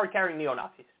them are card-carrying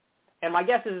neo-Nazis. And my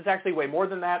guess is it's actually way more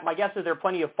than that. My guess is there are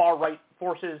plenty of far-right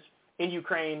forces in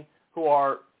Ukraine who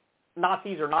are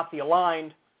Nazis or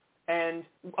Nazi-aligned. And,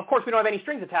 of course, we don't have any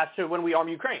strings attached to when we arm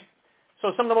Ukraine.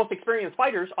 So some of the most experienced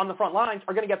fighters on the front lines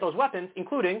are going to get those weapons,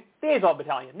 including the Azov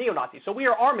Battalion, neo-Nazis. So we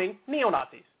are arming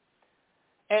neo-Nazis.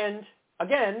 And,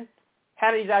 again,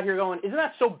 Hannity's out here going, isn't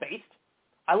that so based?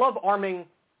 I love arming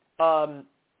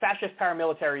fascist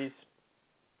paramilitaries.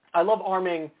 I love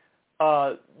arming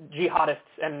jihadists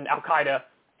and Al-Qaeda,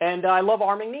 and I love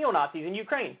arming neo-Nazis in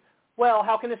Ukraine. Well,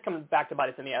 how can this come back to bite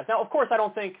us in the ass? Now, of course, I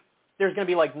don't think there's going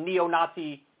to be like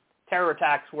neo-Nazi terror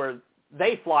attacks where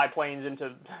they fly planes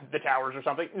into the towers or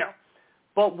something. No.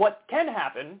 But what can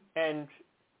happen, and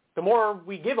the more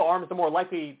we give arms, the more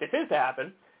likely this is to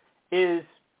happen, is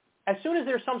as soon as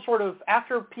there's some sort of,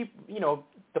 after people,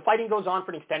 the fighting goes on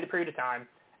for an extended period of time,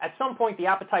 at some point the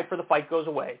appetite for the fight goes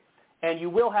away. And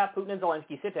you will have Putin and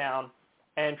Zelensky sit down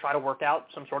and try to work out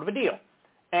some sort of a deal.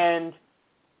 And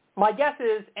my guess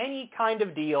is any kind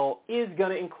of deal is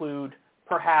going to include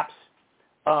perhaps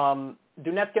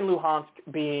Donetsk and Luhansk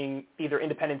being either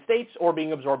independent states or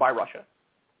being absorbed by Russia.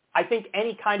 I think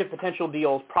any kind of potential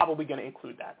deal is probably going to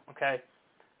include that, okay?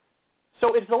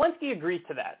 So if Zelensky agrees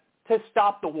to that, to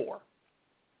stop the war,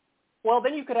 well,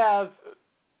 then you could have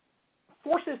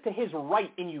forces to his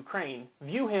right in Ukraine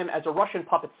view him as a Russian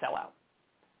puppet sellout.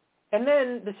 And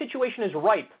then the situation is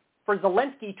ripe for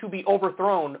Zelensky to be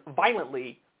overthrown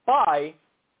violently by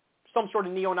some sort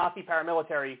of neo-Nazi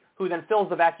paramilitary who then fills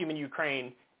the vacuum in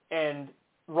Ukraine and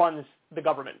runs the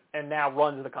government and now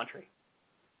runs the country.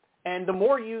 And the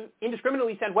more you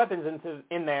indiscriminately send weapons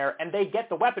in there and they get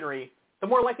the weaponry, the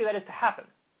more likely that is to happen.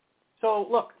 So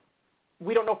look,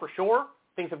 we don't know for sure.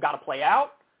 Things have got to play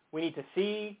out. We need to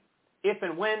see if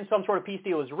and when some sort of peace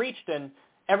deal is reached, and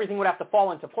everything would have to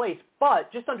fall into place.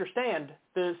 But just understand,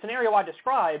 the scenario I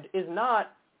described is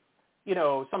not,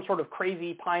 some sort of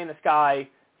crazy pie-in-the-sky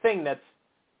thing that's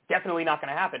definitely not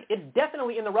going to happen. It's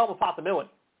definitely in the realm of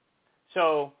possibility.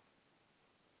 So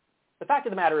the fact of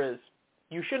the matter is,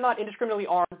 you should not indiscriminately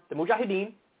arm the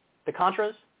Mujahideen, the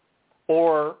Contras,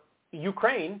 or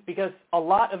Ukraine, because a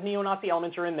lot of neo-Nazi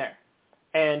elements are in there.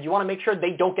 And you want to make sure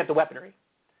they don't get the weaponry.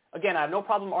 Again, I have no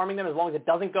problem arming them as long as it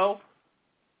doesn't go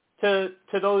to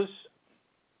those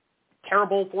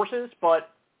terrible forces,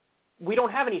 but we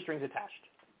don't have any strings attached.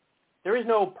 There is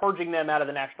no purging them out of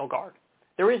the National Guard.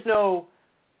 There is no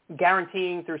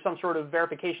guaranteeing through some sort of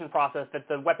verification process that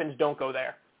the weapons don't go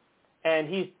there. and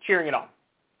he's cheering it on.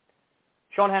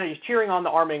 Sean Hannity's cheering on the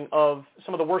arming of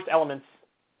some of the worst elements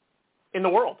in the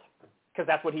world, because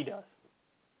that's what he does.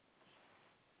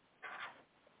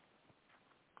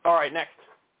 All right, next.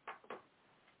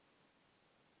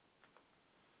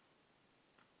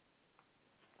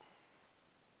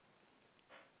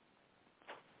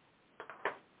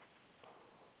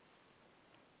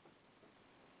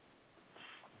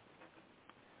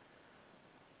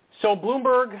 So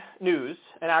Bloomberg News,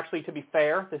 and actually to be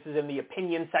fair, this is in the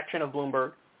opinion section of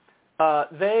Bloomberg,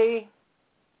 they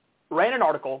ran an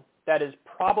article that is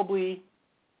probably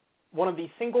one of the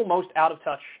single most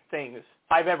out-of-touch things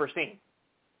I've ever seen.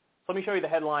 So let me show you the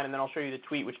headline, and then I'll show you the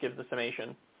tweet, which gives the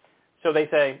summation. So they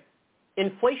say,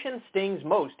 inflation stings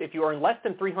most if you earn less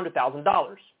than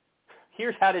 $300,000.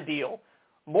 Here's how to deal.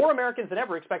 More Americans than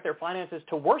ever expect their finances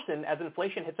to worsen as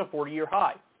inflation hits a 40-year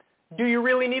high. Do you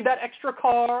really need that extra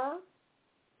car?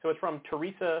 So it's from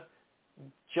Teresa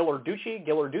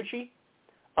Ghilarducci.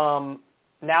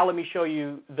 Now let me show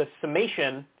you the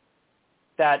summation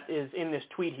that is in this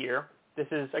tweet here. This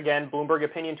is, again, Bloomberg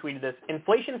Opinion tweeted this.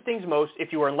 Inflation stings most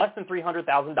if you earn less than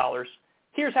 $300,000.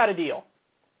 Here's how to deal.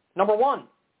 Number 1,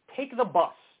 take the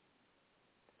bus.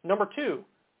 Number 2,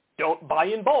 don't buy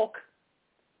in bulk.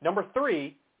 Number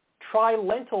 3, try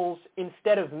lentils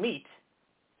instead of meat.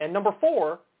 And number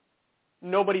 4,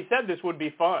 nobody said this would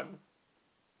be fun.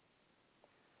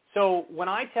 So when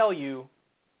I tell you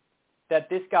that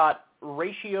this got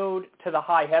ratioed to the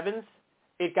high heavens,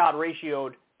 it got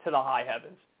ratioed to the high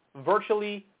heavens.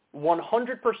 Virtually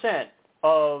 100%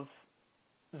 of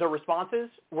the responses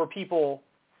were people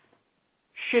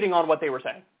shitting on what they were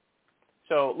saying.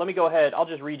 So let me go ahead. I'll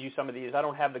just read you some of these. I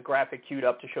don't have the graphic queued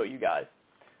up to show you guys,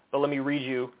 but let me read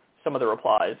you some of the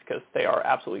replies because they are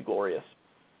absolutely glorious.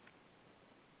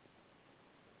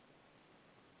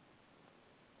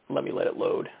 Let me let it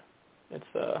load. It's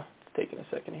taking a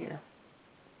second here.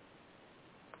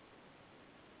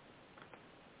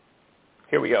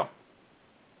 Here we go.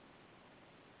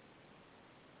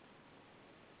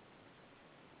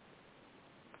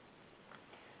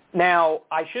 Now,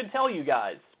 I should tell you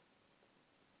guys,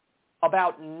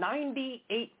 about 98%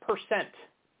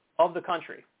 of the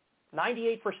country,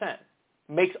 98%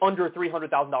 makes under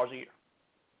 $300,000 a year.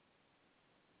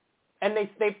 And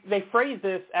they phrase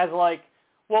this as like,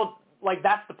 well, like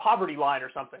that's the poverty line or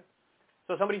something.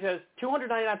 So somebody says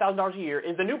 $299,000 a year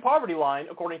is the new poverty line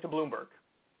according to Bloomberg.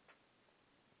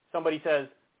 Somebody says,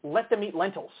 let them eat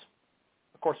lentils.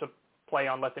 Of course, a play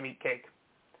on let them eat cake.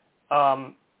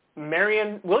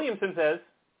 Marion Williamson says,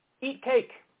 eat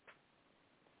cake.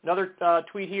 Another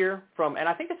tweet here from, and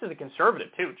I think this is a conservative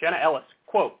too, Jenna Ellis,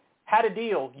 quote, had a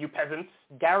deal, you peasants.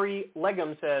 Gary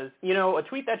Legum says, you know, a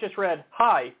tweet that just read,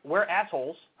 hi, we're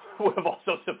assholes, would have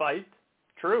also sufficed.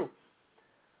 True.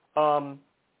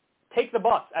 Take the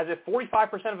bus, as if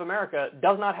 45% of America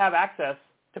does not have access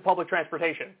to public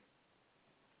transportation.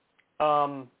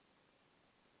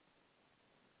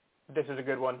 This is a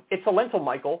good one. It's a lentil,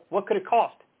 Michael. What could it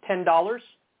cost? $10? Let's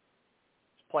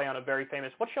play on a very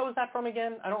famous, what show is that from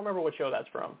again? I don't remember what show that's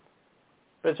from.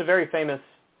 But it's a very famous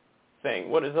thing.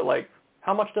 What is it like?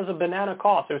 How much does a banana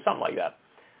cost? It was something like that.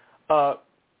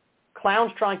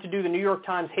 Clowns trying to do the New York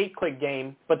Times hate click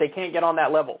game, but they can't get on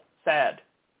that level. Sad.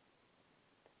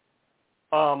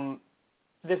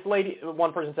 This lady,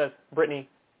 one person says, Brittany,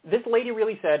 this lady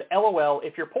really said, LOL,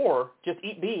 if you're poor, just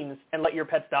eat beans and let your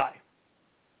pets die.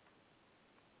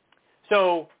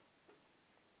 So,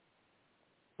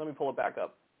 let me pull it back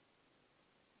up.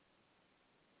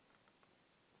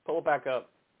 Pull it back up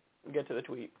and get to the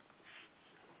tweet.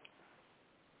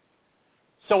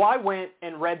 So I went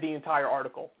and read the entire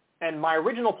article. And my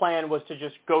original plan was to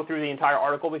just go through the entire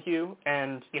article with you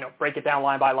and, break it down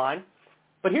line by line.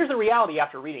 But here's the reality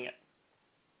after reading it.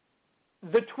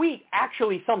 The tweet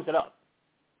actually sums it up.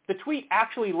 The tweet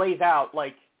actually lays out,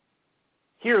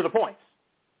 here are the points.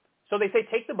 So they say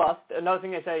take the bus. Another thing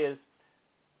they say is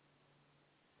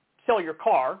sell your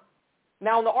car.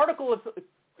 Now, in the article,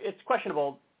 it's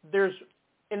questionable.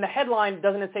 In the headline,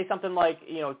 doesn't it say something like,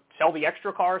 sell the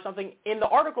extra car or something? In the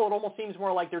article, it almost seems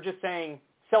more like they're just saying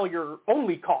sell your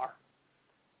only car.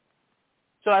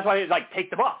 So that's why it's like take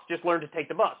the bus. Just learn to take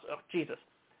the bus. Oh, Jesus.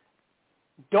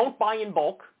 Don't buy in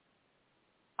bulk.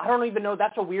 I don't even know.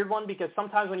 That's a weird one because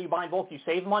sometimes when you buy in bulk, you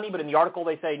save money. But in the article,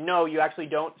 they say, no, you actually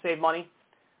don't save money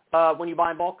when you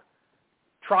buy in bulk.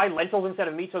 Try lentils instead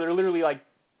of meat. So they're literally like,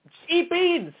 eat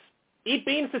beans. Eat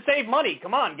beans to save money.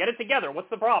 Come on, get it together. What's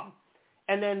the problem?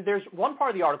 And then there's one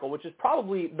part of the article, which is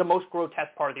probably the most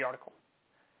grotesque part of the article,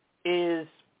 is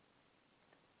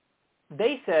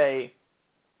they say,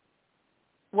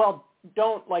 well,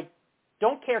 don't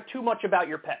don't care too much about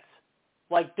your pets.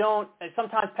 Like,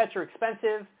 sometimes pets are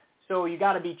expensive, so you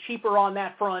got to be cheaper on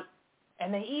that front.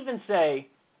 And they even say,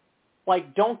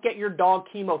 like, don't get your dog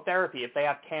chemotherapy if they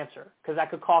have cancer, because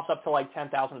that could cost up to like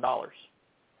 $10,000.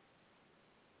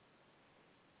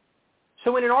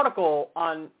 So in an article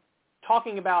on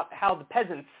talking about how the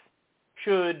peasants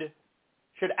should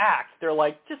act, they're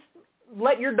like, just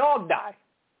let your dog die.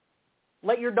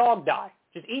 Let your dog die.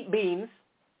 Just eat beans.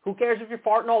 Who cares if you're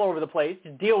farting all over the place?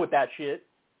 Just deal with that shit.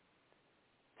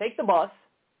 Take the bus.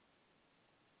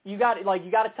 You got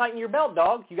to tighten your belt,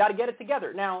 dog. You got to get it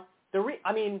together. Now,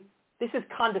 this is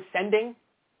condescending.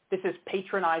 This is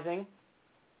patronizing.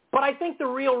 But I think the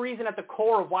real reason at the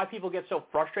core of why people get so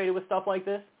frustrated with stuff like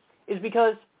this is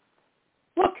because,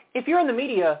 look, if you're in the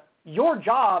media, your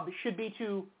job should be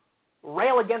to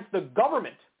rail against the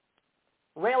government,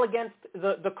 rail against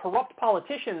the corrupt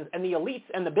politicians and the elites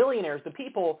and the billionaires, the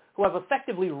people who have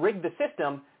effectively rigged the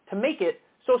system to make it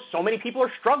so many people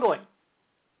are struggling.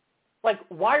 Like,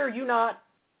 why are you not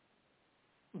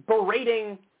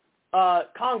berating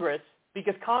Congress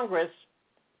because Congress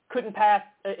couldn't pass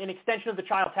an extension of the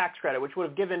child tax credit, which would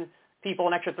have given people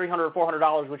an extra $300 or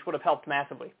 $400, which would have helped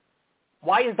massively?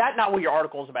 Why is that not what your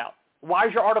article is about? Why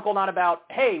is your article not about,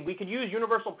 hey, we could use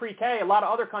universal pre-K, a lot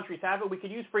of other countries have it, we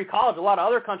could use free college, a lot of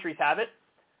other countries have it.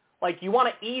 Like, you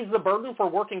want to ease the burden for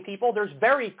working people? There's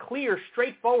very clear,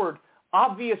 straightforward,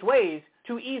 obvious ways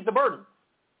to ease the burden.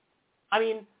 I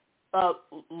mean,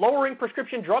 lowering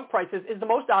prescription drug prices is the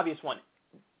most obvious one.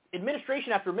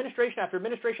 Administration after administration after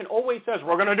administration always says,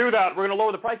 we're going to do that, we're going to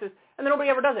lower the prices, and then nobody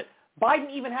ever does it.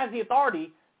 Biden even has the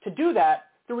authority to do that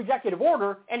through executive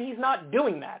order, and he's not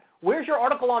doing that. Where's your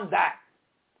article on that?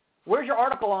 Where's your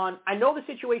article on, I know the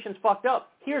situation's fucked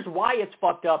up, here's why it's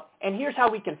fucked up, and here's how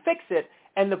we can fix it,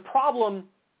 and the problem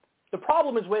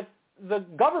is with the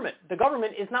government. The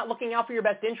government is not looking out for your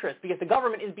best interest because the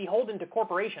government is beholden to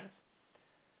corporations.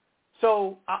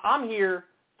 So I'm here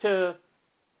to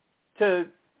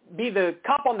be the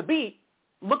cop on the beat,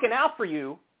 looking out for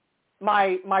you,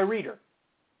 my reader.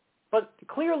 But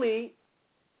clearly,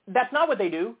 that's not what they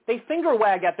do. They finger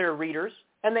wag at their readers,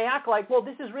 and they act like, well,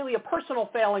 this is really a personal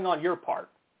failing on your part.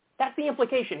 That's the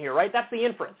implication here, right? That's the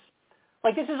inference.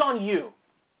 Like, this is on you.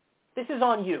 This is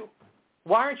on you.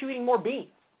 Why aren't you eating more beans?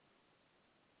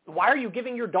 Why are you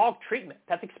giving your dog treatment?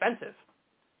 That's expensive.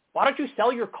 Why don't you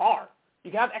sell your car?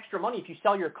 You can have extra money if you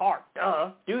sell your car.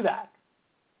 Duh, do that.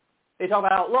 They talk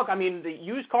about, look, I mean, the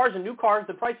used cars and new cars,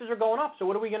 the prices are going up, so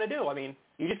what are we going to do? I mean,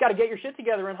 you just got to get your shit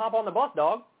together and hop on the bus,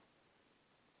 dog.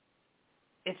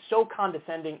 It's so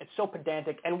condescending, it's so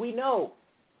pedantic, and we know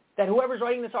that whoever's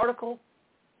writing this article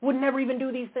would never even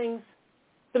do these things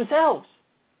themselves.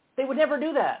 They would never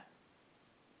do that.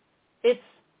 It's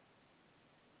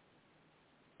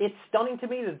stunning to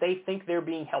me that they think they're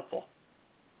being helpful.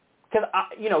 Because,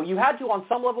 you had to, on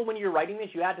some level when you're writing this,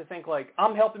 you had to think, like,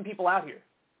 I'm helping people out here.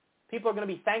 People are going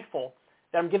to be thankful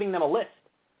that I'm giving them a list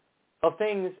of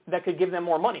things that could give them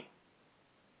more money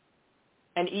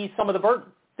and ease some of the burden.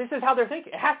 This is how they're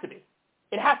thinking. It has to be.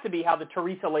 It has to be how the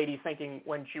Teresa lady's thinking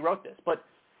when she wrote this. But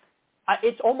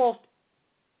it's almost,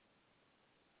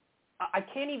 I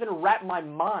can't even wrap my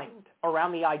mind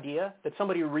around the idea that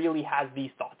somebody really has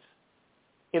these thoughts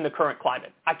in the current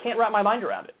climate. I can't wrap my mind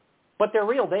around it. But they're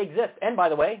real. They exist. And by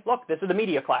the way, look, this is the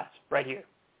media class right here.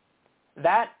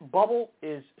 That bubble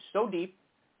is so deep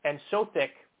and so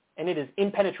thick, and it is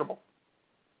impenetrable.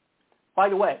 By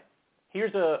the way,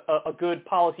 here's a good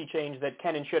policy change that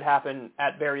can and should happen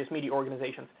at various media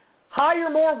organizations. Hire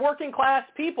more working class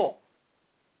people.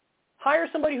 Hire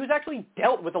somebody who's actually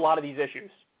dealt with a lot of these issues.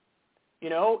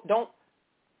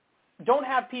 Don't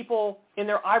have people in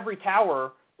their ivory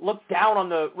tower look down on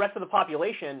the rest of the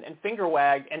population and finger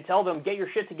wag and tell them, get your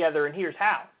shit together and here's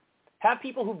how. Have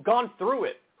people who've gone through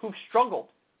it, who've struggled,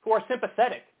 who are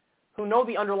sympathetic, who know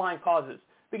the underlying causes.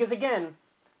 Because again,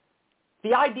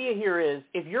 the idea here is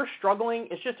if you're struggling,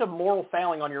 it's just a moral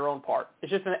failing on your own part.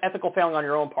 It's just an ethical failing on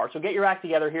your own part. So get your act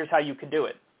together. Here's how you can do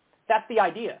it. That's the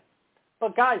idea.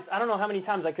 But guys, I don't know how many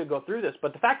times I could go through this,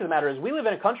 but the fact of the matter is we live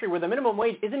in a country where the minimum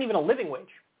wage isn't even a living wage.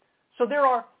 So there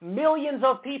are millions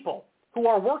of people who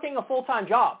are working a full-time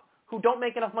job who don't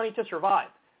make enough money to survive.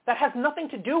 That has nothing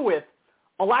to do with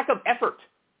a lack of effort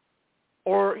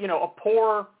or, a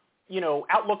poor,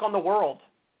 outlook on the world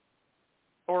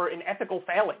or an ethical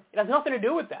failing. It has nothing to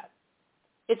do with that.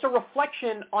 It's a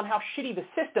reflection on how shitty the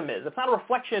system is. It's not a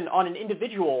reflection on an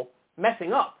individual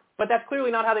messing up. But that's clearly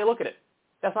not how they look at it.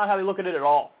 That's not how they look at it at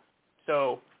all.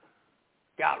 So,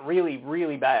 God, really,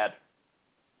 really bad.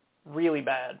 Really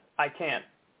bad. I can't,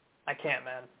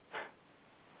 man.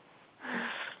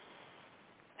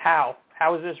 How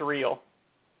How is this real?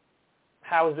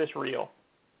 How is this real?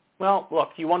 Well, look,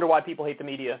 you wonder why people hate the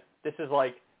media. This is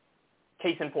like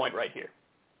case in point right here.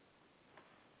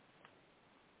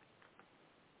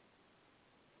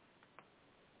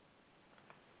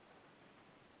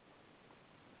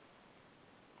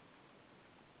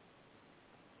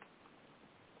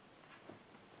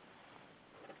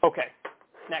 Okay,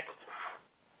 next.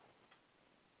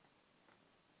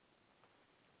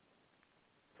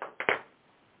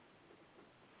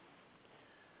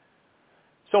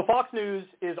 So Fox News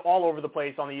is all over the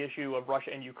place on the issue of Russia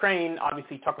and Ukraine.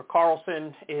 Obviously, Tucker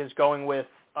Carlson is going with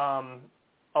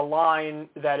a line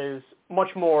that is much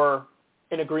more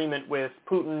in agreement with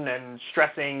Putin and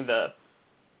stressing the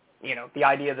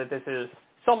idea that this is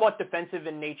somewhat defensive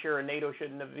in nature and NATO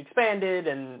shouldn't have expanded,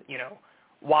 and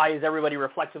why is everybody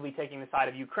reflexively taking the side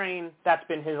of Ukraine? That's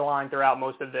been his line throughout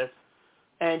most of this.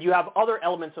 And you have other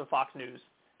elements of Fox News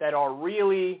that are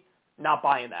really not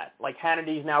buying that. Like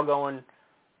Hannity's now going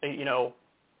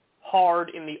hard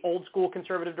in the old school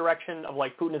conservative direction of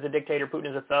like Putin is a dictator,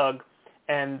 Putin is a thug,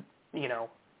 and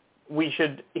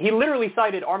he literally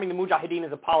cited arming the Mujahideen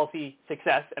as a policy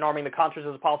success and arming the Contras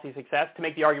as a policy success to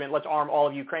make the argument, let's arm all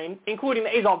of Ukraine, including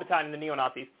the Azov battalion and the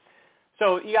neo-Nazis.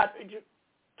 So you got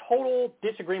total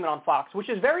disagreement on Fox, which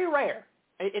is very rare.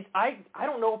 I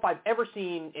don't know if I've ever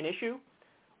seen an issue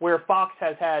where Fox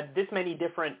has had this many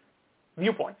different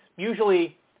viewpoints.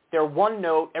 Usually they're one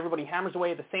note, everybody hammers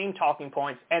away at the same talking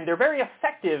points, and they're very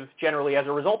effective generally as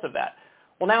a result of that.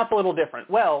 Well, now it's a little different.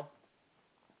 Well,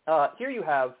 here you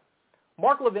have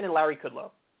Mark Levin and Larry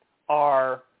Kudlow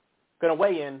are going to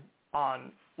weigh in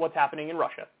on what's happening in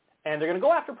Russia, and they're going to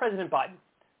go after President Biden.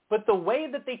 But the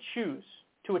way that they choose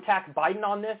to attack Biden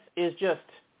on this is just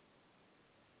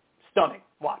stunning.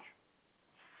 Watch.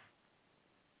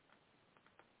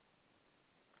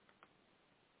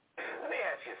 Let me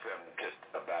ask you something just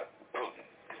about Putin,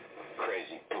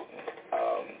 crazy Putin,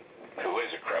 who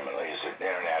is a criminal. He's an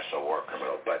international war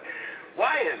criminal. But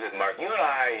why is it, Mark, you and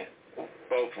I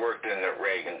both worked in the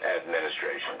Reagan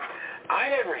administration. I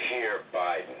never hear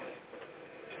Biden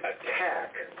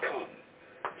attack Putin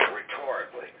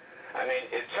rhetorically. I mean,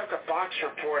 it took a Fox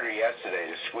reporter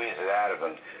yesterday to squeeze it out of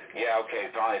him. Yeah,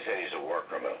 okay, finally said he's a war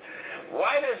criminal.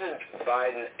 Why doesn't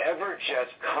Biden ever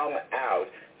just come out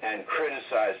and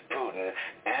criticize Putin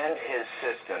and his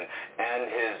system and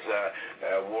his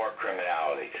war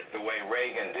criminality, the way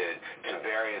Reagan did to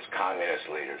various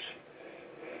communist leaders?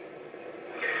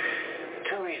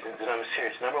 Two reasons, and I'm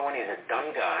serious. Number one, he's a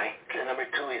dumb guy, and number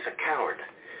two, he's a coward.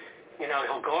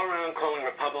 He'll go around calling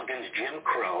Republicans Jim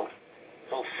Crow.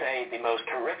 He'll say the most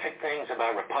horrific things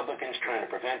about Republicans trying to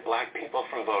prevent black people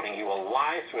from voting. He will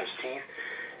lie through his teeth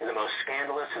in the most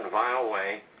scandalous and vile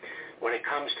way. When it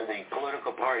comes to the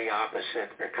political party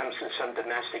opposite, or it comes to some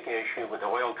domestic issue with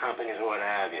oil companies or what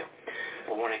have you.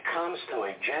 But when it comes to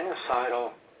a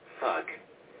genocidal thug,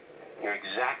 you're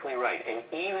exactly right. And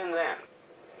even then,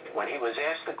 when he was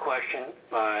asked the question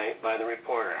by the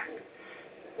reporter,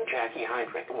 Jackie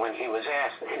Heinrich, when he was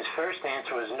asked, his first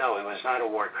answer was no, he was not a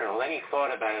war criminal. Then he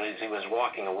thought about it as he was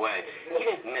walking away. He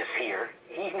didn't mishear.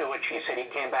 He knew what she said.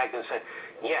 He came back and said,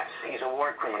 yes, he's a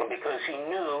war criminal, because he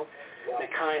knew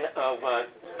the kind of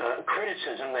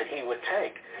criticism that he would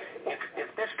take.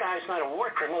 If this guy's not a war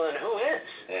criminal, then who is?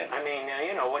 Yeah. I mean,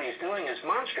 what he's doing is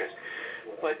monstrous.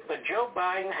 But Joe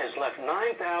Biden has left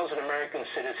 9,000 American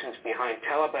citizens behind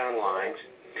Taliban lines.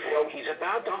 He's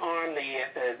about to arm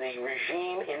the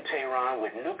regime in Tehran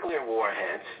with nuclear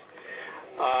warheads.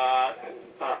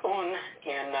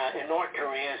 In North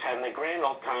Korea is having a grand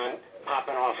old time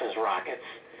popping off his rockets.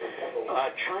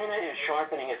 China is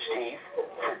sharpening its teeth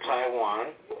for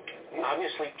Taiwan.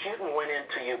 Obviously, Putin went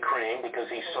into Ukraine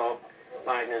because he saw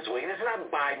Biden as weak. It's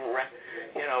not Biden,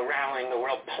 rallying the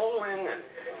world. Poland and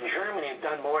Germany have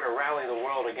done more to rally the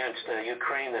world against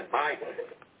Ukraine than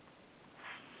Biden.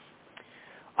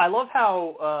 I love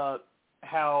how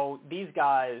these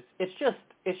guys, it's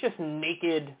just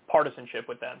naked partisanship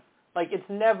with them. Like, it's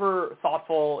never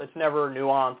thoughtful, it's never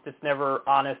nuanced, it's never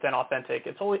honest and authentic.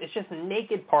 It's just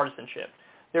naked partisanship.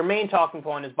 Their main talking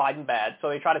point is Biden bad, so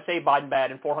they try to say Biden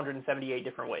bad in 478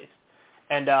 different ways.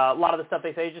 And a lot of the stuff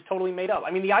they say is just totally made up.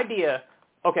 I mean, the idea,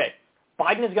 okay,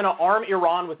 Biden is going to arm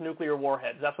Iran with nuclear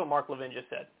warheads. That's what Mark Levin just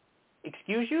said.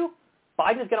 Excuse you?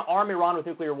 Biden is going to arm Iran with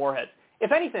nuclear warheads.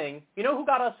 If anything, you know who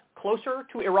got us closer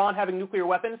to Iran having nuclear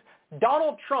weapons?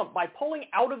 Donald Trump, by pulling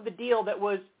out of the deal that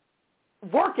was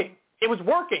working. It was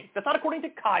working. That's not according to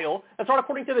Kyle. That's not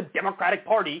according to the Democratic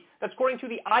Party. That's according to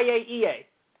the IAEA,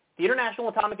 the International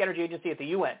Atomic Energy Agency at the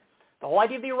UN. The whole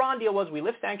idea of the Iran deal was we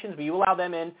lift sanctions, but you allow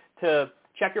them in to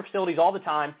check your facilities all the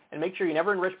time, and make sure you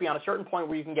never enrich beyond a certain point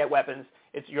where you can get weapons.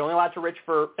 You're only allowed to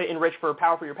enrich for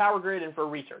power for your power grid and for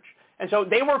research. And so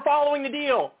they were following the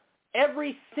deal.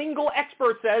 Every single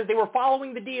expert says they were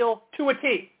following the deal to a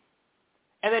T.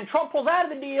 And then Trump pulls out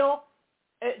of the deal,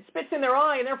 it spits in their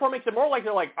eye, and therefore makes it more like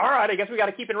they're like, all right, I guess we got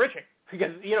to keep enriching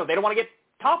because, they don't want to get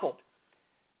toppled.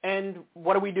 And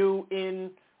what do we do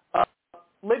in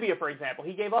Libya, for example?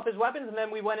 He gave up his weapons, and then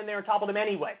we went in there and toppled him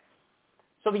anyway.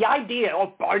 So the idea,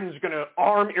 Biden's going to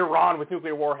arm Iran with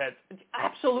nuclear warheads, it's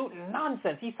absolute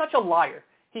nonsense. He's such a liar.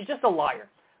 He's just a liar.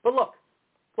 But look,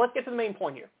 let's get to the main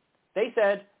point here. They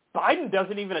said Biden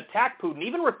doesn't even attack Putin.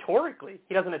 Even rhetorically,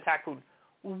 he doesn't attack Putin.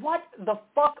 What the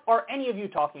fuck are any of you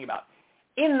talking about?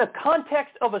 In the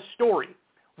context of a story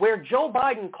where Joe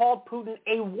Biden called Putin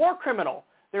a war criminal,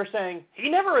 they're saying he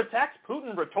never attacks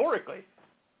Putin rhetorically.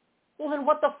 Well, then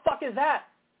what the fuck is that?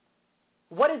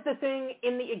 What is the thing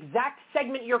in the exact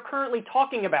segment you're currently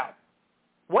talking about?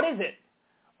 What is it?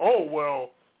 Oh,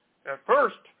 well, at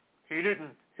first he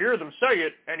didn't hear them say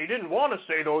it, and he didn't want to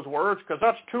say those words because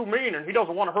that's too mean, and he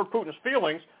doesn't want to hurt Putin's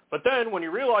feelings. But then when he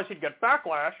realized he'd get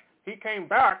backlash, he came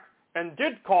back and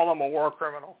did call him a war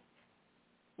criminal.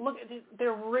 Look,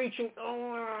 they're reaching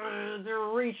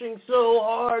so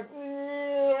hard.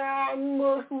 I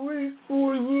must reach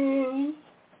for this.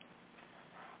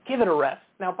 Give it a rest.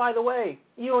 Now, by the way,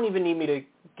 you don't even need me to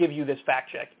give you this fact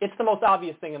check. It's the most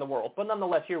obvious thing in the world. But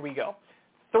nonetheless, here we go.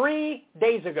 3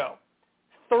 days ago,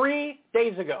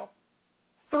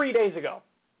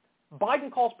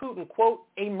 Biden calls Putin, quote,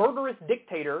 a murderous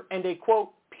dictator and a, quote,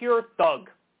 pure thug.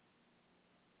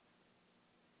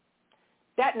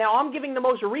 Now, I'm giving the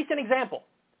most recent example,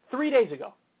 3 days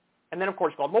ago. And then, of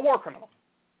course, called him a war criminal.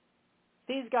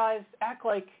 These guys act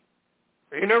like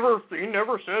he never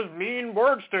says mean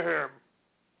words to him.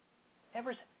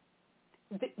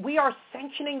 We are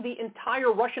sanctioning the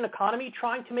entire Russian economy,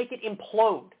 trying to make it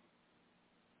implode.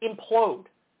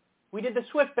 We did the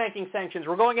SWIFT banking sanctions.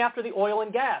 We're going after the oil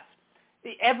and gas.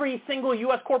 Every single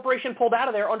U.S. corporation pulled out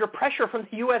of there under pressure from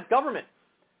the U.S. government.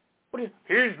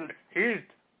 He's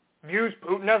views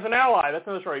Putin as an ally. That's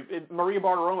another story. Maria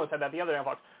Bartiromo said that the other day on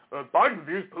Fox. Biden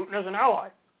views Putin as an ally.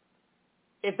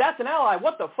 If that's an ally,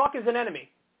 what the fuck is an enemy?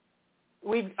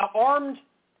 We've armed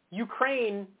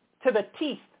Ukraine to the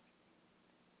teeth.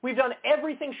 We've done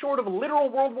everything short of literal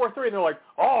World War III. And they're like,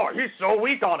 oh, he's so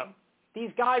weak on him.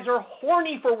 These guys are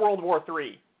horny for World War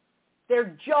III.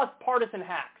 They're just partisan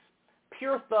hacks.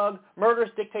 Pure thug,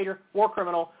 murderous dictator, war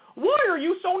criminal. Why are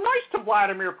you so nice to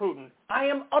Vladimir Putin? I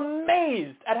am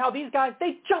amazed at how these guys,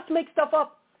 they just make stuff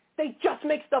up.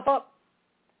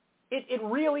 It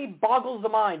really boggles the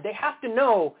mind. They have to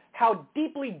know how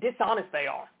deeply dishonest they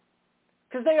are.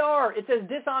 Because they are. It's as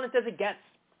dishonest as it gets.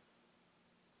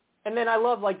 And then I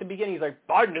love, the beginning. He's like,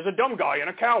 Biden is a dumb guy and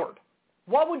a coward.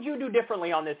 What would you do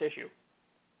differently on this issue,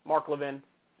 Mark Levin?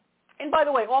 And by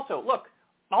the way, also, look,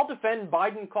 I'll defend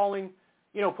Biden calling,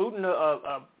 Putin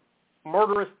a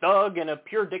murderous thug and a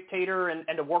pure dictator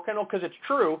and a war criminal because it's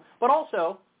true. But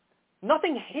also,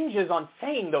 nothing hinges on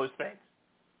saying those things.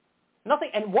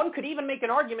 Nothing. And one could even make an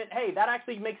argument, hey, that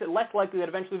actually makes it less likely that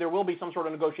eventually there will be some sort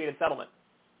of negotiated settlement.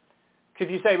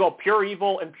 Because you say, well, pure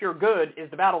evil and pure good is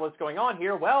the battle that's going on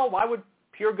here. Well, why would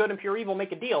pure good and pure evil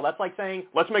make a deal? That's like saying,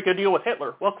 let's make a deal with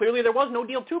Hitler. Well, clearly there was no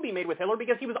deal to be made with Hitler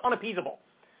because he was unappeasable.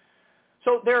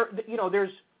 So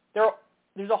there's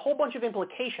a whole bunch of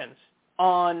implications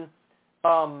on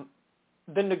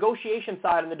the negotiation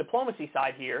side and the diplomacy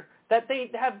side here that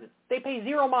they pay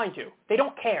zero mind to. They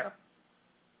don't care.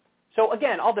 So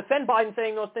again, I'll defend Biden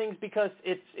saying those things because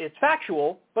it's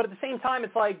factual, but at the same time,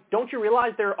 it's like, don't you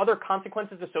realize there are other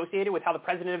consequences associated with how the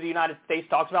President of the United States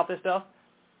talks about this stuff?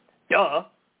 Duh.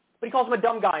 But he calls him a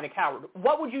dumb guy and a coward.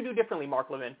 What would you do differently, Mark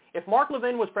Levin? If Mark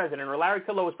Levin was president or Larry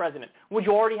Kudlow was president, would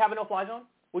you already have a no-fly zone?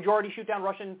 Would you already shoot down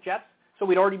Russian jets so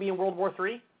we'd already be in World War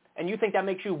III? And you think that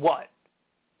makes you what?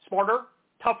 Smarter?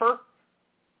 Tougher?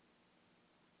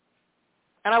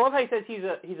 And I love how he says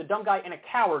he's a dumb guy and a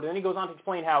coward, and then he goes on to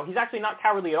explain how he's actually not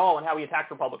cowardly at all in how he attacks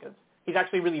Republicans. He's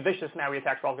actually really vicious in how he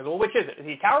attacks Republicans. Well, which is it? Is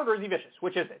he a coward or is he vicious?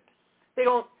 Which is it?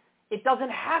 It doesn't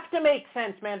have to make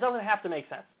sense, man. It doesn't have to make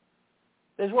sense.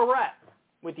 This is where we're at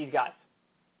with these guys.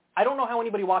 I don't know how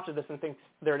anybody watches this and thinks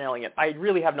they're nailing it. I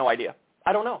really have no idea.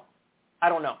 I don't know.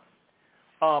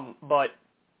 But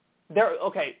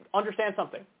understand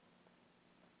something.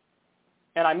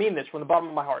 And I mean this from the bottom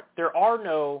of my heart. There are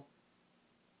no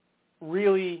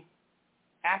really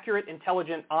accurate,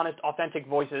 intelligent, honest, authentic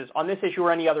voices on this issue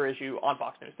or any other issue on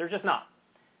Fox News. There's just not.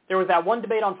 There was that one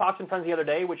debate on Fox and Friends the other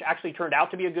day, which actually turned out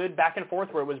to be a good back and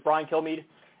forth, where it was Brian Kilmeade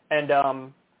and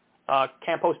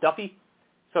Campos Duffy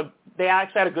So they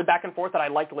actually had a good back and forth that I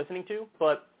liked listening to.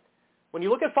 But when you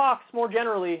look at Fox more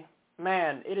generally,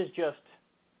 man, it is just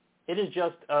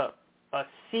a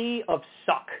sea of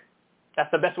suck.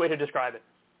 That's the best way to describe it.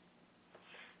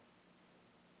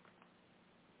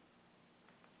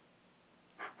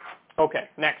 Okay,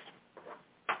 next.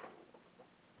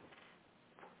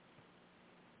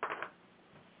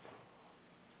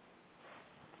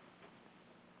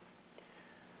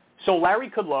 So Larry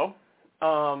Kudlow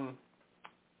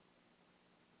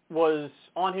was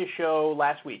on his show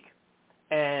last week,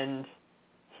 and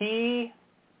he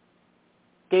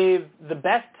gave the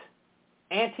best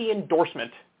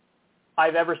anti-endorsement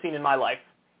I've ever seen in my life.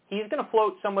 He's going to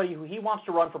float somebody who he wants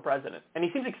to run for president, and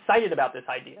he seems excited about this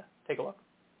idea. Take a look.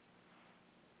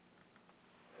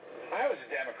 I was a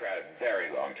Democrat a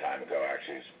very long time ago,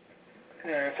 actually.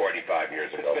 45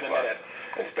 years ago. It's been a minute.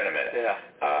 It's been a minute. Yeah.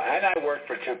 And I worked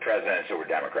for two presidents who were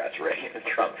Democrats, Reagan and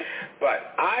Trump.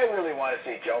 But I really want to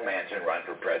see Joe Manchin run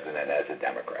for president as a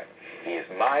Democrat. He is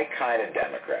my kind of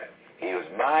Democrat. He was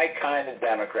my kind of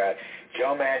Democrat.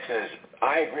 Joe Manchin is,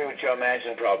 I agree with Joe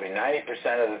Manchin probably 90%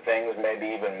 of the things, maybe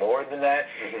even more than that.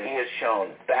 Mm-hmm. He has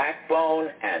shown backbone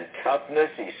and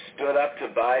toughness. He stood up to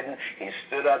Biden. He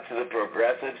stood up to the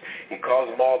progressives. He calls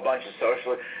them all a bunch of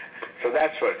socialists. So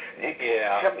that's what,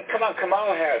 yeah. Come on,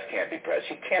 Kamala Harris can't be president.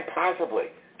 She can't possibly.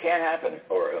 Can't happen,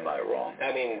 or am I wrong?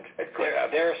 I mean, it could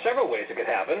happen. There are several ways it could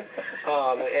happen.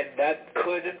 That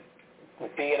could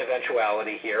be an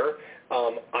eventuality here.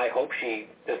 I hope she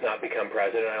does not become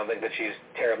president. I don't think that she's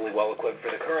terribly well equipped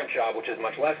for the current job, which is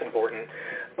much less important.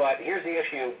 But here's the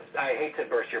issue. I hate to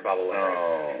burst your bubble,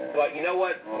 Larry. But you know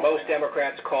what most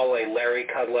Democrats call a Larry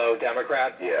Kudlow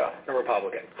Democrat? Yeah. A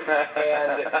Republican.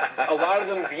 And a lot of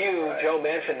them view Joe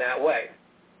Manchin that way.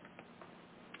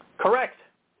 Correct.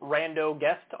 Rando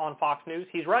guest on Fox News.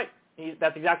 He's right.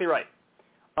 That's exactly right.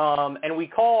 And we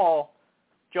call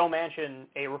Joe Manchin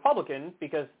a Republican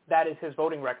because that is his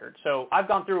voting record. So I've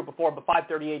gone through it before, but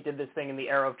 538 did this thing in the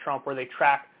era of Trump where they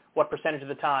track what percentage of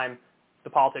the time the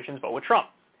politicians vote with Trump.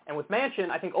 And with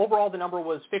Manchin, I think overall the number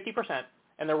was 50%,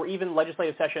 and there were even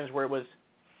legislative sessions where it was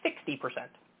 60%.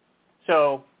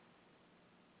 So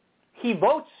he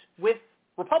votes with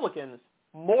Republicans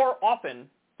more often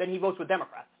than he votes with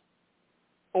Democrats.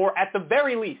 Or at the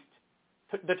very least,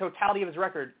 the totality of his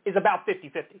record is about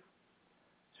 50-50.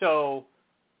 So,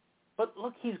 but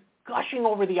look, he's gushing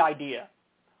over the idea.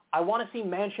 I want to see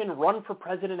Manchin run for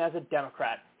president as a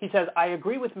Democrat. He says, I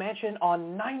agree with Manchin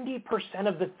on 90%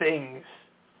 of the things.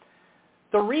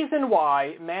 The reason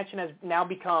why Manchin has now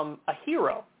become a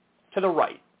hero to the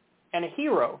right and a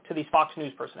hero to these Fox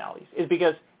News personalities is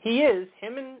because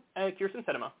him and Kirsten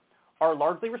Sinema are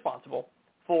largely responsible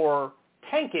for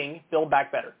tanking Build Back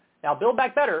Better. Now, Build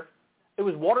Back Better, it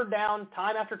was watered down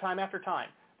time after time after time,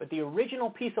 but the original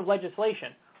piece of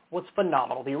legislation was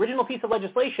phenomenal. The original piece of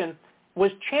legislation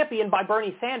was championed by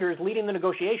Bernie Sanders leading the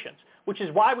negotiations, which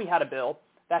is why we had a bill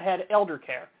that had elder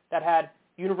care, that had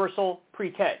universal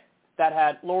pre-K, that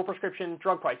had lower prescription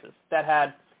drug prices, that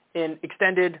had an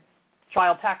extended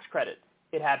child tax credit.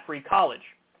 It had free college.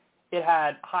 It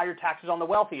had higher taxes on the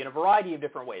wealthy in a variety of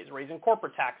different ways, raising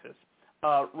corporate taxes,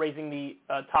 raising the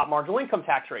top marginal income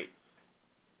tax rate.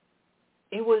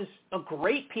 It was a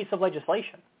great piece of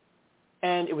legislation.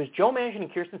 And it was Joe Manchin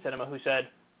and Kirsten Sinema who said,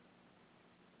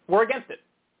 we're against it.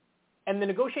 And the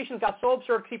negotiations got so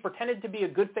absurd because he pretended to be a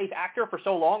good faith actor for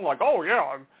so long, like, oh,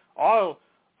 yeah,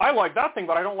 I like that thing,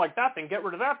 but I don't like that thing. Get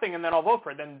rid of that thing, and then I'll vote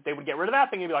for it. Then they would get rid of that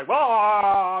thing and be like,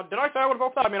 well, did I say I would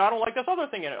vote for that? I mean, I don't like this other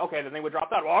thing in it. Okay, then they would drop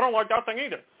that. Well, I don't like that thing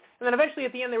either. And then eventually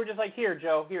at the end they were just like, here,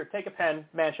 Joe, here, take a pen,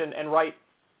 Manchin, and write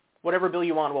whatever bill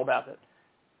you want, we'll pass it.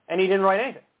 And he didn't write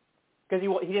anything because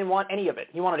he didn't want any of it.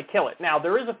 He wanted to kill it. Now,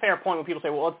 there is a fair point when people say,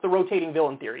 well, it's the rotating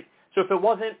villain theory. So if it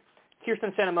wasn't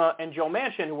Kirsten Sinema and Joe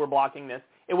Manchin who were blocking this,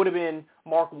 it would have been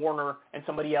Mark Warner and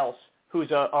somebody else who's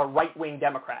a right-wing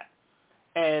Democrat.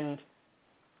 And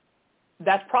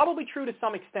that's probably true to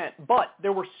some extent, but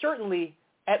there were certainly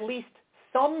at least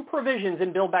some provisions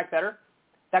in Build Back Better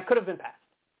that could have been passed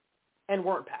and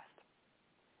weren't passed.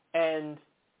 And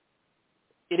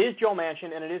it is Joe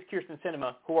Manchin and it is Kirsten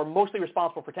Sinema who are mostly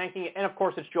responsible for tanking it. And, of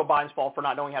course, it's Joe Biden's fault for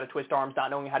not knowing how to twist arms,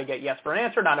 not knowing how to get yes for an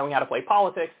answer, not knowing how to play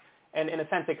politics. And, in a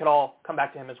sense, it could all come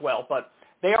back to him as well. But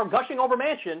they are gushing over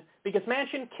Manchin because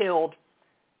Manchin killed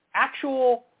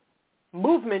actual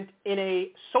movement in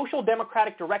a social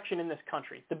democratic direction in this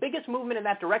country, the biggest movement in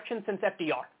that direction since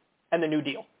FDR and the New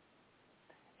Deal.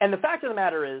 And the fact of the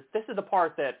matter is, this is the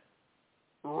part that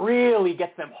really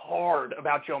gets them hard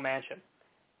about Joe Manchin.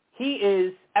 He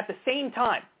is, at the same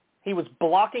time, he was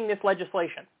blocking this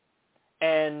legislation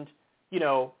and,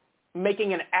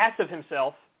 making an ass of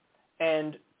himself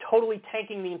and totally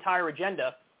tanking the entire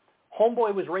agenda,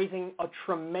 homeboy was raising a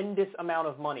tremendous amount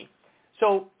of money.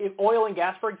 So if oil and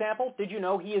gas, for example, did you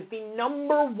know he is the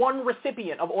 #1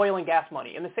 recipient of oil and gas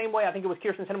money? In the same way, I think it was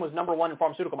Kirsten Sinema was #1 in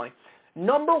pharmaceutical money.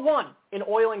 #1 in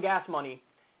oil and gas money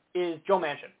is Joe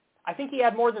Manchin. I think he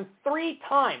had more than 3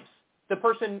 times the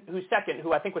person who's second,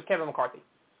 who I think was Kevin McCarthy.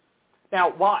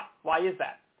 Now, why? Why is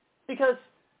that? Because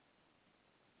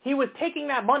he was taking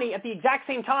that money at the exact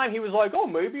same time. He was like, oh,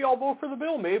 maybe I'll vote for the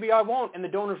bill, maybe I won't. And the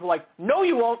donors were like, no,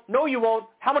 you won't, no, you won't.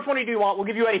 How much money do you want? We'll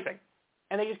give you anything.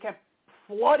 And they just kept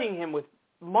flooding him with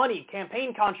money,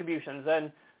 campaign contributions,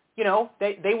 and, you know,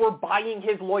 they were buying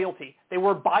his loyalty. They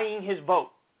were buying his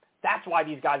vote. That's why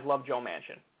these guys love Joe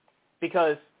Manchin,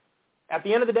 because at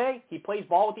the end of the day, he plays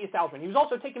ball with the establishment. He was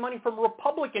also taking money from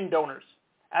Republican donors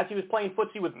as he was playing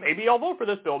footsie with, maybe I'll vote for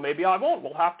this bill, maybe I won't,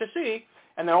 we'll have to see.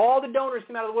 And then all the donors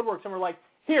came out of the woodwork. Some were like,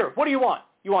 here, what do you want?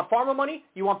 You want pharma money?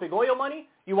 You want big oil money?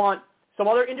 You want some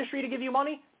other industry to give you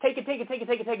money? Take it, take it, take it,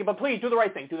 take it, take it, but please do the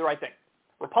right thing, do the right thing.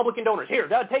 Republican donors, here,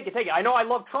 take it, take it. I know I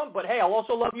love Trump, but hey, I'll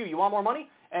also love you. You want more money?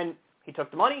 And he took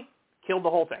the money, killed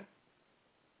the whole thing.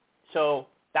 So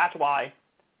that's why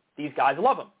these guys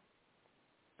love him,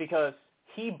 because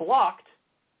he blocked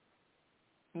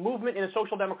movement in a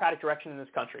social democratic direction in this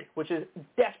country, which is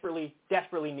desperately,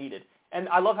 desperately needed. And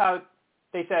I love how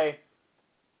they say,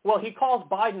 well, he calls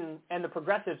Biden and the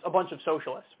progressives a bunch of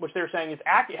socialists, which they're saying is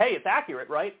hey, it's accurate,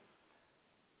 right?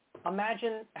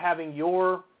 Imagine having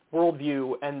your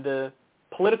worldview and the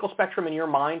political spectrum in your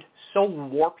mind so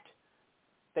warped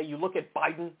that you look at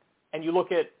Biden and you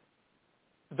look at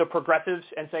the progressives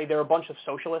and say they're a bunch of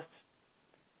socialists.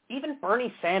 Even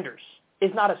Bernie Sanders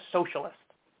is not a socialist.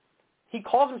 He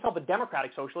calls himself a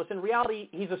democratic socialist. In reality,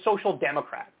 he's a social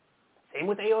democrat. Same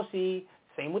with AOC,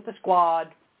 same with the Squad.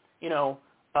 You know,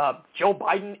 Joe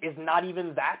Biden is not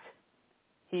even that.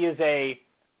 He is a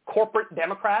corporate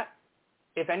Democrat.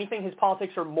 If anything, his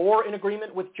politics are more in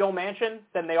agreement with Joe Manchin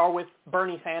than they are with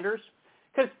Bernie Sanders.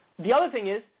 Because the other thing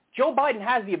is, Joe Biden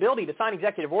has the ability to sign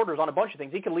executive orders on a bunch of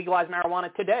things. He could legalize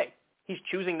marijuana today. He's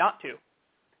choosing not to.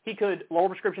 He could lower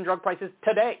prescription drug prices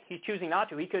today. He's choosing not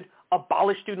to. He could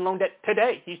abolish student loan debt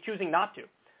today. He's choosing not to.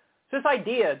 So this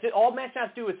idea, all Manchin has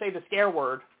to do is say the scare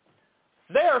word,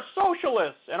 they're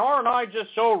socialists, and aren't I just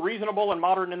so reasonable and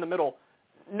moderate in the middle?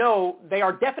 No, they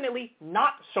are definitely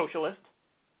not socialist,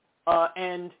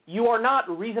 and you are not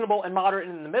reasonable and moderate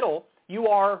in the middle. You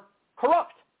are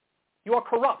corrupt. You are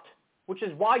corrupt, which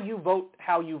is why you vote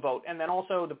how you vote. And then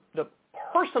also the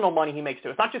personal money he makes too.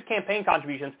 It's not just campaign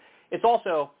contributions. It's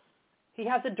also he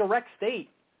has a direct stake,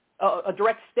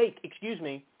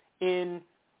 in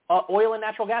oil and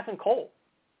natural gas and coal.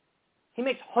 He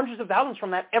makes hundreds of thousands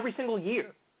from that every single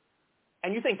year.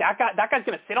 And you think that guy's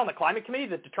going to sit on the climate committee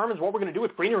that determines what we're going to do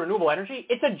with green and renewable energy?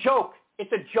 It's a joke.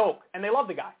 It's a joke. And they love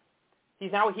the guy.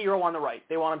 He's now a hero on the right.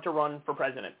 They want him to run for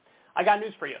president. I got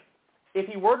news for you. If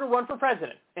he were to run for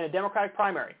president in a Democratic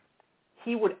primary,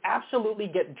 he would absolutely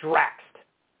get draxed.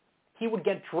 He would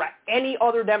get draxed. Any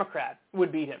other Democrat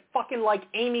would beat him. Fucking like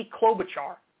Amy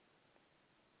Klobuchar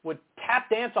would tap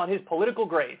dance on his political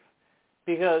grave,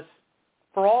 because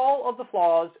for all of the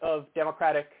flaws of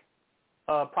Democratic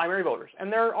primary voters,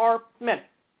 and there are many,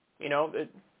 you know,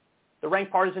 the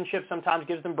ranked partisanship sometimes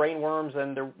gives them brain worms,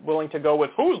 and they're willing to go with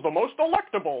who's the most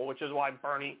electable, which is why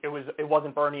it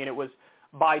wasn't Bernie and it was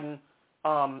Biden.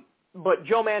 But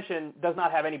Joe Manchin does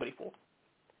not have anybody fooled.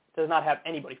 Does not have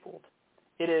anybody fooled.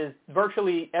 It is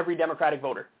virtually every Democratic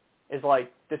voter is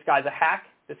like, this guy's a hack,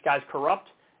 this guy's corrupt,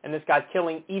 and this guy's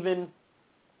killing even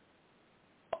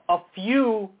a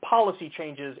few policy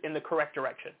changes in the correct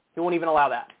direction. He won't even allow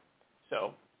that.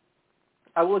 So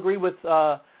I will agree with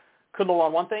Kudlow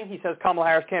on one thing. He says Kamala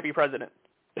Harris can't be president.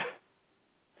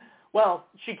 Well,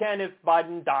 she can if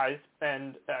Biden dies,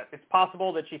 and it's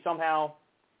possible that she somehow,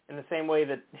 in the same way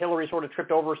that Hillary sort of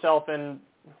tripped over herself and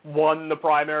won the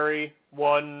primary,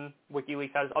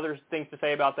 WikiLeaks has other things to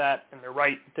say about that, and they're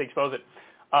right to expose it.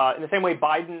 In the same way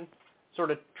Biden sort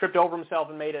of tripped over himself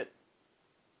and made it.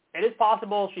 It is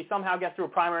possible she somehow gets through a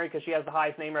primary because she has the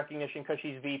highest name recognition because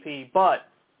she's VP, but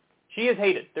she is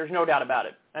hated. There's no doubt about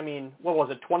it. I mean, what was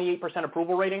it, 28%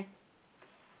 approval rating?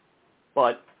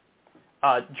 But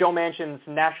Joe Manchin's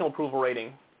national approval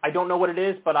rating, I don't know what it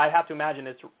is, but I have to imagine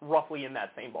it's roughly in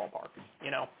that same ballpark,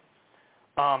 you know.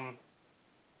 A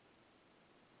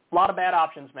lot of bad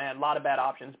options, man, a lot of bad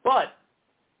options. But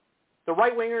the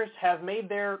right-wingers have made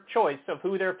their choice of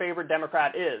who their favorite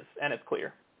Democrat is, and it's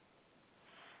clear.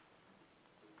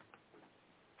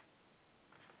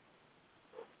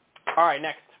 All right,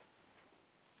 next.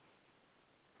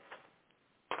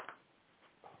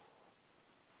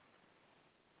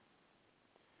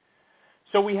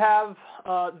 So we have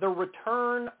the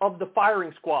return of the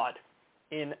firing squad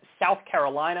in South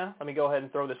Carolina. Let me go ahead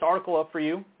and throw this article up for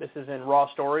you. This is in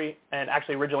Raw Story and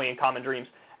actually originally in Common Dreams.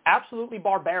 Absolutely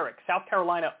barbaric. South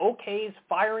Carolina okays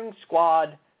firing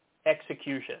squad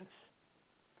executions.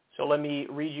 So let me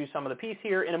read you some of the piece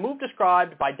here. In a move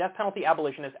described by death penalty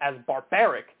abolitionists as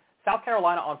barbaric, South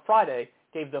Carolina on Friday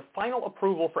gave the final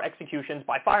approval for executions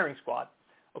by firing squad.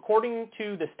 According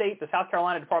to the state, the South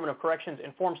Carolina Department of Corrections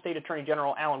informed State Attorney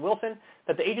General Alan Wilson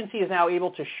that the agency is now able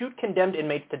to shoot condemned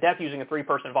inmates to death using a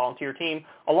 3-person volunteer team.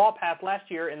 A law passed last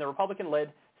year in the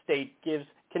Republican-led state gives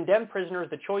condemned prisoners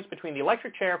the choice between the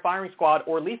electric chair, firing squad,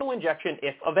 or lethal injection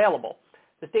if available.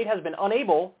 The state has been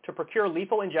unable to procure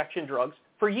lethal injection drugs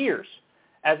for years,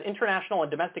 as international and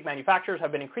domestic manufacturers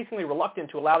have been increasingly reluctant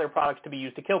to allow their products to be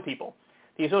used to kill people.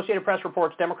 The Associated Press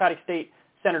reports Democratic State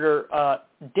Senator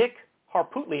Dick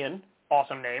Harpootlian,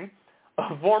 awesome name,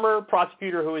 a former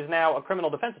prosecutor who is now a criminal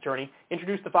defense attorney,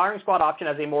 introduced the firing squad option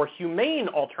as a more humane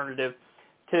alternative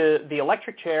to the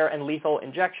electric chair and lethal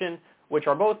injection, which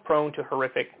are both prone to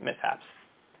horrific mishaps.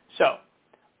 So,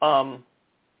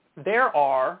 there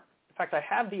are, in fact, I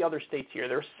have the other states here.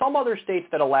 There are some other states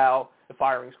that allow the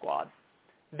firing squad.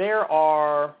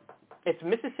 It's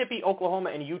Mississippi,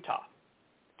 Oklahoma, and Utah.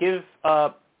 Give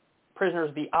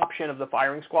prisoners the option of the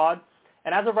firing squad.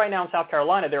 And as of right now in South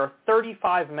Carolina, there are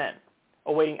 35 men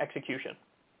awaiting execution.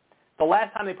 The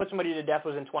last time they put somebody to death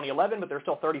was in 2011, but there are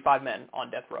still 35 men on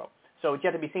death row. So it's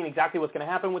yet to be seen exactly what's going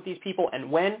to happen with these people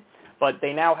and when, but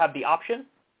they now have the option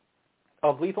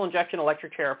of lethal injection,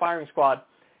 electric chair, firing squad.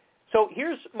 So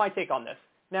here's my take on this.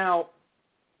 Now,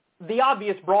 the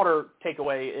obvious broader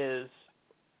takeaway is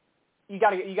you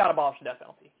got to abolish the death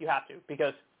penalty. You have to,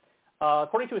 because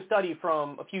according to a study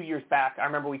from a few years back, I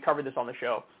remember we covered this on the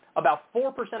show, about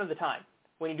 4% of the time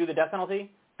when you do the death penalty,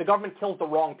 the government kills the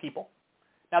wrong people.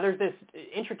 Now, there's this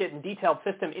intricate and detailed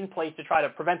system in place to try to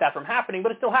prevent that from happening,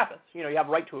 but it still happens. You know, you have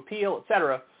a right to appeal, et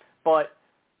cetera, but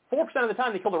 4% of the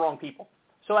time they kill the wrong people.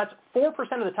 So that's 4%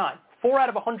 of the time. 4 out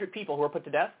of 100 people who are put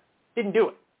to death didn't do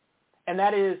it. And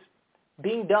that is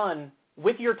being done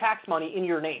with your tax money in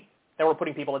your name that we're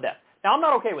putting people to death. Now, I'm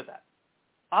not okay with that.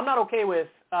 I'm not okay with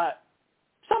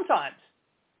sometimes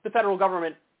the federal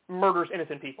government murders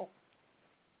innocent people.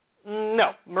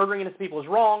 No, murdering innocent people is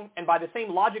wrong, and by the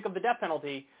same logic of the death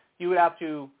penalty, you would have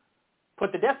to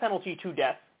put the death penalty to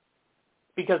death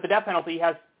because the death penalty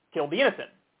has killed the innocent,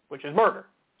 which is murder.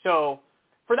 So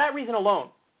for that reason alone,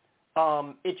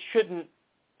 it shouldn't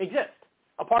exist,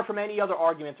 apart from any other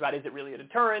arguments about is it really a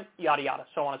deterrent, yada, yada,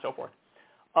 so on and so forth.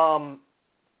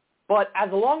 But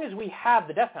as long as we have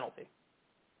the death penalty,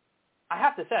 I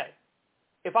have to say,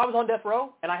 if I was on death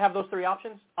row and I have those 3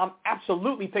 options, I'm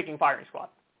absolutely picking firing squad.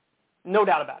 No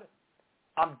doubt about it.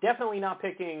 I'm definitely not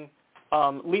picking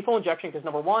lethal injection because,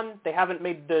 number one, they haven't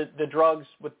made the drugs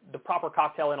with the proper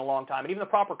cocktail in a long time. And even the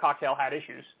proper cocktail had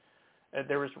issues.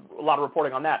 There was a lot of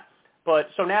reporting on that. But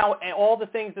so now all the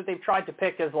things that they've tried to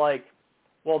pick as like,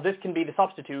 well, this can be the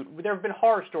substitute. There have been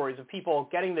horror stories of people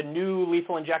getting the new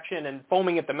lethal injection and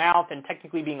foaming at the mouth and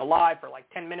technically being alive for like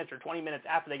 10 minutes or 20 minutes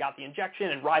after they got the injection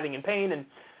and writhing in pain. And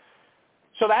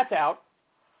so that's out.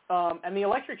 And the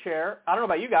electric chair, I don't know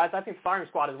about you guys, I think the firing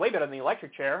squad is way better than the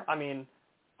electric chair. I mean,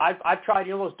 I've tried,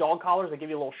 you know, those dog collars that give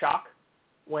you a little shock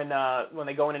when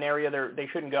they go in an area they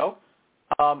shouldn't go.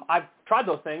 I've tried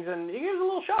those things, and it gives a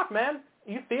little shock, man.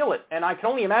 You feel it. And I can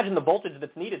only imagine the voltage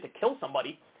that's needed to kill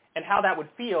somebody and how that would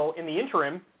feel in the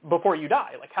interim before you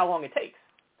die, like how long it takes.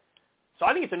 So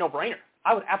I think it's a no-brainer.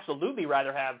 I would absolutely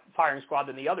rather have firing squad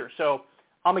than the other. So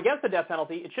I'm against the death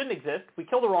penalty. It shouldn't exist. We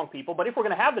kill the wrong people. But if we're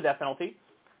going to have the death penalty,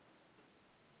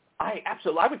 I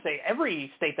would say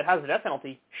every state that has the death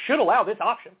penalty should allow this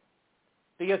option.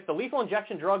 Because the lethal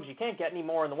injection drugs you can't get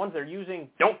anymore, and the ones they're using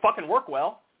don't fucking work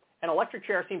well. And electric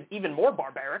chair seems even more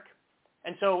barbaric.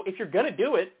 And so if you're going to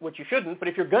do it, which you shouldn't, but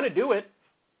if you're going to do it,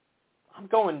 I'm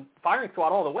going firing squad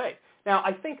all the way. Now,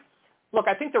 I think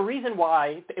the reason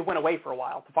why it went away for a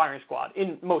while, the firing squad,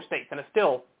 in most states, and it's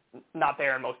still not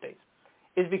there in most states,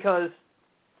 is because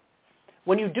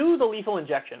when you do the lethal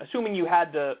injection, assuming you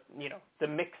had the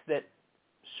mix that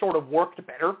sort of worked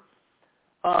better,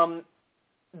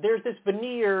 there's this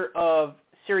veneer of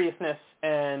seriousness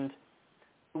and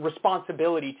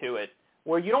responsibility to it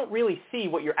where you don't really see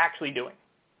what you're actually doing.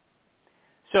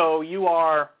 So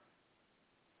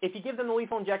if you give them the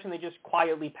lethal injection, they just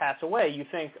quietly pass away. You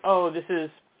think,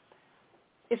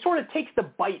 it sort of takes the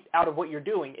bite out of what you're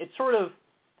doing. It sort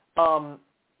of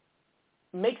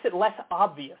makes it less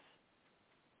obvious.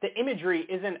 The imagery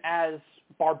isn't as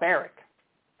barbaric.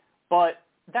 But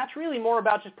that's really more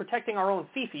about just protecting our own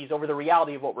fifis over the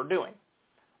reality of what we're doing.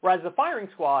 Whereas the firing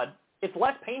squad, it's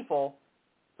less painful,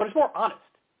 but it's more honest.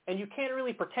 And you can't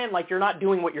really pretend like you're not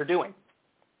doing what you're doing.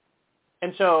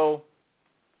 And so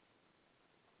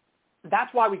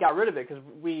that's why we got rid of it, because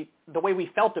the way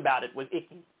we felt about it was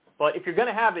icky. But if you're going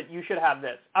to have it, you should have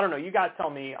this. I don't know. You guys tell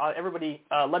me. Everybody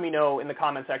let me know in the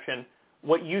comment section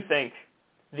what you think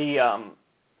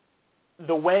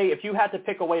the way, if you had to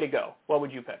pick a way to go, what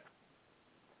would you pick?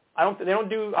 I don't think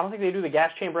they do the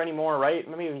gas chamber anymore, right?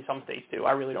 Maybe some states do.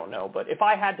 I really don't know. But if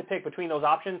I had to pick between those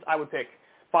options, I would pick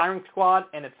firing squad,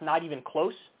 and it's not even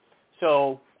close.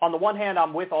 So on the one hand,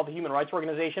 I'm with all the human rights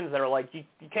organizations that are like, you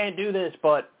can't do this,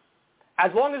 but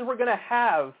as long as we're going to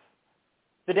have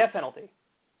the death penalty,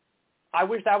 I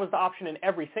wish that was the option in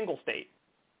every single state.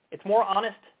 It's more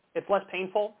honest, it's less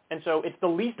painful, and so it's the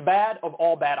least bad of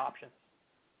all bad options.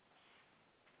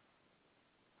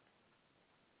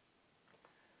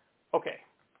 Okay.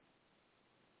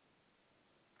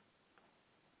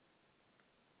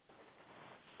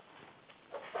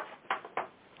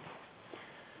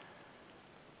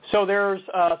 So there's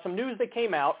some news that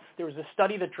came out. There was a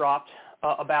study that dropped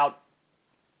about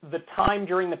the time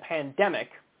during the pandemic.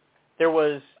 There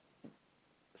was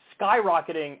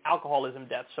skyrocketing alcoholism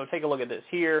deaths. So take a look at this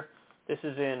here. This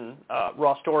is in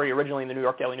Raw Story, originally in the New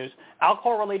York Daily News.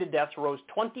 Alcohol-related deaths rose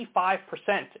 25%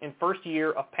 in first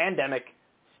year of pandemic,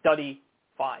 study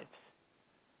finds.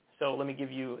 So let me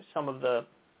give you some of the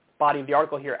body of the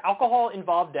article here.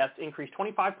 Alcohol-involved deaths increased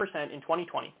 25% in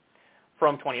 2020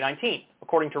 from 2019.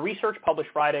 According to research published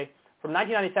Friday, from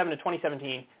 1997 to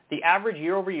 2017, the average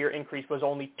year-over-year increase was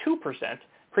only 2%.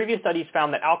 Previous studies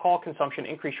found that alcohol consumption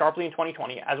increased sharply in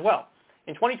 2020 as well.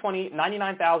 In 2020,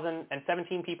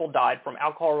 99,017 people died from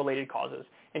alcohol-related causes.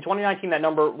 In 2019, that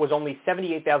number was only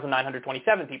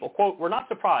 78,927 people. Quote, "We're not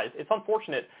surprised. It's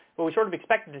unfortunate, but we sort of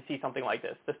expected to see something like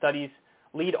this," the study's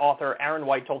lead author, Aaron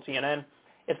White, told CNN.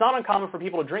 "It's not uncommon for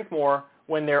people to drink more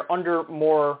when they're under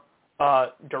more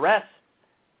duress.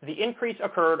 The increase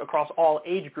occurred across all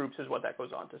age groups," is what that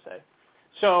goes on to say.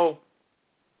 So,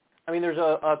 I mean, there's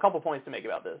a couple points to make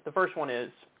about this. The first one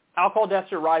is alcohol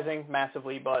deaths are rising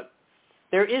massively, but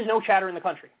there is no chatter in the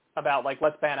country about, like,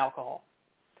 let's ban alcohol.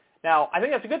 Now, I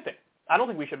think that's a good thing. I don't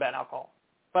think we should ban alcohol.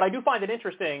 But I do find it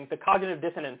interesting, the cognitive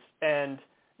dissonance and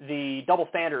the double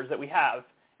standards that we have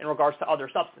in regards to other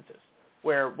substances,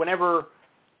 where whenever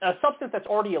a substance that's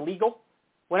already illegal,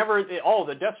 whenever,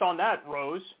 the deaths on that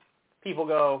rose, people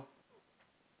go,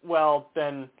 well,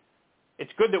 then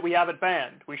it's good that we have it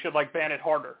banned. We should, like, ban it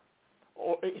harder.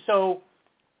 So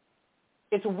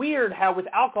it's weird how with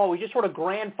alcohol we just sort of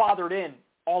grandfathered in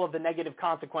all of the negative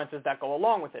consequences that go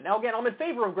along with it. Now, again, I'm in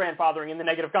favor of grandfathering in the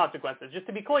negative consequences, just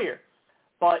to be clear.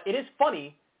 But it is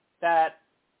funny that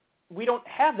we don't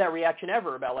have that reaction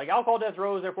ever about, like, alcohol deaths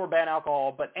rose, therefore ban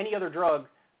alcohol, but any other drug,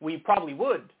 we probably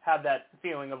would have that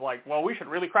feeling of, like, well, we should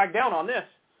really crack down on this.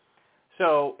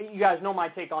 So you guys know my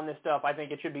take on this stuff. I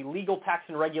think it should be legal, taxed,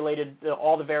 and regulated,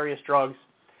 all the various drugs.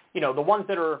 You know, the ones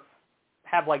that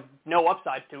have, like, no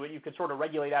upsides to it, you could sort of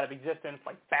regulate out of existence,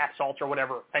 like bath salts or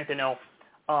whatever, fentanyl.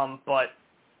 But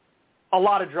a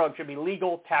lot of drugs should be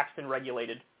legal, taxed, and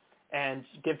regulated, and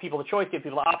give people the choice, give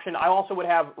people the option. I also would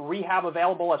have rehab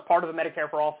available as part of the Medicare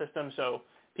for All system so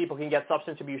people can get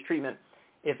substance abuse treatment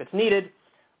if it's needed.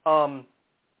 But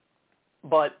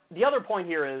the other point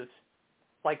here is,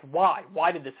 like, why?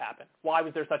 Why did this happen? Why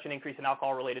was there such an increase in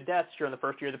alcohol-related deaths during the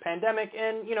first year of the pandemic?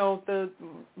 And, you know, the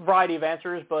variety of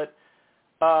answers, but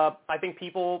I think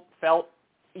people felt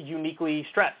uniquely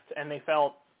stressed, and they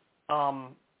felt, there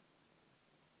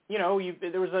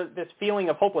was this feeling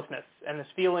of hopelessness and this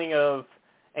feeling of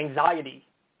anxiety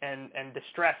and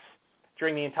distress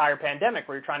during the entire pandemic,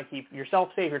 where you're trying to keep yourself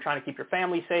safe, you're trying to keep your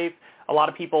family safe. A lot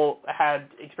of people had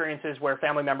experiences where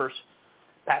family members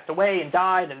passed away and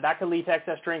died, and that could lead to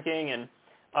excess drinking. And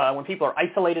when people are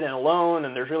isolated and alone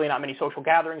and there's really not many social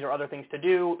gatherings or other things to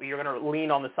do, you're going to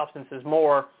lean on the substances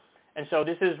more. And so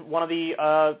this is one of the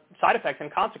side effects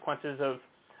and consequences of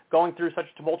going through such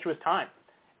a tumultuous time.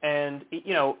 And,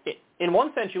 you know, in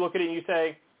one sense, you look at it and you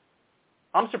say,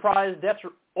 I'm surprised deaths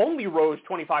only rose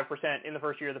 25% in the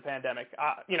first year of the pandemic.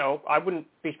 I wouldn't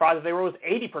be surprised if they rose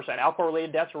 80%.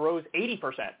 Alcohol-related deaths rose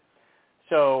 80%.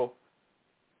 So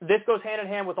this goes hand in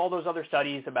hand with all those other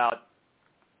studies about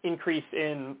increase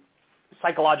in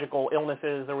psychological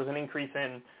illnesses. There was an increase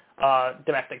in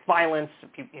domestic violence.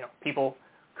 People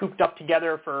cooped up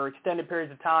together for extended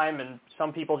periods of time, and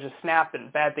some people just snap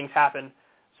and bad things happen.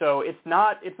 So it's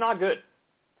not good.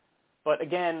 But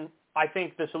again, I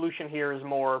think the solution here is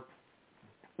more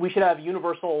we should have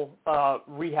universal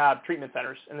rehab treatment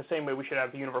centers in the same way we should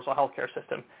have the universal healthcare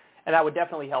system. And that would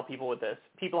definitely help people with this.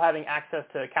 People having access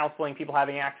to counseling, people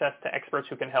having access to experts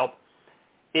who can help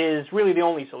is really the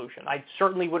only solution. I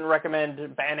certainly wouldn't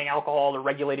recommend banning alcohol or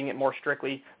regulating it more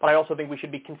strictly, but I also think we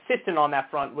should be consistent on that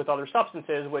front with other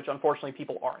substances, which unfortunately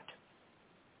people aren't.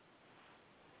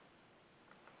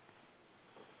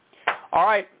 All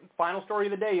right, final story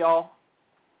of the day, y'all.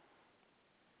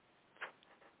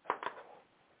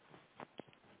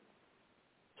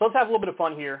 So let's have a little bit of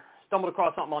fun here. Stumbled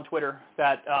across something on Twitter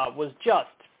that was just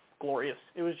glorious.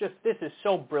 It was just, this is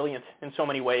so brilliant in so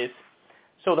many ways.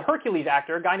 So the Hercules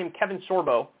actor, a guy named Kevin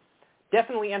Sorbo,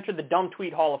 definitely entered the Dumb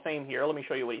Tweet Hall of Fame here. Let me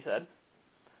show you what he said.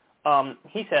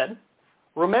 He said,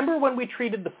 "Remember when we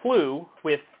treated the flu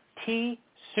with tea,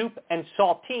 soup, and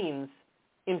saltines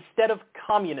instead of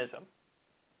communism?"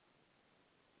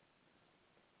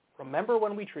 Remember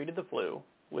when we treated the flu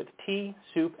with tea,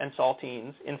 soup, and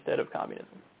saltines instead of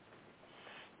communism?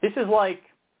 This is like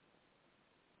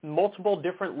multiple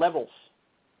different levels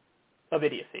of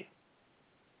idiocy.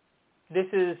 This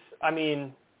is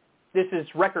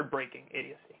record-breaking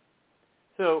idiocy.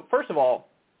 So first of all,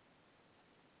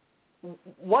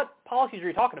 what policies are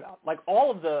you talking about? Like,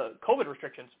 all of the COVID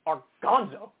restrictions are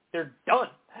gonzo. They're done.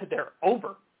 They're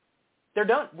over. They're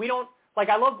done. We don't, like,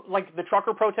 I love, like, the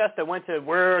trucker protest that went to,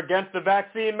 "We're against the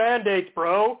vaccine mandates,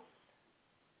 bro."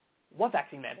 What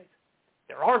vaccine mandates?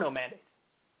 There are no mandates.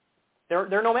 There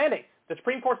are no mandates. The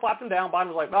Supreme Court slapped them down. Biden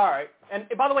was like, all right. And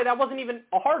by the way, that wasn't even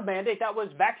a hard mandate. That was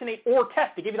vaccinate or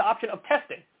test. They gave you the option of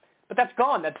testing. But that's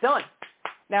gone. That's done.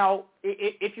 Now,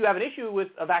 if you have an issue with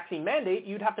a vaccine mandate,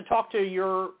 you'd have to talk to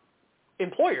your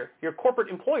employer, your corporate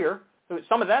employer.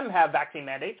 Some of them have vaccine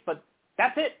mandates, but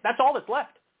that's it. That's all that's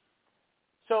left.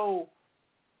 So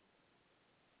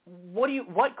what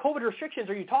COVID restrictions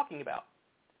are you talking about?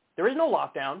 There is no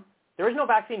lockdown. There is no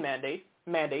vaccine mandate.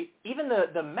 Even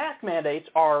the mask mandates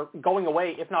are going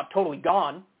away, if not totally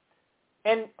gone.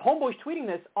 And Homeboy's tweeting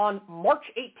this on March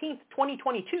 18th,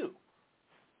 2022.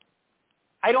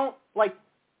 I don't, like,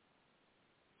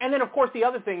 and then, of course, the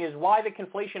other thing is why the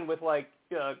conflation with, like,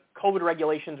 COVID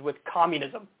regulations with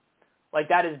communism. Like,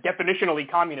 that is definitionally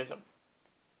communism.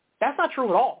 That's not true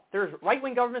at all. There's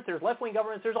right-wing governments, there's left-wing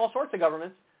governments, there's all sorts of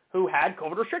governments who had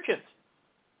COVID restrictions.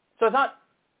 So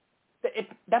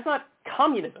that's not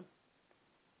communism.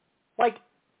 Like,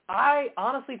 I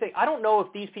honestly think, I don't know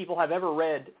if these people have ever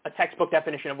read a textbook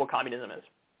definition of what communism is.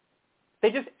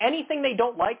 They just, anything they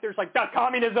don't like, there's like, that's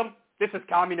communism. This is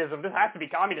communism. This has to be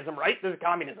communism, right? This is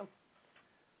communism.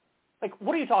 Like,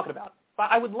 what are you talking about?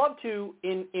 I would love to,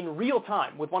 in real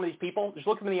time with one of these people, just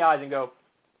look them in the eyes and go,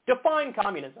 define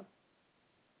communism.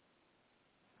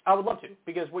 I would love to,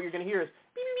 because what you're going to hear is,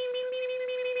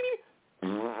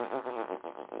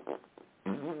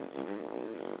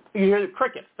 you hear the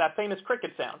crickets, that famous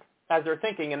cricket sound, as they're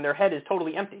thinking, and their head is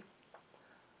totally empty.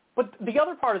 But the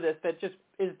other part of this that just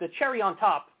is the cherry on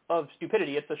top of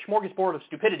stupidity, it's the smorgasbord of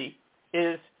stupidity,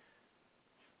 is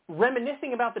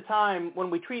reminiscing about the time when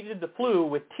we treated the flu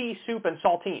with tea, soup, and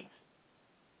saltines.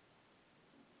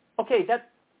 Okay,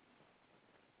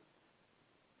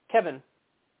 Kevin,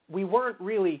 we weren't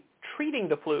really treating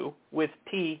the flu with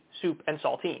tea, soup, and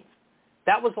saltines.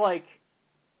 That was like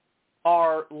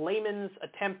our layman's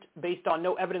attempt, based on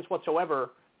no evidence whatsoever,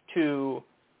 to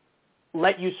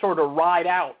let you sort of ride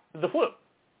out the flu.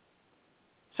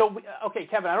 So, okay,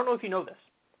 Kevin, I don't know if you know this,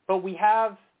 but we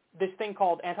have this thing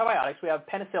called antibiotics. We have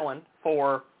penicillin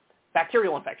for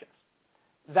bacterial infections.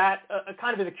 That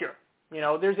kind of is a cure. You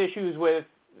know, there's issues with,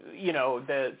 you know,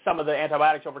 some of the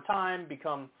antibiotics over time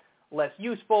become less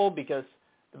useful because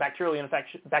the bacterial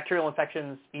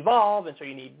infections evolve, and so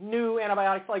you need new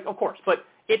antibiotics, like, of course, but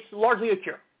it's largely a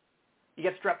cure. You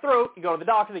get strep throat, you go to the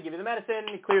doctor, they give you the medicine,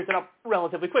 it clears it up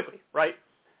relatively quickly, right?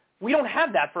 We don't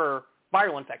have that for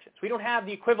viral infections. We don't have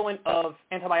the equivalent of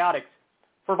antibiotics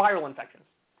for viral infections.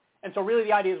 And so really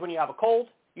the idea is when you have a cold,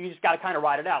 you just got to kind of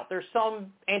ride it out. There's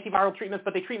some antiviral treatments,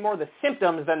 but they treat more of the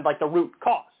symptoms than like the root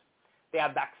cause. They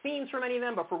have vaccines for many of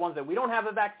them, but for ones that we don't have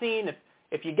a vaccine,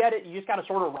 if you get it, you just got to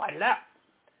sort of ride it out.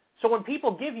 So when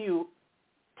people give you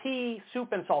tea,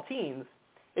 soup, and saltines,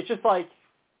 it's just like,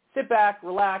 sit back,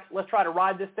 relax, let's try to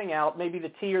ride this thing out. Maybe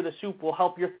the tea or the soup will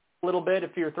help you a little bit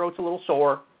if your throat's a little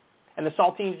sore. And the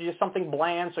saltines are just something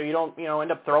bland so you don't,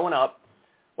 end up throwing up.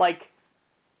 Like,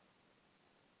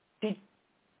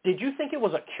 did you think it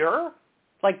was a cure?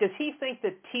 Like, does he think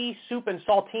that tea, soup, and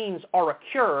saltines are a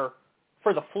cure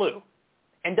for the flu?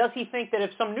 And does he think that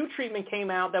if some new treatment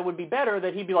came out that would be better,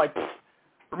 that he'd be like,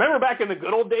 remember back in the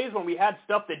good old days when we had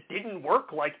stuff that didn't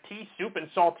work, like tea, soup, and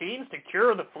saltines to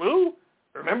cure the flu?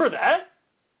 Remember that?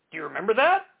 Do you remember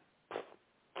that?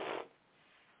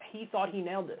 He thought he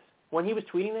nailed this. When he was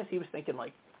tweeting this, he was thinking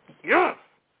like, yes,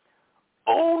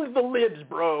 own the libs,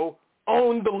 bro.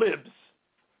 Own the libs.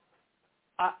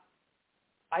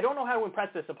 I don't know how to impress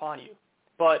this upon you,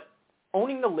 but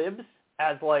owning the libs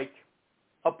as like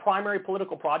a primary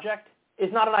political project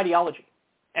is not an ideology,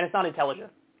 and it's not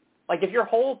intelligent. Like if your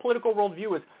whole political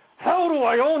worldview is, how do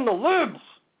I own the libs?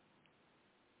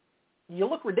 You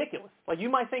look ridiculous. Like you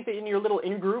might think that in your little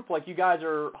in-group, like you guys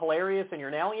are hilarious and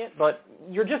you're nailing it, but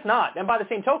you're just not. And by the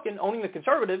same token, owning the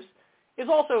conservatives is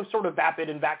also sort of vapid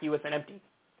and vacuous and empty.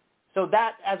 So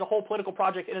that as a whole political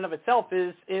project in and of itself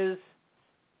is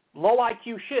low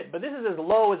IQ shit, but this is as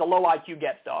low as a low IQ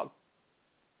gets, dog.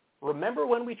 Remember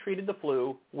when we treated the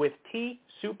flu with tea,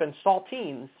 soup, and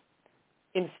saltines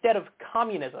instead of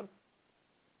communism?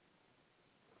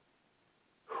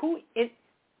 Who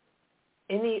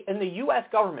in the U.S.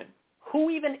 government, who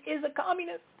even is a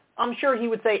communist? I'm sure he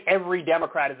would say every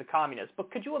Democrat is a communist,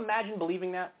 but could you imagine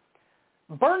believing that?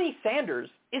 Bernie Sanders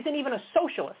isn't even a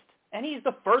socialist, and he's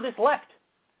the furthest left.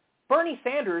 Bernie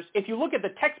Sanders, if you look at the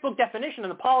textbook definition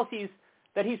and the policies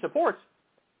that he supports,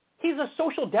 he's a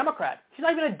social democrat. He's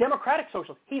not even a democratic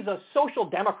socialist. He's a social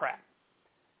democrat.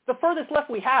 The furthest left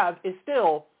we have is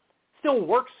still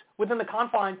works within the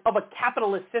confines of a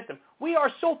capitalist system. We are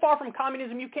so far from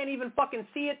communism, you can't even fucking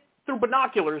see it through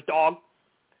binoculars, dog.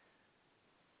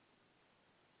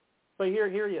 But here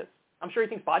he is. I'm sure he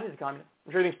thinks Biden's a communist.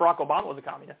 I'm sure he thinks Barack Obama was a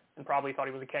communist and probably thought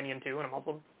he was a Kenyan too and a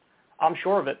Muslim. I'm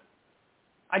sure of it.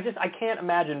 I can't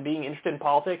imagine being interested in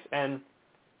politics and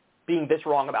being this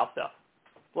wrong about stuff.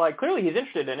 Like, clearly he's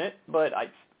interested in it, but I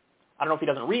don't know if he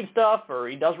doesn't read stuff or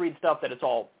he does read stuff that it's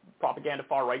all propaganda,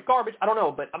 far-right garbage. I don't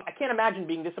know, but I can't imagine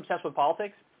being this obsessed with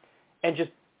politics and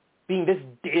just being this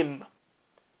dim.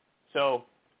 So,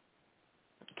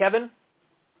 Kevin,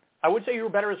 I would say you were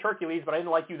better as Hercules, but I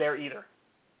didn't like you there either.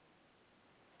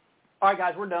 All right,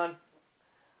 guys, we're done.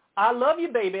 I love you,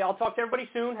 baby. I'll talk to everybody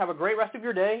soon. Have a great rest of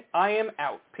your day. I am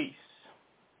out. Peace.